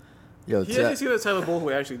 Yo, He actually see the type of bull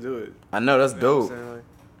who actually do it. I know, that's You know what I'm dope. saying? Like,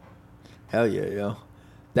 hell yeah, yo.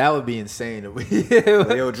 That would be insane.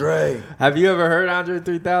 Yo, Dre. Have you ever heard Andre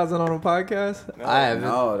 3000 on a podcast? No. I haven't.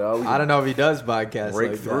 No, dog. I don't know if he does podcasts.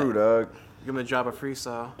 Break like through, that. dog. Give him a drop of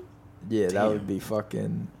freestyle. Yeah, that would be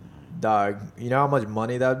fucking dog. You know how much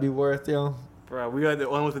money that would be worth, yo? Bro, we got the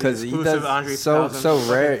one with the Because he exclusive does Andre so 3000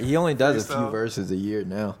 rare. He only does a few freestyle. verses a year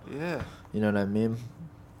now. Yeah. You know what I mean?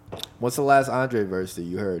 What's the last Andre verse that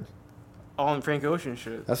you heard? All in Frank Ocean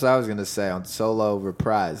shit. That's what I was gonna say on Solo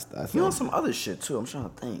Reprised. I He on think. some other shit too. I'm trying to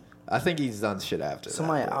think. I think he's done shit after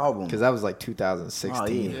Somebody album. because that was like 2016. Oh,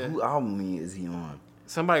 yeah. Yeah. Who album is he on?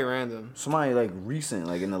 Somebody random. Somebody like recent,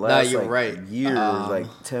 like in the last you're like, right. year, like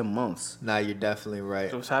 10 months. Nah, you're definitely right.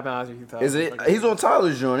 So what's happening Andre 2000? Is it? Like, He's on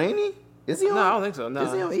Tyler's joint, ain't he? Is he on? No, I don't think so. No.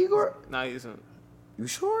 Is he on Igor? No, he isn't. You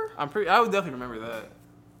sure? I would definitely remember that.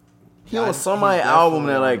 He on somebody album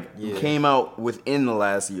that like yeah. came out within the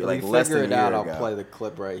last year, like If we less figure than it a year out, ago. I'll play the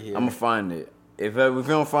clip right here. I'm gonna find it. If we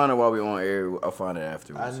don't find it while we on air, I'll find it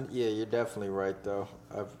afterwards. Yeah, you're definitely right though.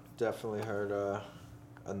 I've definitely heard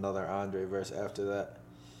another Andre verse after that.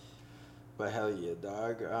 But hell yeah,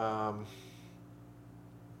 dog. I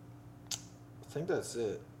think that's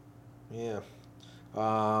it. Yeah.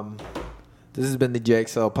 This has been the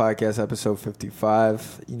JXL Podcast, episode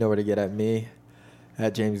 55. You know where to get at me.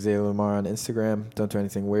 At James Xavier Lamar on Instagram. Don't do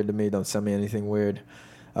anything weird to me. Don't send me anything weird.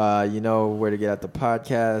 You know where to get at the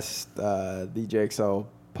podcast. The JXL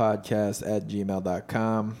Podcast at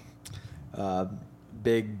gmail.com.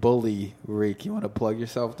 Big Bully Reek. You want to plug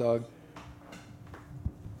yourself, dog?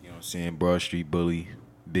 You know what I'm saying? Broad Street Bully.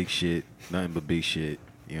 Big shit. Nothing but big shit.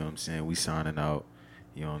 You know what I'm saying? We signing out.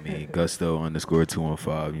 You know what I mean? Gusto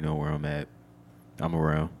 _215. You know where I'm at. I'm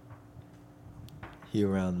around. He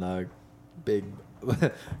around, dog. Big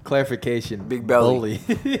clarification. Big belly.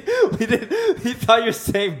 Bully. He thought you were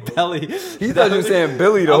saying belly. He thought you were saying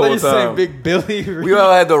Billy the I thought whole you were saying time. Big Billy. We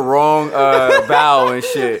all had the wrong vowel and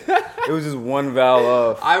shit. It was just one vowel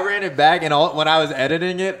off. I ran it back, and when I was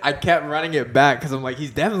editing it, I kept running it back because I'm like,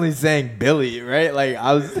 he's definitely saying Billy, right? Like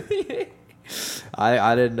I was,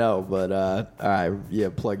 I didn't know, but all right, yeah,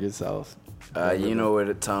 plug yourself. You know where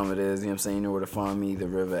the time it is. You know what I'm saying? You know where to find me, The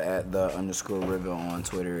River, at _River on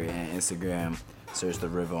Twitter and Instagram. Search The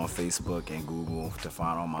River on Facebook and Google to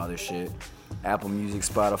find all my other shit. Apple Music,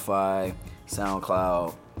 Spotify,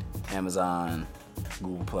 SoundCloud, Amazon,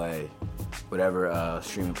 Google Play, whatever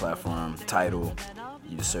streaming platform, Tidal.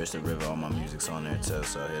 You just search The River. All my music's on there too,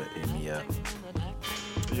 so hit me up.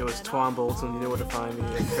 Yo, it's Twan Bolton. You know where to find me.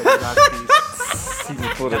 He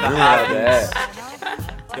just pulled a room out the ass.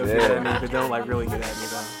 Yo, get at me, but don't like really get at me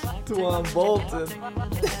though. Twan Bolton.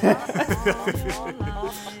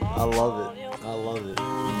 I love it. I love it.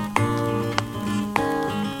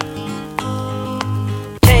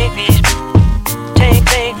 Take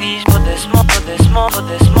these, put this moment.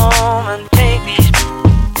 Take these.